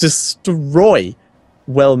just destroy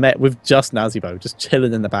well met with just Nazeebo, just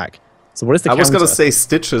chilling in the back. So what is the counter? I was going to say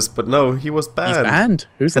Stitches, but no, he was banned. He's banned.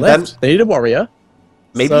 Who's left? They need a warrior.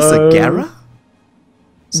 Maybe Zagara?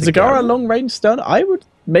 Zagara long range stun? I would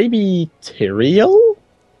maybe Tyrael?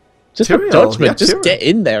 Just for dodgement. Just get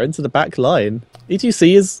in there into the back line.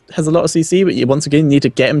 ETC has a lot of CC, but you once again need to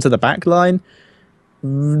get him to the back line.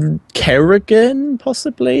 Kerrigan,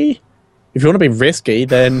 possibly? If you want to be risky,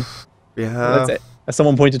 then yeah. As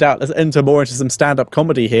someone pointed out, let's enter more into some stand-up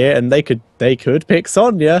comedy here, and they could pick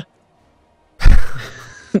Sonya.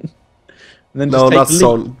 No, not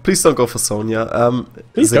Sonya. Please don't go for Sonya.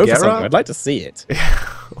 Please go for Sonya. I'd like to see it.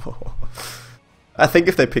 I think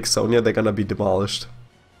if they pick Sonya, they're gonna be demolished.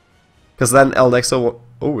 Because then El Nexo...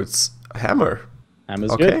 Oh, it's Hammer.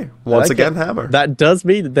 Hammer's good. Okay, once again, Hammer. That does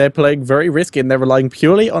mean that they're playing very risky, and they're relying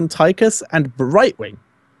purely on Tychus and Brightwing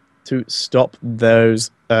to stop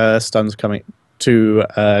those stuns coming, to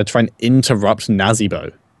try and interrupt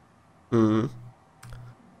Nazeebo.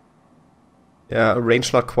 Yeah,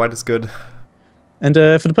 range not quite as good. And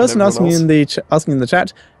for the person asking in the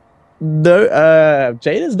chat, no,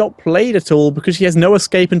 Jade has not played at all because she has no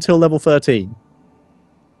escape until level 13.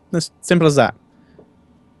 As simple as that.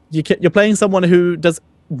 You're playing someone who does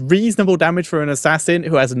reasonable damage for an assassin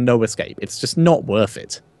who has no escape. It's just not worth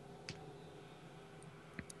it.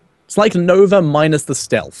 It's like Nova minus the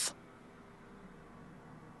stealth.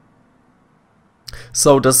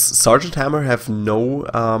 So does Sergeant Hammer have no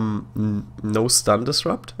stun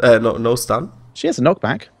disrupt? No stun? She has a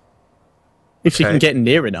knockback. If she can get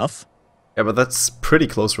near enough. Yeah, but that's pretty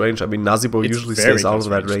close range. I mean, Nazibo It's usually very stays out close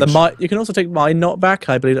of that range. You can also take Mine Knockback.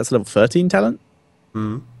 I believe that's a level 13 talent,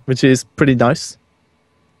 Hmm. which is pretty nice.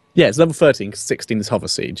 Yeah, it's level 13 because 16 is Hover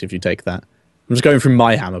Siege if you take that. I'm just going through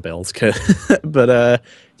my hammer builds, but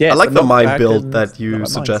yeah. I like the mine build and that you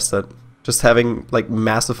mines. suggested. Just having like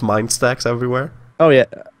massive mine stacks everywhere. Oh yeah,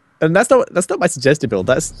 and that's not my suggested build.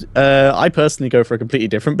 That's I personally go for a completely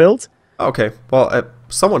different build. Okay, well,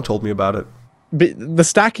 someone told me about it. But the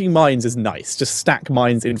stacking mines is nice. Just stack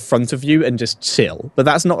mines in front of you and just chill. But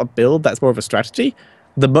that's not a build. That's more of a strategy.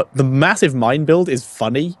 The massive mine build is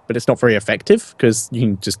funny, but it's not very effective because you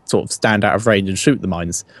can just sort of stand out of range and shoot the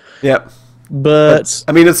mines. Yeah, but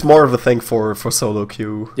I mean, it's more of a thing for solo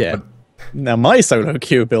queue. Yeah. But Now my solo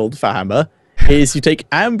queue build for hammer is you take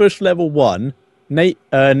ambush level 1,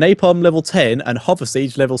 napalm level 10, and hover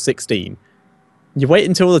siege level 16. You wait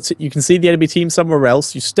until you can see the enemy team somewhere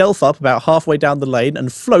else, you stealth up about halfway down the lane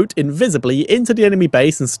and float invisibly into the enemy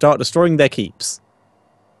base and start destroying their keeps.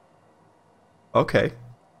 okay.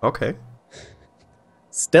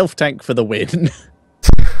 Stealth tank for the win.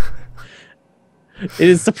 It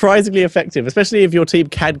is surprisingly effective, especially if your team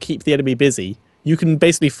can keep the enemy busy. You can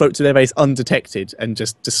basically float to their base undetected and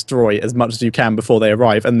just destroy as much as you can before they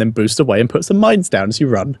arrive and then boost away and put some mines down as you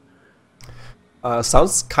run.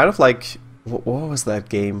 Sounds kind of like, what was that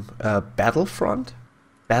game? Battlefront?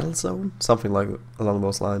 Battlezone? Something like along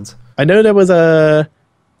those lines. I know there was I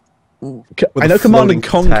know Command and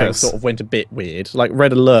Conquer tanks. sort of went a bit weird, like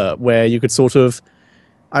Red Alert, where you could sort of...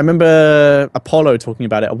 I remember Apollo talking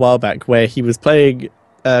about it a while back, where he was playing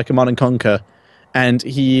Command and Conquer, and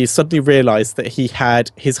he suddenly realized that he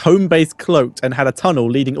had his home base cloaked and had a tunnel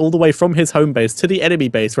leading all the way from his home base to the enemy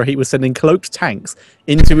base, where he was sending cloaked tanks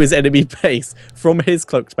into his enemy base from his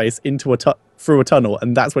cloaked base into through a tunnel,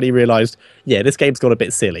 and that's when he realized, yeah, this game's got a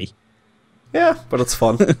bit silly. Yeah, but it's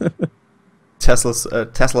fun.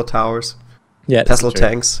 Tesla towers. Yeah, Tesla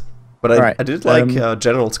tanks. But Right, I did like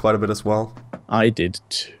generals quite a bit as well. I did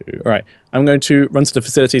too. All right, I'm going to run to the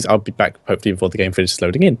facilities. I'll be back hopefully before the game finishes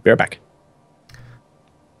loading in. Be right back.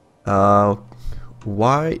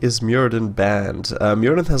 Why is Muradin banned?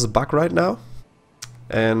 Muradin has a bug right now,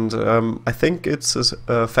 and I think it's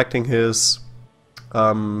affecting his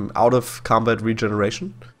out of combat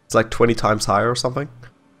regeneration. It's like 20 times higher or something,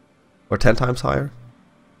 or 10 times higher,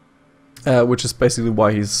 which is basically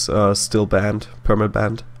why he's still banned, permanent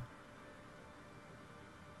banned.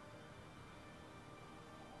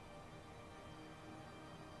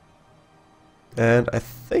 And I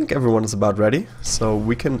think everyone is about ready, so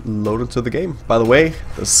we can load into the game. By the way,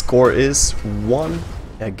 the score is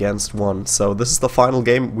 1-1, so this is the final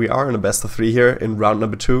game. We are in a best of 3 here in round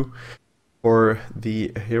number 2 for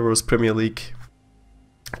the Heroes Premier League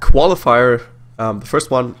qualifier, the first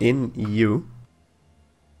one in EU,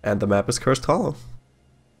 and the map is Cursed Hollow.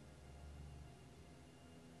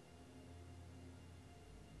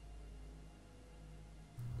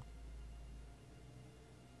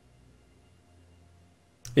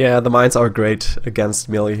 Yeah, the mines are great against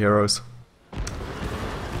melee heroes.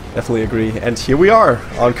 Definitely agree. And here we are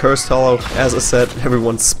on Cursed Hollow. As I said,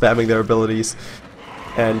 everyone's spamming their abilities.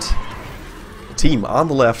 And the team on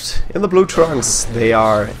the left in the blue trunks, they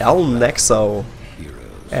are El Nexo.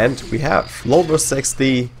 And we have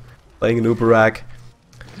Lolver60 playing Nubarak.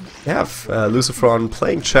 We have Lucifron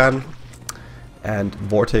playing Chen. And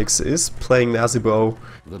Vortex is playing Nazibo.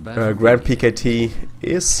 Grand PKT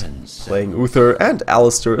is playing Uther, and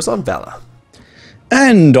Alistair is on Valor.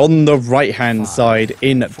 And on the right-hand side,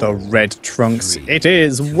 in the red trunks, it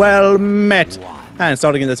is well met. And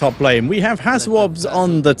starting in the top lane, we have Haswabs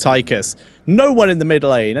on the Tychus. No one in the mid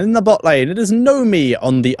lane, and in the bot lane, it is Nomi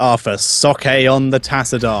on the Arthur, Soke on the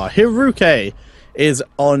Tassadar, Hiruke is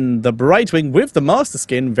on the Brightwing with the Master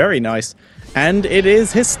Skin, very nice, and it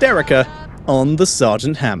is Hysterica on the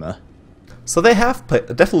Sergeant Hammer. So they have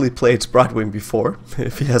definitely played Brightwing before,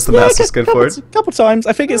 if he has the Master Skin for it. A couple times.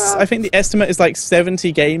 I think the estimate is like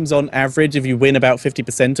 70 games on average if you win about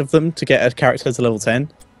 50% of them to get a character to level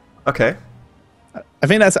 10. Okay. I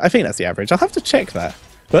think that's the average. I'll have to check that.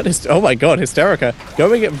 But oh my god, Hysterica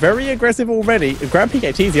going it very aggressive already. Grand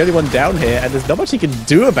PKT is the only one down here, and there's not much he can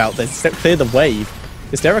do about this except clear the wave.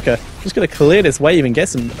 Hysterica just going to clear this wave and get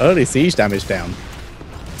some early siege damage down.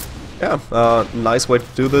 Yeah, nice way to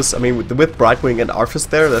do this. I mean, with Brightwing and Arthas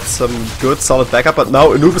there, that's some good, solid backup. But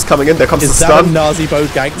now Anubis coming in, there comes the stun. Is that a Nazibo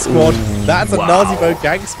gank squad? Ooh, that's a Nazibo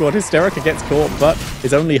gank squad. Hysterica gets caught, but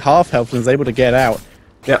is only half health and is able to get out.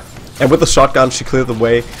 Yeah, and with the shotgun, she cleared the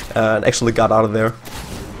way and actually got out of there.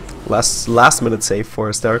 Last minute save for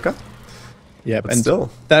Hysterica. Yep, But and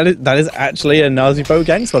still. that is actually a Nazibo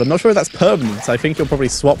gang squad. I'm not sure if that's permanent, so I think he'll probably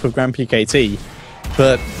swap with Grand PKT,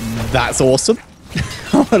 but that's awesome.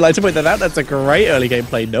 I'd like to point that out. That's a great early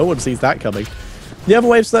gameplay. No one sees that coming. The other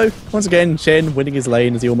waves, though, once again, Chen winning his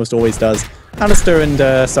lane as he almost always does. Alistair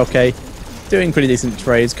and Soke doing pretty decent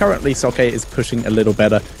trades. Currently, Soke is pushing a little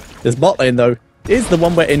better. This bot lane, though, is the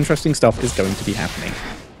one where interesting stuff is going to be happening.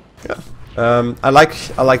 Yeah. I like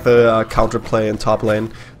the counterplay in top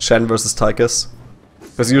lane, Shen versus Tychus.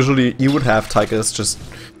 Because usually you would have Tychus just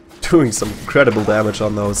doing some incredible damage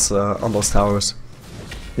on those towers.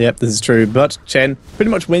 Yep, this is true, but Chen pretty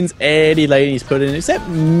much wins any lane he's put in, except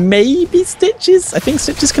maybe Stitches? I think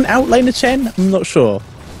Stitches can outlane a Chen, I'm not sure.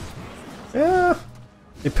 Yeah,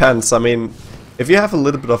 depends. I mean, if you have a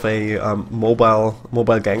little bit of a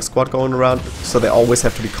mobile gang squad going around, so they always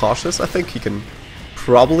have to be cautious, I think he can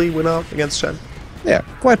probably win out against Chen. Yeah,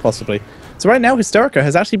 quite possibly. So right now, Hysterica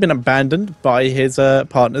has actually been abandoned by his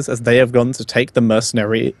partners as they have gone to take the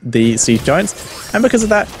mercenary, the Siege Giants. And because of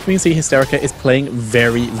that, we can see Hysterica is playing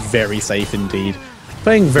very, very safe indeed.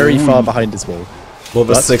 Playing very far behind his wall. Well,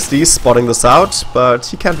 the 60 spotting this out, but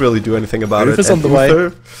he can't really do anything about it. Uther's on the way.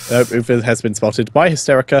 Uther has been spotted by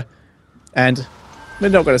Hysterica. And we're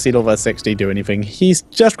not going to see Lorver 60 do anything. He's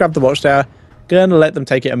just grabbed the watchtower, gonna let them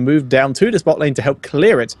take it and move down to the spot lane to help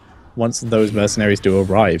clear it once those mercenaries do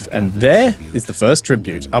arrive. And there is the first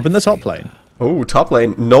tribute up in the top lane. Oh, top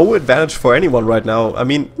lane. No advantage for anyone right now. I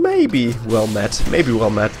mean, maybe well met. Maybe well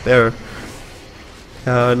met. They're in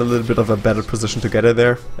a little bit of a better position to get it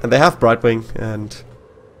there. And they have Brightwing, and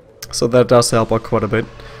so that does help out quite a bit.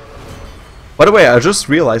 By the way, I just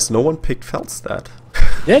realized no one picked Feldstad.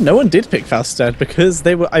 Yeah, no one did pick Feldstad because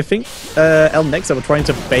they were, I think, El Nexo were trying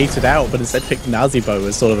to bait it out, but instead picked Nazibo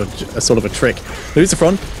as sort of a trick.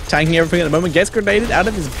 Lucifron, tanking everything at the moment, gets grenaded out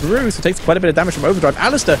of his brew, so takes quite a bit of damage from Overdrive.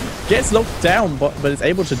 Alistair gets locked down, but is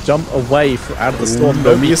able to jump away out of the storm.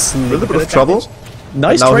 Nomi's in a little bit of trouble.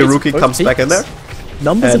 Nice now trade. Hiruki comes back in there.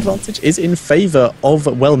 Numbers advantage is in favor of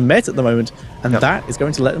Well Met at the moment, and that is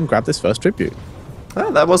going to let them grab this first tribute.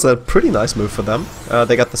 That was a pretty nice move for them.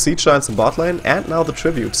 They got the Siege Giants in bot lane and now the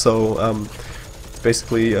tribute, so it's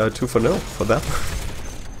basically 2-0 for them.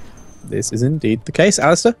 This is indeed the case.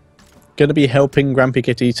 Alistair going to be helping Grand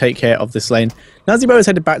PKT take care of this lane. Nazibo is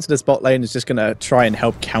headed back to the spot lane, is just going to try and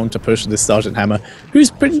help counter push this Sergeant Hammer,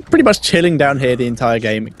 who's pretty much chilling down here the entire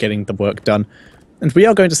game, getting the work done. And we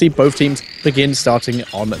are going to see both teams begin starting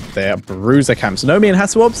on their bruiser camps. Nomi and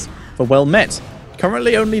Hasselhobbs for Well Met.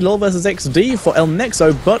 Currently only Law vs XD for El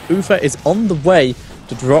Nexo, but Uther is on the way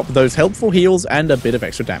to drop those helpful heals and a bit of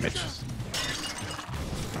extra damage.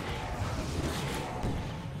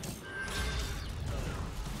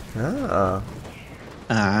 You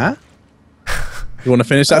want to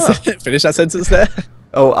finish that finish that sentence there?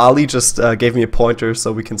 Oh, Ali just gave me a pointer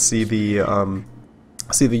so we can see the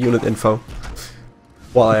unit info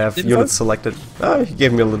while I have units selected. He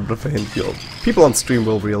gave me a little bit of a hint. People on stream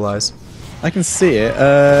will realize. I can see it.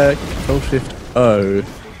 Control-Shift-O.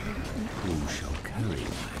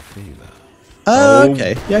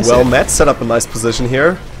 Okay. Yeah, well met. Set up a nice position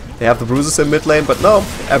here. They have the bruises in mid lane, but no,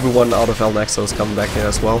 everyone out of El Nexo is coming back here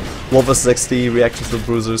as well. Wolf vs XD reacting to the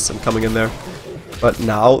bruisers and coming in there. But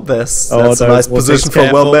now that's a nice position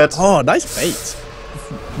for Well Met. Oh, nice bait.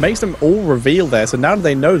 Makes them all reveal there, so now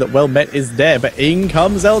they know that Well Met is there, but in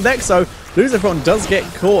comes El Nexo. Lucifron does get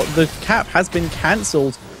caught. The cap has been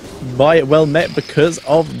cancelled by Well Met because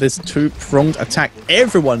of this two-pronged attack.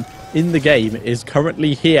 Everyone in the game is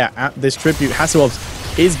currently here at this tribute.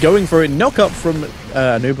 Hasselhoff is going for it. Knock up from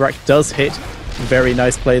Nubarak does hit. Very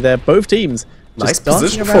nice play there. Both teams nice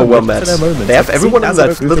position for Well Met. They have everyone in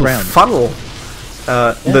that little funnel.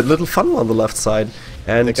 The little funnel on the left side.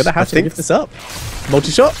 And they're gonna have to give this up.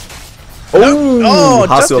 Multi-shot. Oh,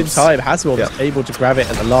 just in time. Hasselhoff was able to grab it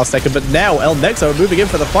at the last second, but now El Nexo moving in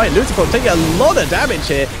for the fight. Lucifer taking a lot of damage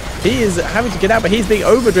here. He is having to get out, but he's being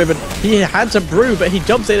overdriven. He had to brew, but he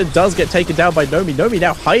jumps in and does get taken down by Nomi. Nomi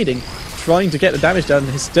now hiding, trying to get the damage done.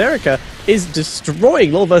 Hysterica is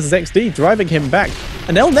destroying Law vs XD, driving him back.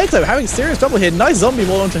 And El Nexo having serious trouble here. Nice zombie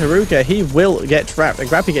wall onto Hiruka. He will get trapped. And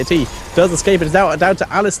Grand PKT does escape. It is now down to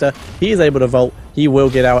Alistair. He is able to vault. He will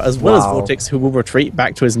get out, as well as Vortex, who will retreat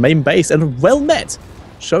back to his main base. And Well Met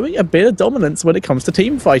showing a bit of dominance when it comes to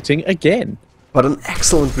team fighting again. But an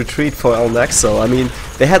excellent retreat for El Nexo. I mean,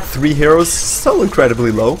 they had 3 heroes, so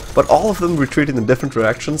incredibly low, but all of them retreated in different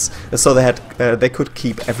directions, and so they could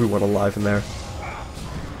keep everyone alive in there.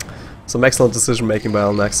 Some excellent decision making by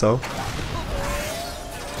El Nexo.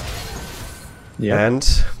 Yeah. And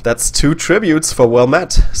that's 2 tributes for well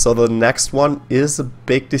met. So the next one is a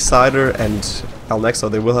big decider, and Nexo,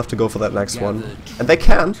 they will have to go for that next one. And they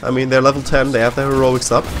can. I mean, they're level 10, they have their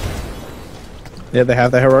heroics up. Yeah, they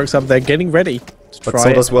have their heroics up. They're getting ready to But try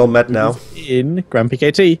so does well met now. in Grand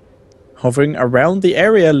PKT. Hovering around the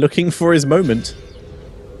area looking for his moment.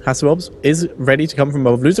 Hasselhoff is ready to come from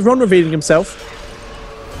above. Luciferon revealing himself.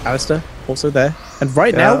 Alistair also there. And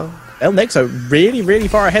right now, Nexo really, really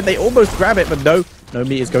far ahead. They almost grab it, but no.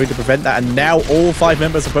 Nomi is going to prevent that. And now all 5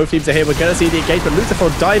 members of both teams are here. We're going to see the engagement.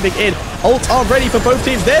 Luciferon diving in. Ult arm ready for both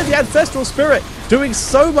teams. There's the Ancestral Spirit doing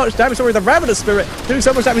so much damage. Sorry, the Ravenous Spirit doing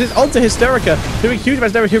so much damage. It's onto Hysterica doing huge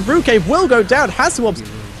amount of damage. Hiruke will go down. Hasselhoff,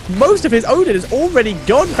 most of his Odin is already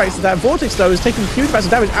gone thanks to that. Vortex, though, is taking huge amounts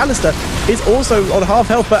of damage. Alistair is also on half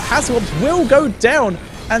health, but Hasselhoff will go down.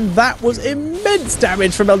 And that was immense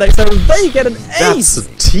damage from Nexo. They get an ace! That's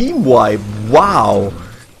a team wipe. Wow.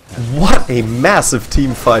 What a massive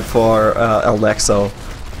team fight for Nexo.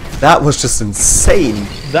 That was just insane.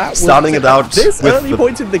 That was starting it out this with early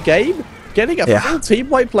point in the game. Getting a full team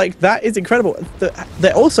wipe like that is incredible.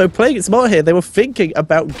 They're also playing it smart here. They were thinking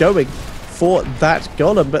about going for that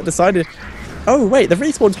golem, but decided, oh wait, the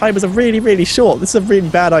respawn timers are really, really short. This is a really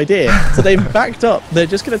bad idea. So they've backed up. They're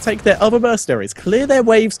just going to take their other mercenaries, clear their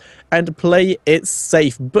waves, and play it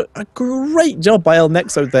safe. But a great job by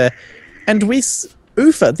Nexo there. And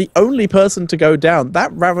Ufa, the only person to go down.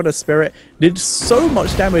 That Ravenous Spirit did so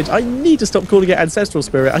much damage. I need to stop calling it Ancestral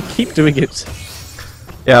Spirit. I keep doing it.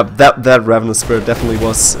 Yeah, that Ravenous Spirit definitely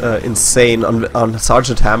was insane on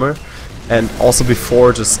Sergeant Hammer. And also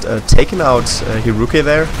before just taking out Hiruke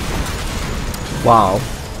there. Wow.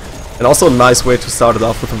 And also a nice way to start it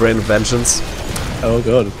off with a Rain of Vengeance. Oh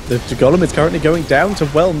god, the Golem is currently going down to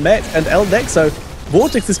well met, and Nexo,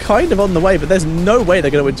 Vortex is kind of on the way, but there's no way they're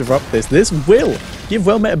going to interrupt this. This will give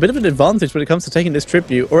well met a bit of an advantage when it comes to taking this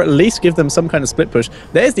tribute, or at least give them some kind of split push.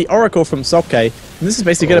 There's the Oracle from Soke, and this is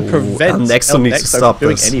basically going to prevent Nexo needs to stop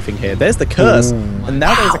doing this. anything here. There's the curse, and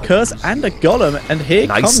now there's a curse and a Golem, and here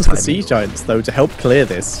comes the Siege Giants, though, to help clear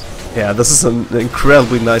this. Yeah, this is an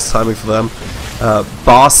incredibly nice timing for them.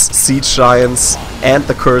 Boss, Siege Giants, and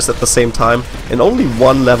the Curse at the same time, and only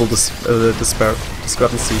 1 level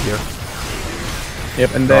discrepancy here.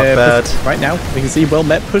 Yep, and right now we can see well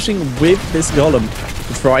met pushing with this golem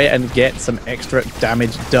to try and get some extra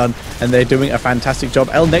damage done, and they're doing a fantastic job.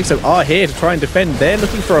 Nexo are here to try and defend. They're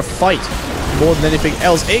looking for a fight more than anything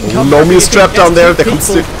else. Nomi is trapped down there. There comes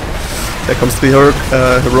the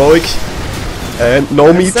heroic, and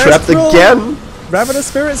Nomi trapped again. Ravenous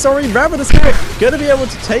Spirit, Ravenous Spirit gonna be able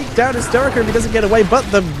to take down Hysterica if he doesn't get away, but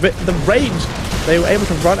the range, they were able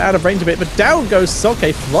to run out of range a bit, but down goes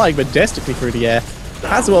Soke flying majestically through the air.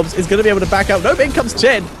 Hasselhoff is going to be able to back out. No, in comes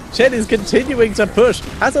Chen. Chen is continuing to push.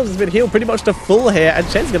 Hasselhoff has been healed pretty much to full here, and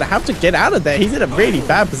Chen's going to have to get out of there. He's in a really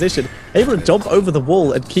bad position, able to jump over the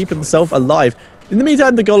wall and keep himself alive. In the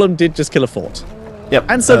meantime, the Golem did just kill a fort. Yep,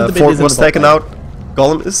 and so the fort was taken out.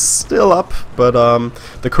 Golem is still up, but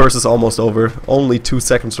the curse is almost over. Only 2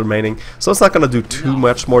 seconds remaining, so it's not going to do too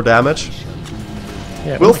much more damage.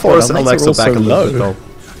 Yeah, we'll force Nexo back a little bit though.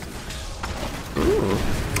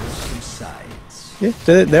 Yeah,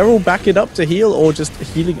 they're all backing up to heal or just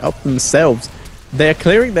healing up themselves. They're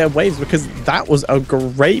clearing their waves because that was a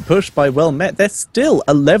great push by well met. They're still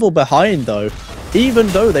a level behind though. Even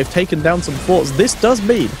though they've taken down some forts, this does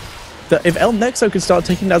mean that if Nexo can start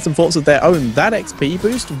taking down some forts of their own, that XP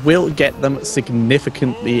boost will get them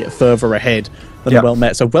significantly further ahead than well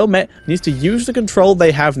met. So well met needs to use the control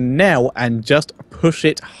they have now and just push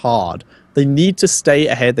it hard. They need to stay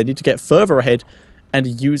ahead. They need to get further ahead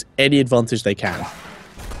and use any advantage they can.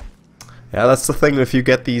 Yeah, that's the thing. If you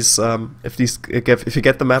get these, if you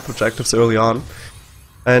get the map objectives early on,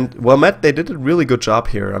 and well met, they did a really good job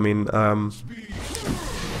here. I mean,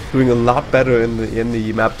 doing a lot better in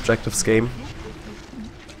the map objectives game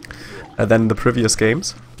than the previous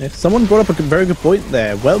games. Yeah, someone brought up a very good point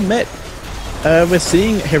there. Well met. We're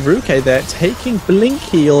seeing Hiruke there taking Blink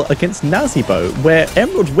Heal against Nazibo, where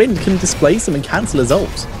Emerald Wind can displace him and cancel his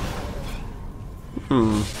ult.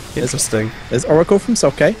 Interesting. There's Oracle from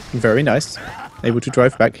Soke. Very nice. Able to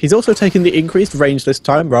drive back. He's also taking the increased range this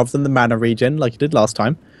time rather than the mana regen like he did last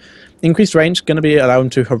time. Increased range going to be allowed him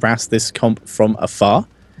to harass this comp from afar.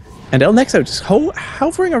 And Nexo just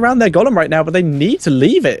hovering around their golem right now, but they need to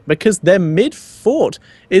leave it because their mid fort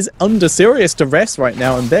is under serious duress right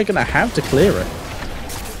now, and they're going to have to clear it.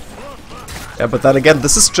 Yeah, but then again,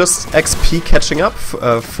 this is just XP catching up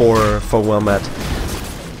for well met.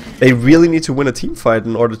 They really need to win a team fight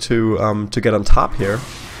in order to get on top here.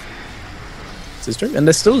 This is true, and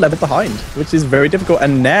they're still a level behind, which is very difficult.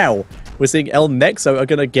 And now We're seeing El Nexo are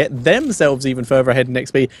going to get themselves even further ahead in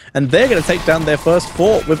XP, and they're going to take down their first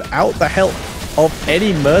fort without the help of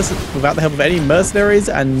any mercenaries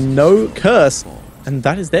and no curse. And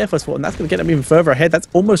that is their first fort, and that's going to get them even further ahead. That's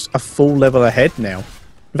almost a full level ahead now.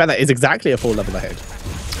 In fact, that is exactly a full level ahead.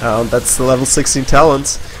 That's the level 16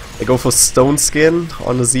 talents. They go for Stone Skin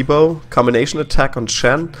on Azebo, combination attack on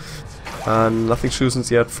Shen. Nothing chosen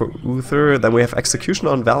yet for Uther. Then we have Execution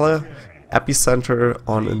on Valor, Epicenter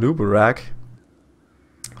on Anubarak.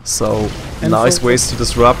 So, nice ways to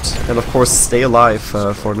disrupt and of course stay alive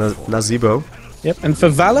for Nazebo. Yep, and for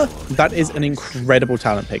Valor, that is an incredible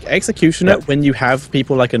talent pick. Executioner, when you have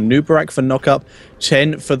people like Anubarak for knock-up,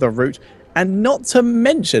 Chen for the root, and not to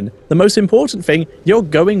mention, the most important thing, you're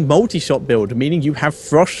going multi-shot build, meaning you have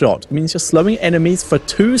Frost Shot. It means you're slowing enemies for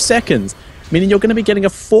 2 seconds, meaning you're going to be getting a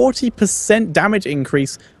 40% damage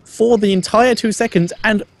increase for the entire 2 seconds,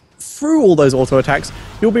 and through all those auto attacks,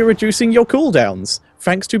 you'll be reducing your cooldowns,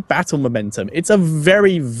 thanks to battle momentum. It's a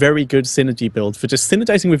very, very good synergy build for just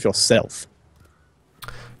synergizing with yourself.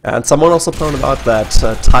 And someone also pointed out that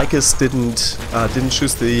Tychus didn't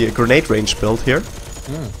choose the grenade range build here.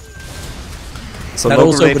 So that no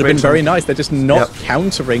also would have been very nice. They're just not Yep.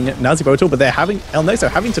 countering Nazebo at all, but they're having El Nexo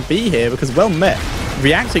having to be here because well met,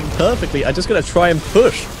 reacting perfectly. I'm just going to try and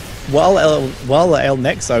push while El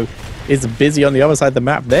Nexo is busy on the other side of the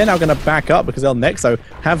map. They're now going to back up because El Nexo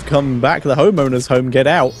have come back. The homeowner's home, get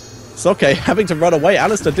out. Soke having to run away.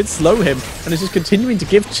 Alistair did slow him and is just continuing to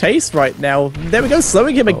give chase right now. There we go,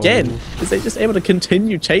 slowing him again. Is they just able to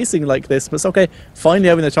continue chasing like this? But Soke finally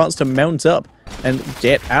having the chance to mount up and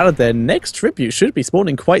get out of there. Next tribute should be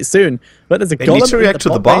spawning quite soon. But there's a golem need to react to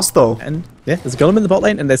the boss though. And yeah, there's a golem in the bot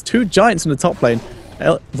lane and there's 2 giants in the top lane.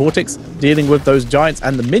 Vortex dealing with those giants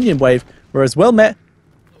and the minion wave, whereas well met.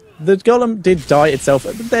 The golem did die itself,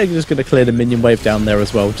 but they're just going to clear the minion wave down there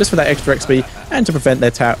as well, just for that extra XP and to prevent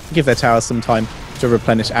their give their towers some time to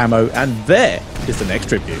replenish ammo. And there is the next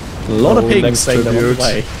tribute. A lot of pings saying they're on the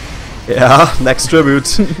way. Yeah, next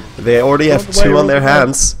tribute. They already have 2 on their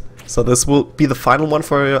hands, so this will be the final one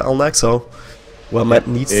for El Nexo. Well, Matt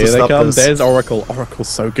needs to stop this. There's Oracle. Oracle's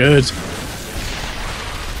so good.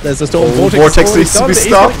 There's a Storm Vortex needs to be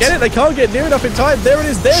stopped. Get it. They can't get near enough in time. There it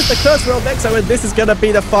is. There's the curse for El Nexo, and this is going to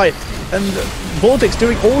be the fight. And Vortex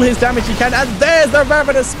doing all his damage he can, and there's the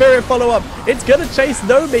Ravenous Spirit follow-up. It's going to chase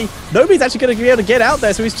Nomi. Nomi's actually going to be able to get out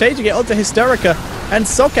there, so he's changing it onto Hysterica. And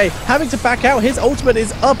Soke having to back out. His ultimate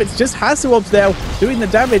is up. It's just Hasselhoff now doing the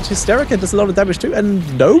damage. Hysterica does a lot of damage too,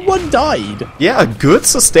 and no one died. Yeah, a good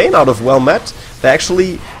sustain out of Well Met. They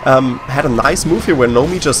actually had a nice move here where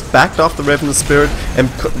Nomi just backed off the Ravenous Spirit, and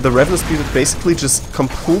the Ravenous Spirit basically just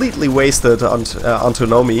completely wasted onto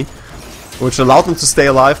Nomi, which allowed them to stay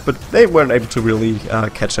alive, but they weren't able to really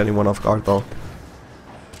catch anyone off guard though.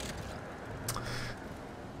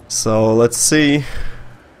 So let's see.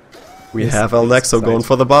 We have El Nexo going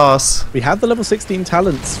for the boss. We have the level 16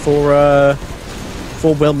 talents for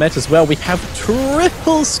well met as well. We have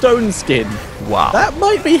triple stone skin. Wow. That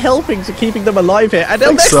might be helping to keeping them alive here. And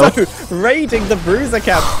El Nexo raiding the bruiser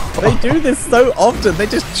camp. They do this so often. They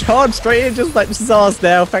just charge straight in just like Zars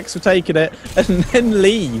now. Thanks for taking it. And then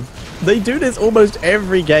leave. They do this almost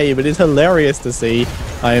every game. It is hilarious to see.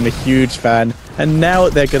 I am a huge fan. And now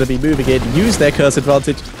they're going to be moving in, use their curse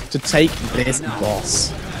advantage to take this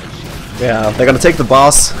boss. Yeah, they're gonna take the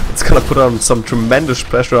boss. It's gonna put on some tremendous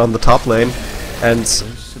pressure on the top lane. And,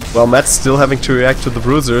 well, Matt's still having to react to the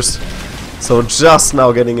bruisers. So just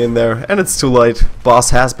now getting in there. And it's too late.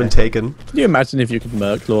 Boss has been taken. Can you imagine if you could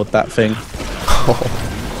Merc Lord that thing?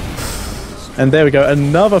 And there we go.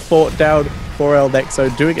 Another fort down for El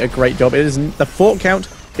Nexo, doing a great job. It is the fort count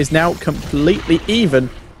is now completely even.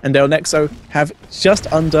 And El Nexo have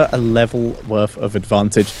just under a level worth of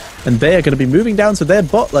advantage. And they are going to be moving down to their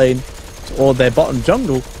bot lane, or their bottom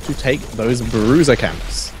jungle, to take those bruiser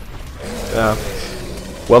camps. Yeah.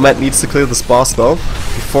 Well, Matt needs to clear this boss though,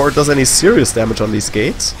 before it does any serious damage on these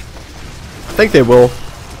gates. I think they will.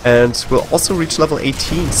 And we'll also reach level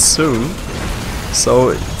 18 soon. So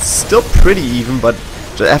it's still pretty even, but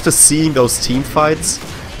after seeing those team fights,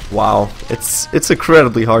 wow, it's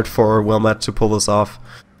incredibly hard for Wilmet to pull this off.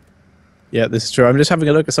 Yeah, this is true. I'm just having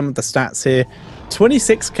a look at some of the stats here.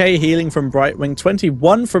 26k healing from Brightwing,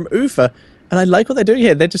 21 from Ufa, and I like what they're doing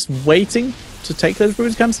here. They're just waiting to take those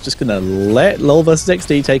bruise camps, just going to let LoL vs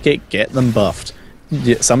XD take it, get them buffed.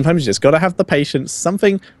 Sometimes you just got to have the patience,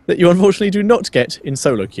 something that you unfortunately do not get in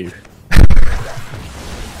solo queue.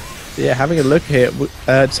 Yeah, having a look here,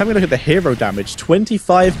 just having a look at the hero damage.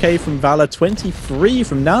 25k from Valor, 23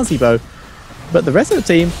 from Nazebo. But the rest of the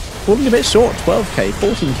team falling a bit short. 12k,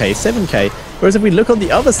 14k, 7k. Whereas if we look on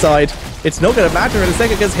the other side, it's not going to matter in a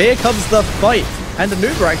second because here comes the fight. And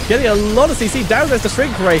Anubrak getting a lot of CC. Down goes the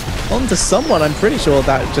Shrink Ray onto someone. I'm pretty sure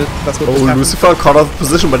that's what just happened. Lucifer caught out of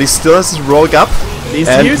position, but he still has his rogue up. Needs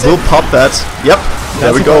and to use will it. pop that. Yep.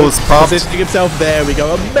 There we go. It's popped. Positioning himself. There we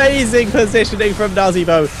go. Amazing positioning from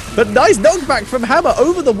Nazibo. But nice knockback from Hammer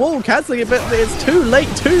over the wall, cancelling it. But it's too late.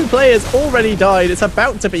 2 players already died. It's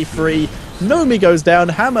about to be free. Nomi goes down.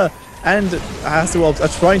 Hammer and Hasselhoff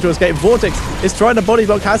are trying to escape. Vortex is trying to body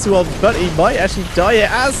block Hasselhoff, but he might actually die here.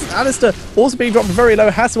 As Alistair also being dropped very low.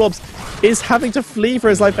 Hasselhoff is having to flee for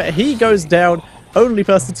his life, but he goes down. Only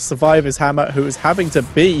person to survive is Hammer, who is having to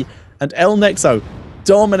be. And El Nexo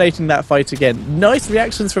dominating that fight again. Nice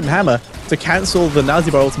reactions from Hammer to cancel the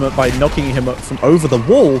Nazibo ultimate by knocking him up from over the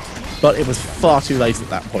wall, but it was far too late at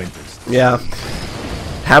that point. Yeah.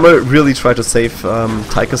 Hammer really tried to save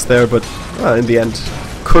Tychus there, but in the end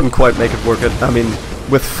couldn't quite make it work. I mean,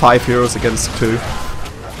 with 5 heroes against 2.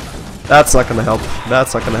 That's not gonna help.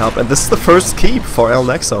 That's not gonna help. And this is the first keep for El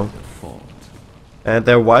Nexo. And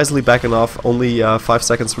they're wisely backing off. Only 5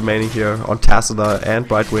 seconds remaining here on Tacita and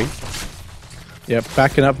Brightwing. Yep,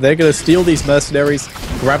 backing up. They're going to steal these mercenaries,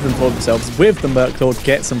 grab them for themselves with the Merc Lord,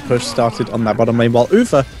 get some push started on that bottom lane, while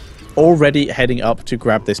Ufa already heading up to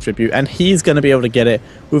grab this tribute, and he's going to be able to get it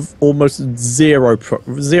with almost zero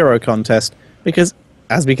contest, because,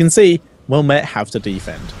 as we can see, Wilmette have to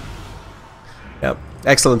defend. Yep,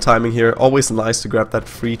 excellent timing here. Always nice to grab that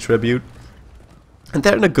free tribute. And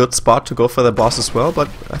they're in a good spot to go for the boss as well, but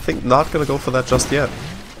I think not going to go for that just yet.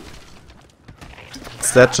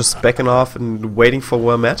 Instead, just backing off and waiting for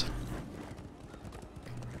Wilmette.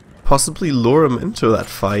 Possibly lure him into that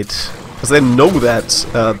fight, because they know that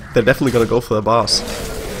they're definitely going to go for the boss.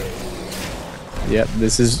 Yep,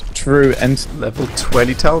 this is true, and level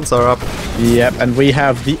 20 talents are up. Yep, and we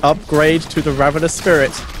have the upgrade to the Ravenous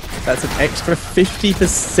Spirit. That's an extra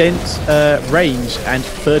 50% range and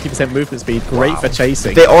 30% movement speed. Great for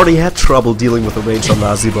chasing. They already had trouble dealing with the range on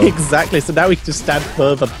Nazibo. Exactly, so now we can just stand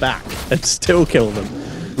further back and still kill them.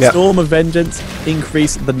 Yep. Storm of Vengeance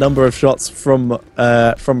increased the number of shots from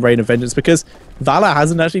Rain of Vengeance, because Vala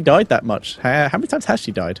hasn't actually died that much. How many times has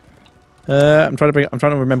she died? I'm trying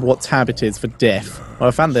to remember what tab it is for death. Well,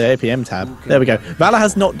 I found the APM tab. There we go. Vala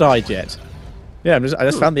has not died yet. Yeah, I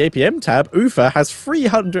just found the APM tab. Ufa has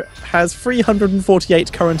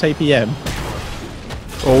 348 current APM.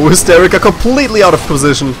 Oh, Hysterica completely out of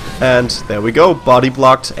position. And there we go. Body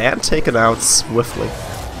blocked and taken out swiftly.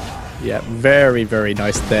 Yeah, very, very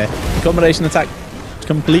nice there. The combination attack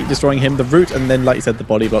completely destroying him. The root, and then, like you said, the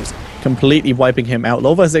body blocks completely wiping him out.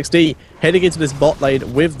 Lova XD heading into this bot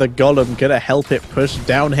lane with the Golem. Gonna help it push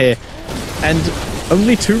down here. And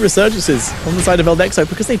only 2 resurgences on the side of El Nexo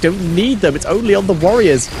because they don't need them. It's only on the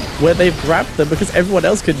Warriors where they've grabbed them because everyone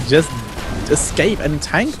else could just escape and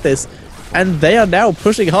tank this. And they are now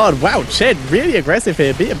pushing hard. Wow, Chen, really aggressive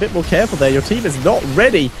here. Be a bit more careful there. Your team is not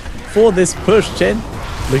ready for this push. Chen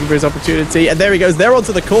looking for his opportunity. And there he goes. They're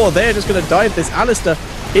onto the core. They're just going to dive this. Alistair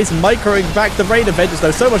is microing back the Rain of Vengeance,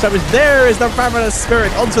 though. So much damage. There is the Ravenous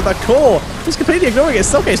Spirit onto the core. Just completely ignoring it.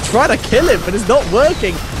 Soke is trying to kill him, but it's not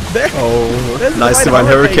working. There's nice Divine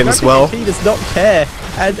Hurricane as well. He does not care.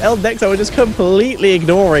 And El Nexo are just completely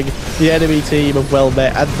ignoring the enemy team of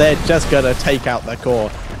Wellmet, and they're just going to take out the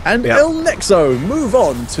core. And El Nexo move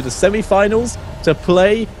on to the semi-finals to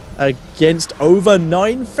play against over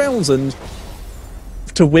 9,000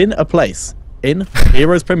 to win a place in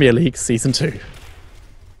Heroes Premier League Season 2.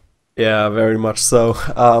 Yeah, very much so.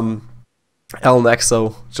 El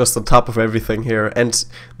Nexo just on top of everything here, and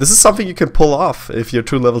this is something you can pull off if you're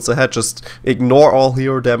 2 levels ahead. Just ignore all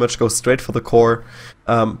hero damage, go straight for the core,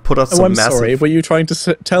 put out some massive... sorry, were you trying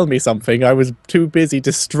to tell me something? I was too busy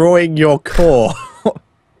destroying your core.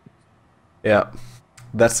 Yeah,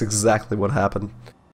 that's exactly what happened.